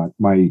 believe it or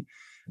not.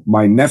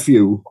 My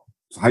nephew,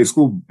 high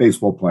school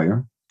baseball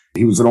player,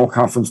 he was an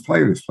all-conference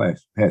player this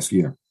past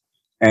year.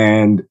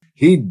 And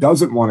he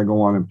doesn't want to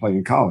go on and play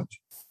in college.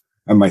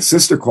 And my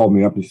sister called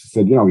me up and she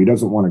said, he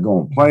doesn't want to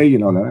go and play,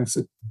 that. I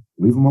said,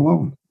 leave him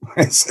alone.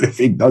 I said, if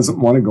he doesn't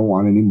want to go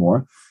on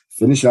anymore,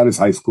 finish out his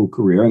high school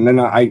career. And then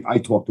I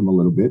talked to him a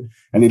little bit,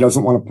 and he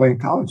doesn't want to play in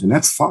college. And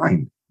that's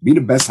fine. Be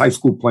the best high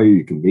school player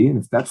you can be. And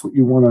if that's what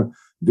you want to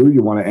do,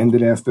 you want to end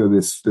it after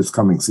this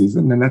coming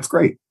season, then that's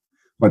great.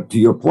 But to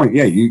your point,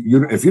 yeah,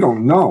 you if you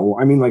don't know,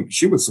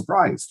 she was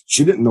surprised.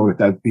 She didn't know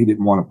that he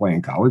didn't want to play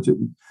in college.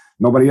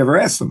 Nobody ever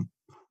asked him.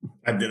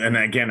 And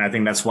again, I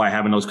think that's why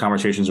having those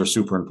conversations are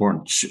super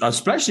important,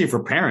 especially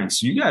for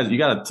parents. You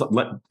got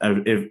to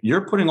if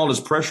you're putting all this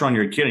pressure on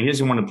your kid and he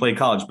doesn't want to play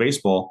college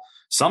baseball,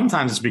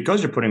 Sometimes it's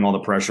because you're putting all the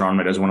pressure on him.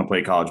 He doesn't want to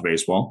play college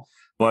baseball.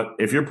 But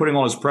if you're putting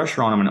all this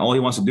pressure on him and all he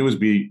wants to do is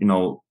be, he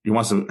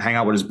wants to hang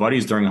out with his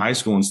buddies during high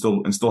school and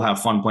still have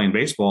fun playing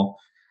baseball,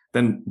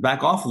 then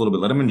back off a little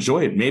bit. Let him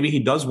enjoy it. Maybe he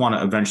does want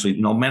to eventually,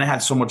 man, I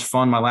had so much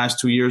fun my last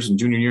 2 years and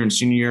junior year and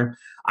senior year.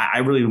 I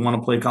really want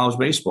to play college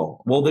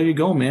baseball. Well, there you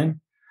go,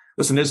 man.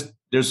 Listen, there's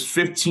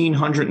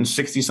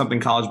 1,560 something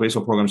college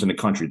baseball programs in the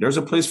country. There's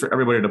a place for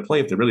everybody to play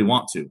if they really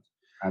want to.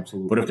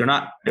 Absolutely. But if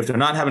they're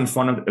not having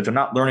fun, if they're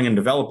not learning and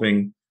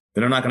developing,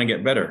 then they're not going to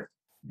get better.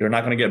 They're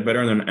not going to get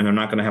better, and they're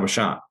not going to have a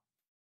shot.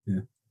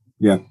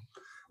 Yeah.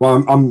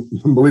 Well, I'm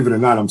believe it or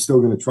not, I'm still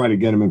going to try to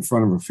get him in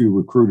front of a few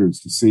recruiters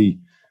to see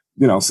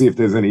if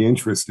there's any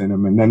interest in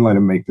him, and then let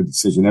him make the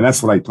decision. And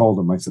that's what I told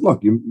him. I said,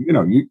 look, you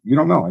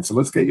don't know. I said,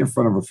 let's get you in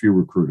front of a few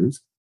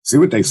recruiters, see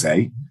what they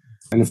say,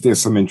 and if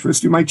there's some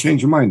interest, you might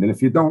change your mind. And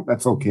if you don't,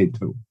 that's okay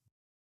too.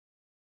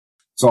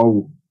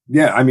 So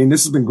yeah, I mean,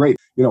 this has been great.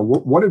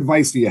 What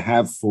advice do you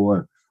have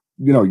for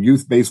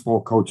youth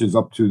baseball coaches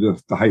up to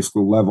the high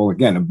school level,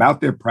 again,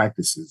 about their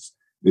practices?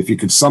 If you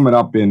could sum it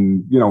up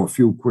in, a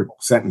few quick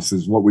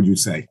sentences, what would you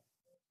say?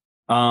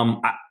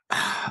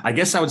 I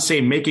guess I would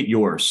say make it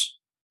yours.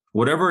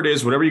 Whatever it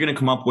is, whatever you're going to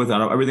come up with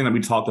out of everything that we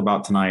talked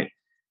about tonight,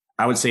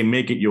 I would say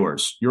make it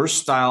yours. Your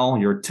style,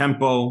 your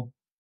tempo,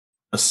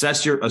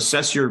 assess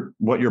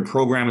what your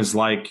program is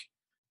like.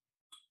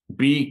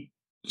 Be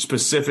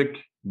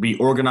specific, be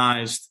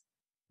organized,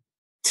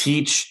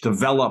 teach,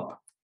 develop.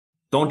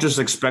 Don't just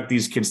expect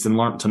these kids to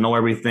know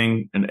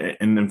everything and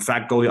in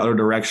fact go the other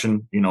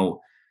direction.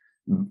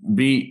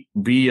 Be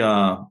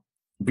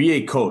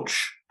a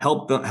coach.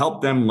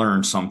 Help them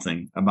learn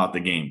something about the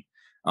game,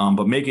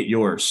 but make it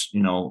yours.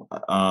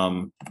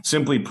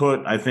 Simply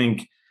put, I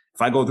think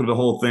if I go through the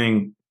whole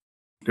thing,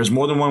 there's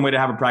more than one way to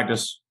have a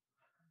practice.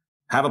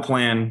 Have a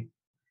plan.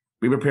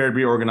 Be prepared.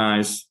 Be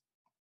organized.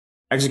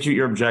 Execute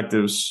your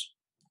objectives.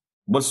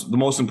 What's the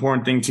most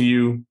important thing to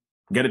you?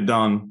 Get it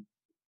done.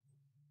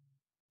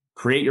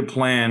 Create your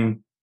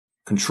plan.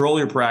 Control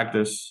your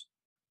practice.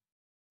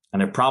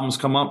 And if problems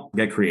come up,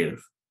 get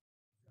creative.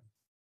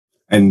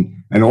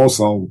 And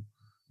also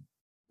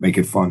make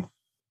it fun.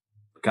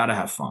 Gotta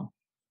have fun.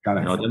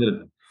 Gotta have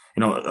fun.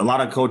 A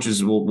lot of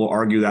coaches will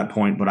argue that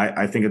point, but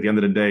I think at the end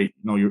of the day,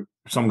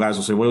 some guys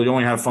will say, well, you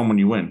only have fun when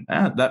you win.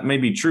 That may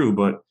be true,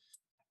 but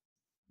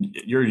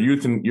your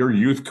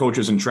youth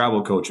coaches and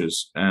travel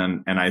coaches.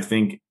 And I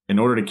think in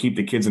order to keep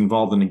the kids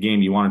involved in the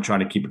game, you want to try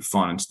to keep it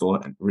fun and still,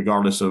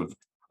 regardless of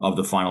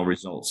the final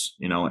results,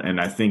 and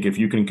I think if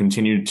you can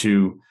continue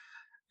to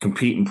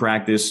compete in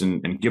practice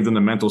and give them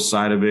the mental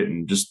side of it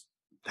and just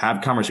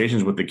have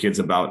conversations with the kids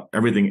about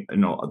everything,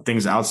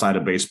 things outside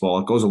of baseball,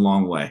 it goes a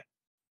long way.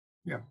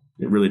 Yeah,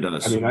 it really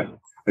does. I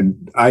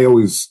mean, I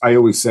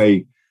always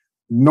say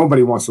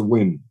nobody wants to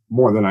win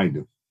more than I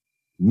do.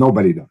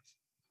 Nobody does.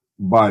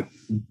 But,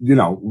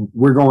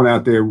 we're going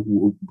out there.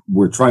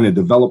 We're trying to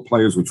develop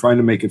players. We're trying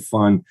to make it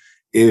fun.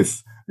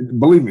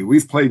 Believe me,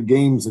 we've played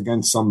games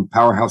against some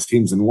powerhouse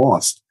teams and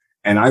lost.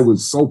 And I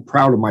was so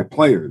proud of my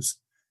players.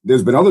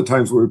 There's been other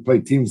times where we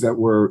played teams that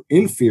were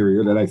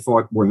inferior that I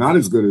thought were not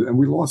as good, and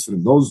we lost to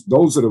them.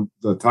 Those are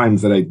the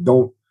times that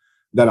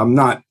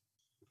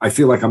I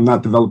feel like I'm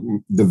not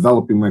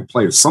developing my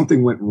players.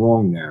 Something went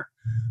wrong there,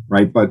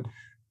 right? But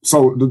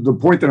so the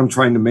point that I'm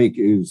trying to make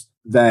is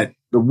that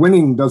the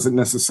winning doesn't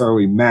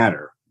necessarily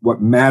matter.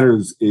 What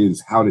matters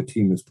is how the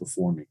team is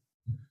performing.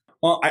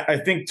 Well, I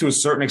think to a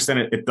certain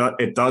extent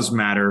it does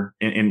matter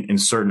in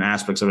certain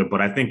aspects of it, but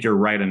I think you're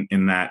right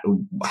in that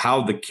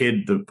how the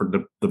kid,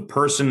 the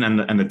person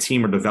and the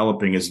team are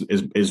developing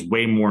is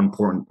way more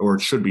important, or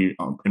it should be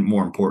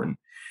more important.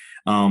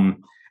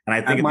 And I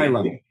think at my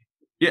level,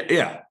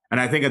 yeah. And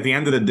I think at the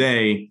end of the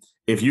day,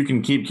 if you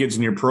can keep kids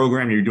in your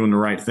program, you're doing the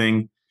right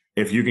thing.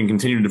 If you can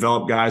continue to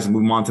develop guys and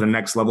move them on to the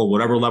next level,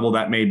 whatever level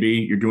that may be,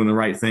 you're doing the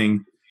right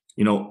thing.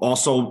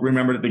 Also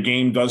remember that the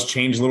game does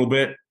change a little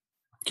bit.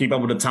 Keep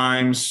up with the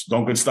times.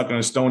 Don't get stuck in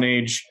a stone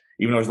age.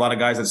 Even though there's a lot of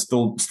guys that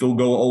still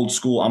go old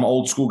school. I'm an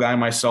old school guy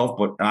myself,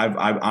 but I've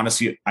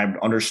honestly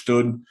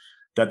understood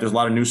that there's a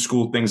lot of new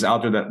school things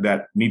out there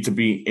that need to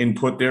be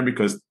input there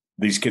because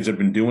these kids have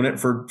been doing it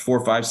for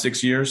 4, 5,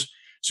 6 years.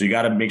 So you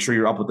got to make sure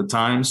you're up with the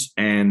times.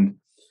 And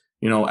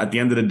at the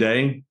end of the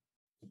day,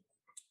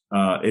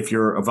 if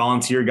you're a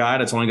volunteer guy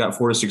that's only got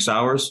 4 to 6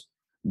 hours,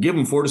 give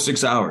them 4 to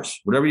 6 hours,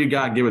 whatever you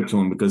got, give it to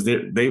them because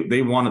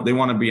they want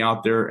to be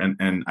out there.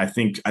 And I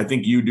think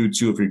you do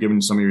too, if you're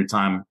giving some of your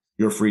time,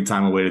 your free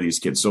time away to these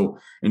kids. So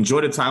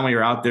enjoy the time when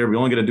you're out there. We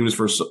only got to do this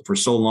for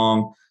so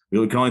long.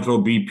 We can only throw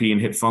BP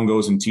and hit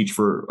fungos and teach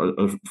for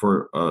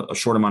a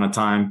short amount of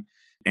time.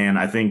 And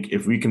I think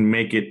if we can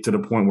make it to the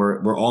point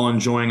where we're all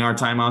enjoying our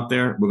time out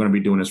there, we're going to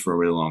be doing this for a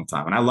really long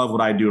time. And I love what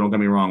I do. Don't get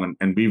me wrong.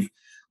 And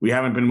we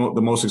haven't been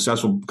the most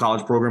successful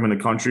college program in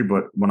the country,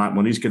 but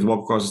when these kids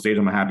walk across the stage,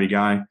 I'm a happy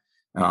guy.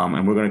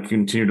 And we're going to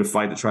continue to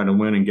fight to try to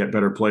win and get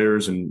better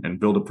players and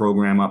build a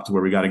program up to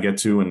where we got to get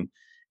to. And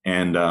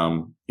And,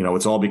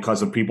 it's all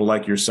because of people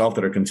like yourself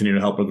that are continuing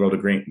to help grow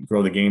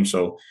the game.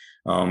 So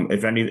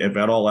if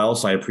at all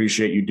else, I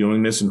appreciate you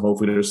doing this, and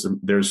hopefully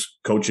there's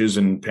coaches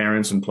and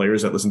parents and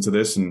players that listen to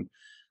this and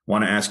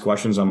want to ask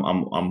questions.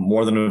 I'm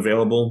more than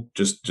available.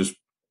 Just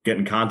get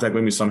in contact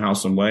with me somehow,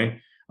 some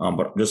way.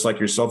 But just like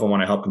yourself, I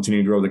want to help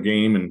continue to grow the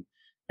game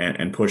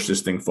and push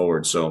this thing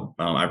forward. So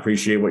I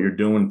appreciate what you're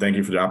doing. Thank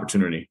you for the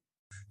opportunity.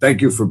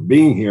 Thank you for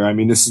being here. I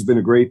mean, this has been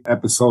a great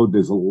episode.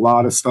 There's a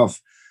lot of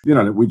stuff,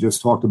 that we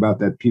just talked about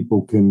that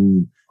people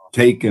can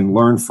take and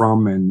learn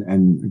from.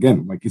 And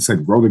again, like you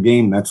said, grow the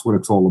game. That's what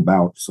it's all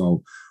about.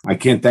 So I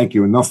can't thank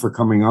you enough for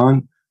coming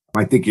on.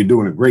 I think you're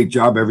doing a great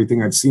job.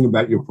 Everything I've seen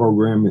about your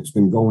program, it's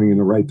been going in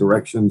the right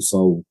direction.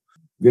 So,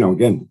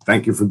 again,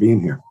 thank you for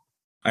being here.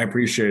 I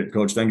appreciate it,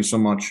 Coach. Thank you so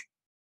much.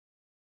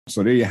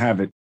 So there you have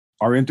it.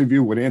 Our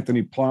interview with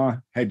Anthony Pla,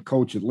 head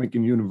coach at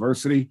Lincoln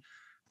University.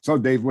 So,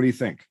 Dave, what do you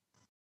think?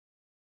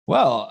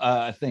 Well,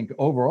 I think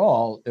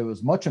overall it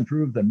was much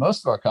improved than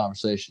most of our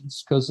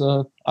conversations because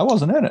I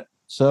wasn't in it.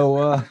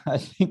 So I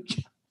think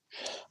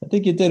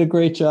you did a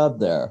great job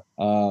there.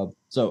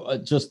 So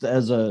just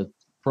as a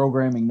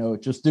programming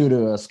note, just due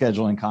to a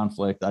scheduling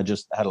conflict, I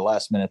just had a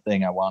last minute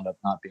thing. I wound up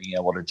not being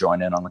able to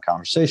join in on the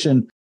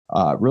conversation.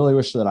 Really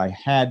wish that I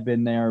had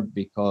been there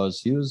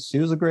because he was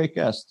a great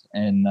guest.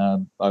 And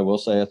I will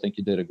say, I think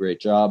you did a great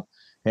job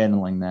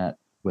handling that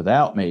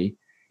without me.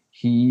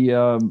 He,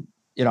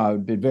 I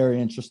would be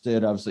very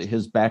interested, obviously,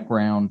 his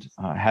background,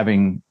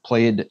 having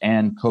played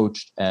and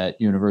coached at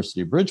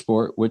University of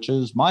Bridgeport, which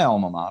is my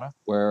alma mater,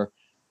 where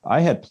I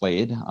had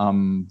played.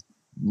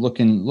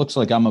 Looks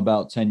like I'm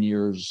about 10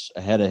 years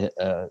ahead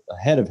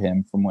of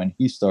him from when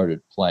he started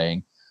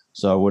playing.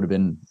 So it would have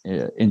been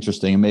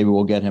interesting. And maybe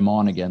we'll get him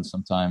on again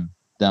sometime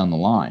down the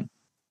line.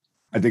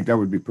 I think that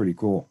would be pretty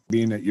cool.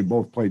 Being that you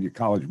both played your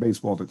college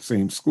baseball at the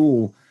same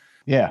school.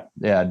 Yeah,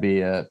 I'd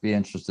be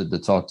interested to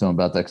talk to him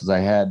about that because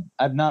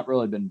I've not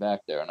really been back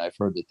there, and I've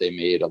heard that they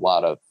made a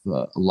lot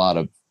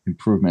of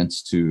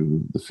improvements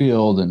to the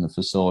field and the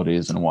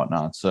facilities and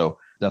whatnot. So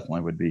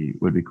definitely would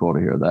be cool to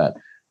hear that.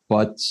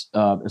 But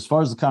as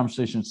far as the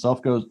conversation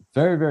itself goes,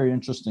 very, very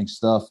interesting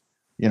stuff.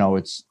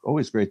 It's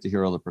always great to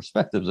hear other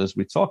perspectives as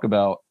we talk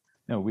about.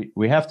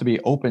 We have to be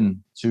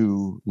open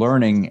to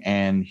learning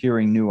and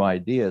hearing new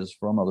ideas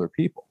from other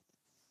people.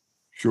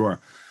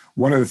 Sure.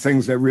 One of the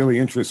things that really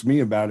interests me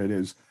about it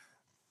is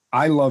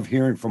I love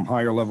hearing from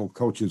higher level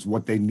coaches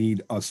what they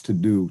need us to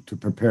do to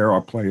prepare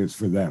our players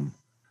for them.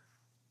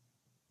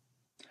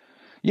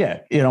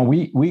 Yeah,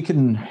 we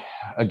can,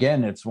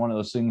 again, it's one of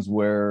those things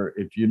where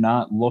if you're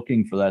not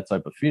looking for that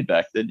type of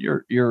feedback, then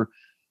you're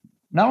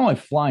not only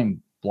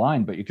flying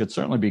blind, but you could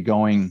certainly be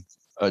going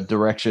a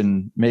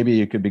direction. Maybe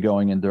you could be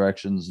going in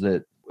directions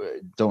that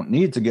don't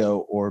need to go,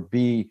 or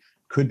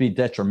could be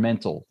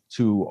detrimental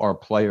to our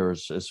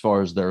players as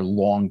far as their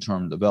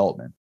long-term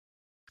development.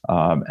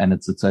 And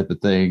it's the type of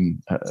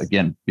thing,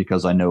 again,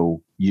 because I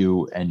know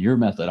you and your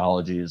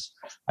methodologies,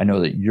 I know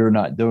that you're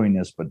not doing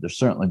this, but there's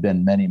certainly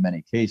been many,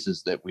 many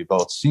cases that we've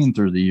both seen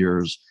through the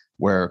years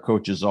where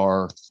coaches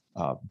are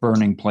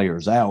burning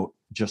players out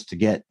just to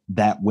get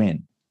that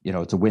win,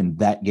 to win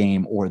that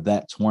game or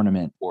that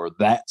tournament or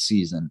that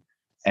season.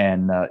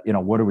 And,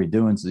 what are we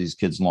doing to these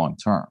kids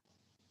long-term?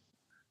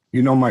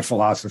 My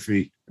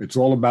philosophy, it's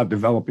all about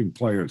developing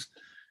players.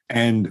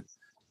 And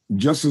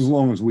just as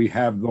long as we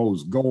have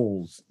those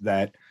goals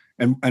and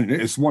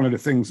it's one of the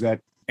things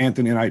that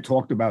Anthony and I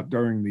talked about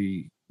during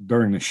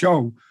the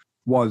show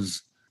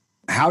was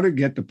how to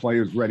get the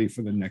players ready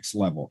for the next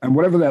level. And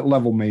whatever that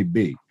level may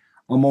be,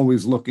 I'm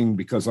always looking,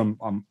 because I'm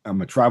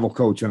a travel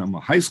coach and I'm a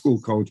high school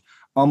coach.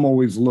 I'm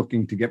always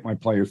looking to get my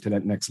players to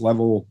that next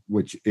level,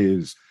 which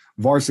is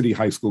varsity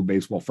high school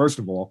baseball, first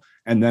of all,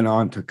 and then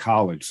on to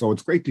college. So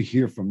it's great to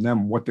hear from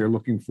them what they're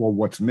looking for,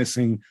 what's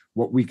missing,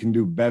 what we can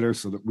do better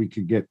so that we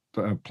could get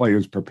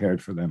players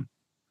prepared for them.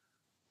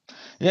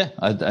 Yeah,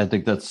 I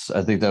think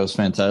that was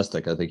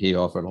fantastic. I think he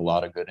offered a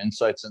lot of good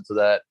insights into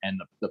that,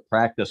 and the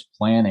practice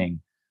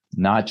planning,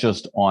 not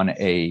just on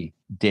a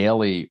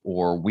daily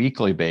or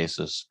weekly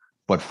basis,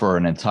 but for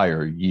an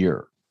entire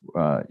year.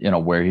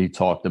 Where he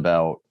talked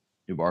about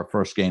our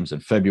first games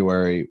in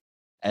February,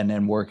 and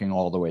then working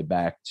all the way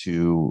back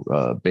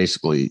to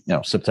basically,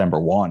 September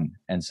 1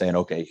 and saying,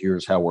 okay,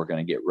 here's how we're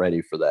going to get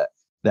ready for that.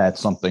 That's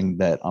something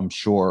that I'm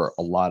sure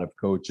a lot of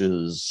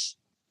coaches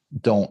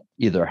don't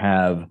either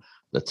have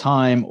the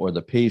time or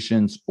the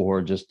patience,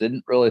 or just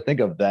didn't really think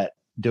of that,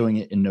 doing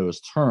it in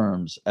those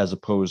terms, as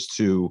opposed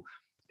to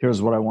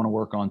here's what I want to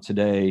work on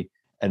today.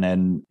 And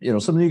then,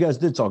 something you guys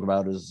did talk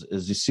about is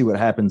you see what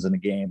happens in the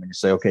game and you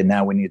say, okay,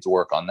 now we need to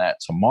work on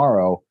that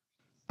tomorrow.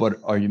 But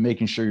are you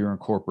making sure you're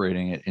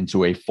incorporating it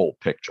into a full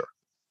picture?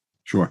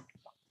 Sure.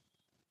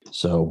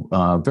 So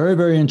very,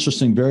 very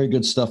interesting, very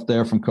good stuff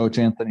there from Coach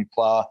Anthony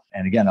Pla.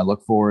 And again, I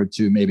look forward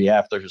to maybe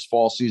after his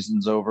fall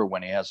season's over,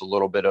 when he has a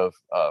little bit of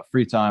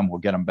free time, we'll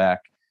get him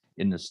back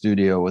in the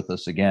studio with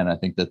us again. I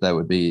think that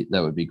would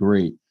be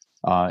great.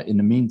 In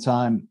the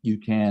meantime, you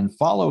can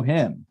follow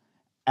him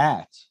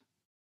at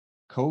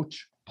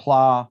Coach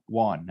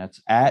Pla1.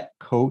 That's at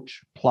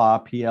Coach Pla,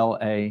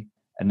 P-L-A,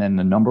 and then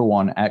the number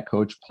 1 at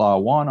Coach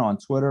Pla1 on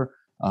Twitter.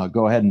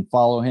 Go ahead and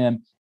follow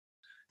him.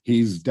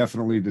 He's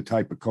definitely the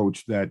type of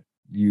coach that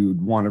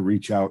you'd want to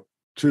reach out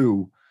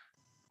to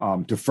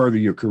further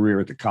your career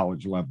at the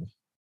college level.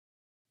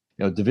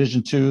 You know,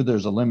 Division II,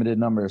 there's a limited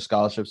number of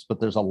scholarships, but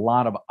there's a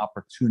lot of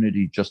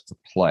opportunity just to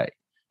play.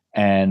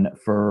 And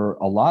for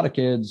a lot of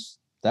kids,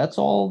 that's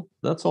all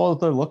that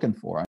they're looking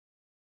for.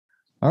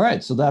 All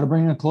right, so that'll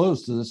bring a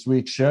close to this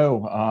week's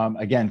show.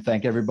 Again,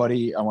 thank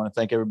everybody. I want to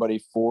thank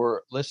everybody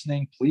for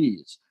listening.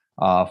 Please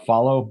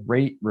follow,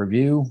 rate,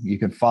 review. You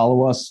can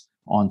follow us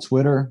on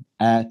Twitter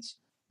at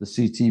the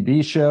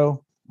CTB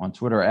Show, on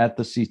Twitter at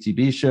the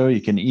CTB Show.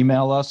 You can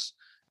email us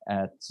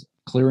at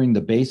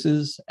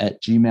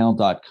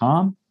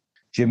clearingthebases@gmail.com.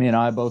 Jimmy and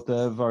I both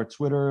have our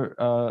Twitter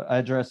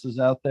addresses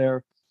out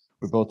there.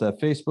 We both have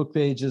Facebook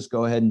pages.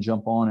 Go ahead and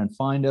jump on and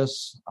find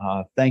us.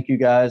 Thank you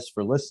guys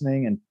for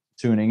listening and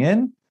tuning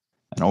in.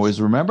 And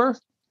always remember,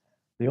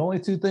 the only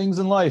 2 things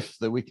in life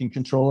that we can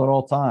control at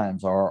all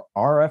times are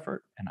our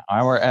effort and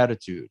our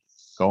attitude.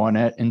 Going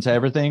into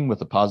everything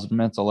with a positive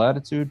mental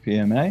attitude,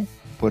 PMA,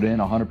 put in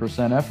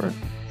 100% effort.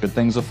 Good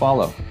things will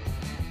follow.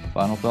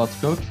 Final thoughts,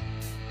 Coach?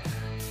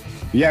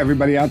 Yeah,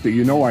 everybody out there,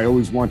 I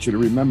always want you to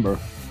remember,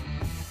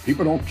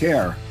 people don't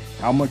care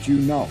how much you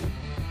know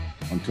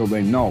until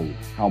they know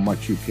how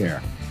much you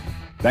care.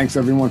 Thanks,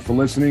 everyone, for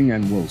listening,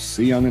 and we'll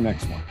see you on the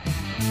next one.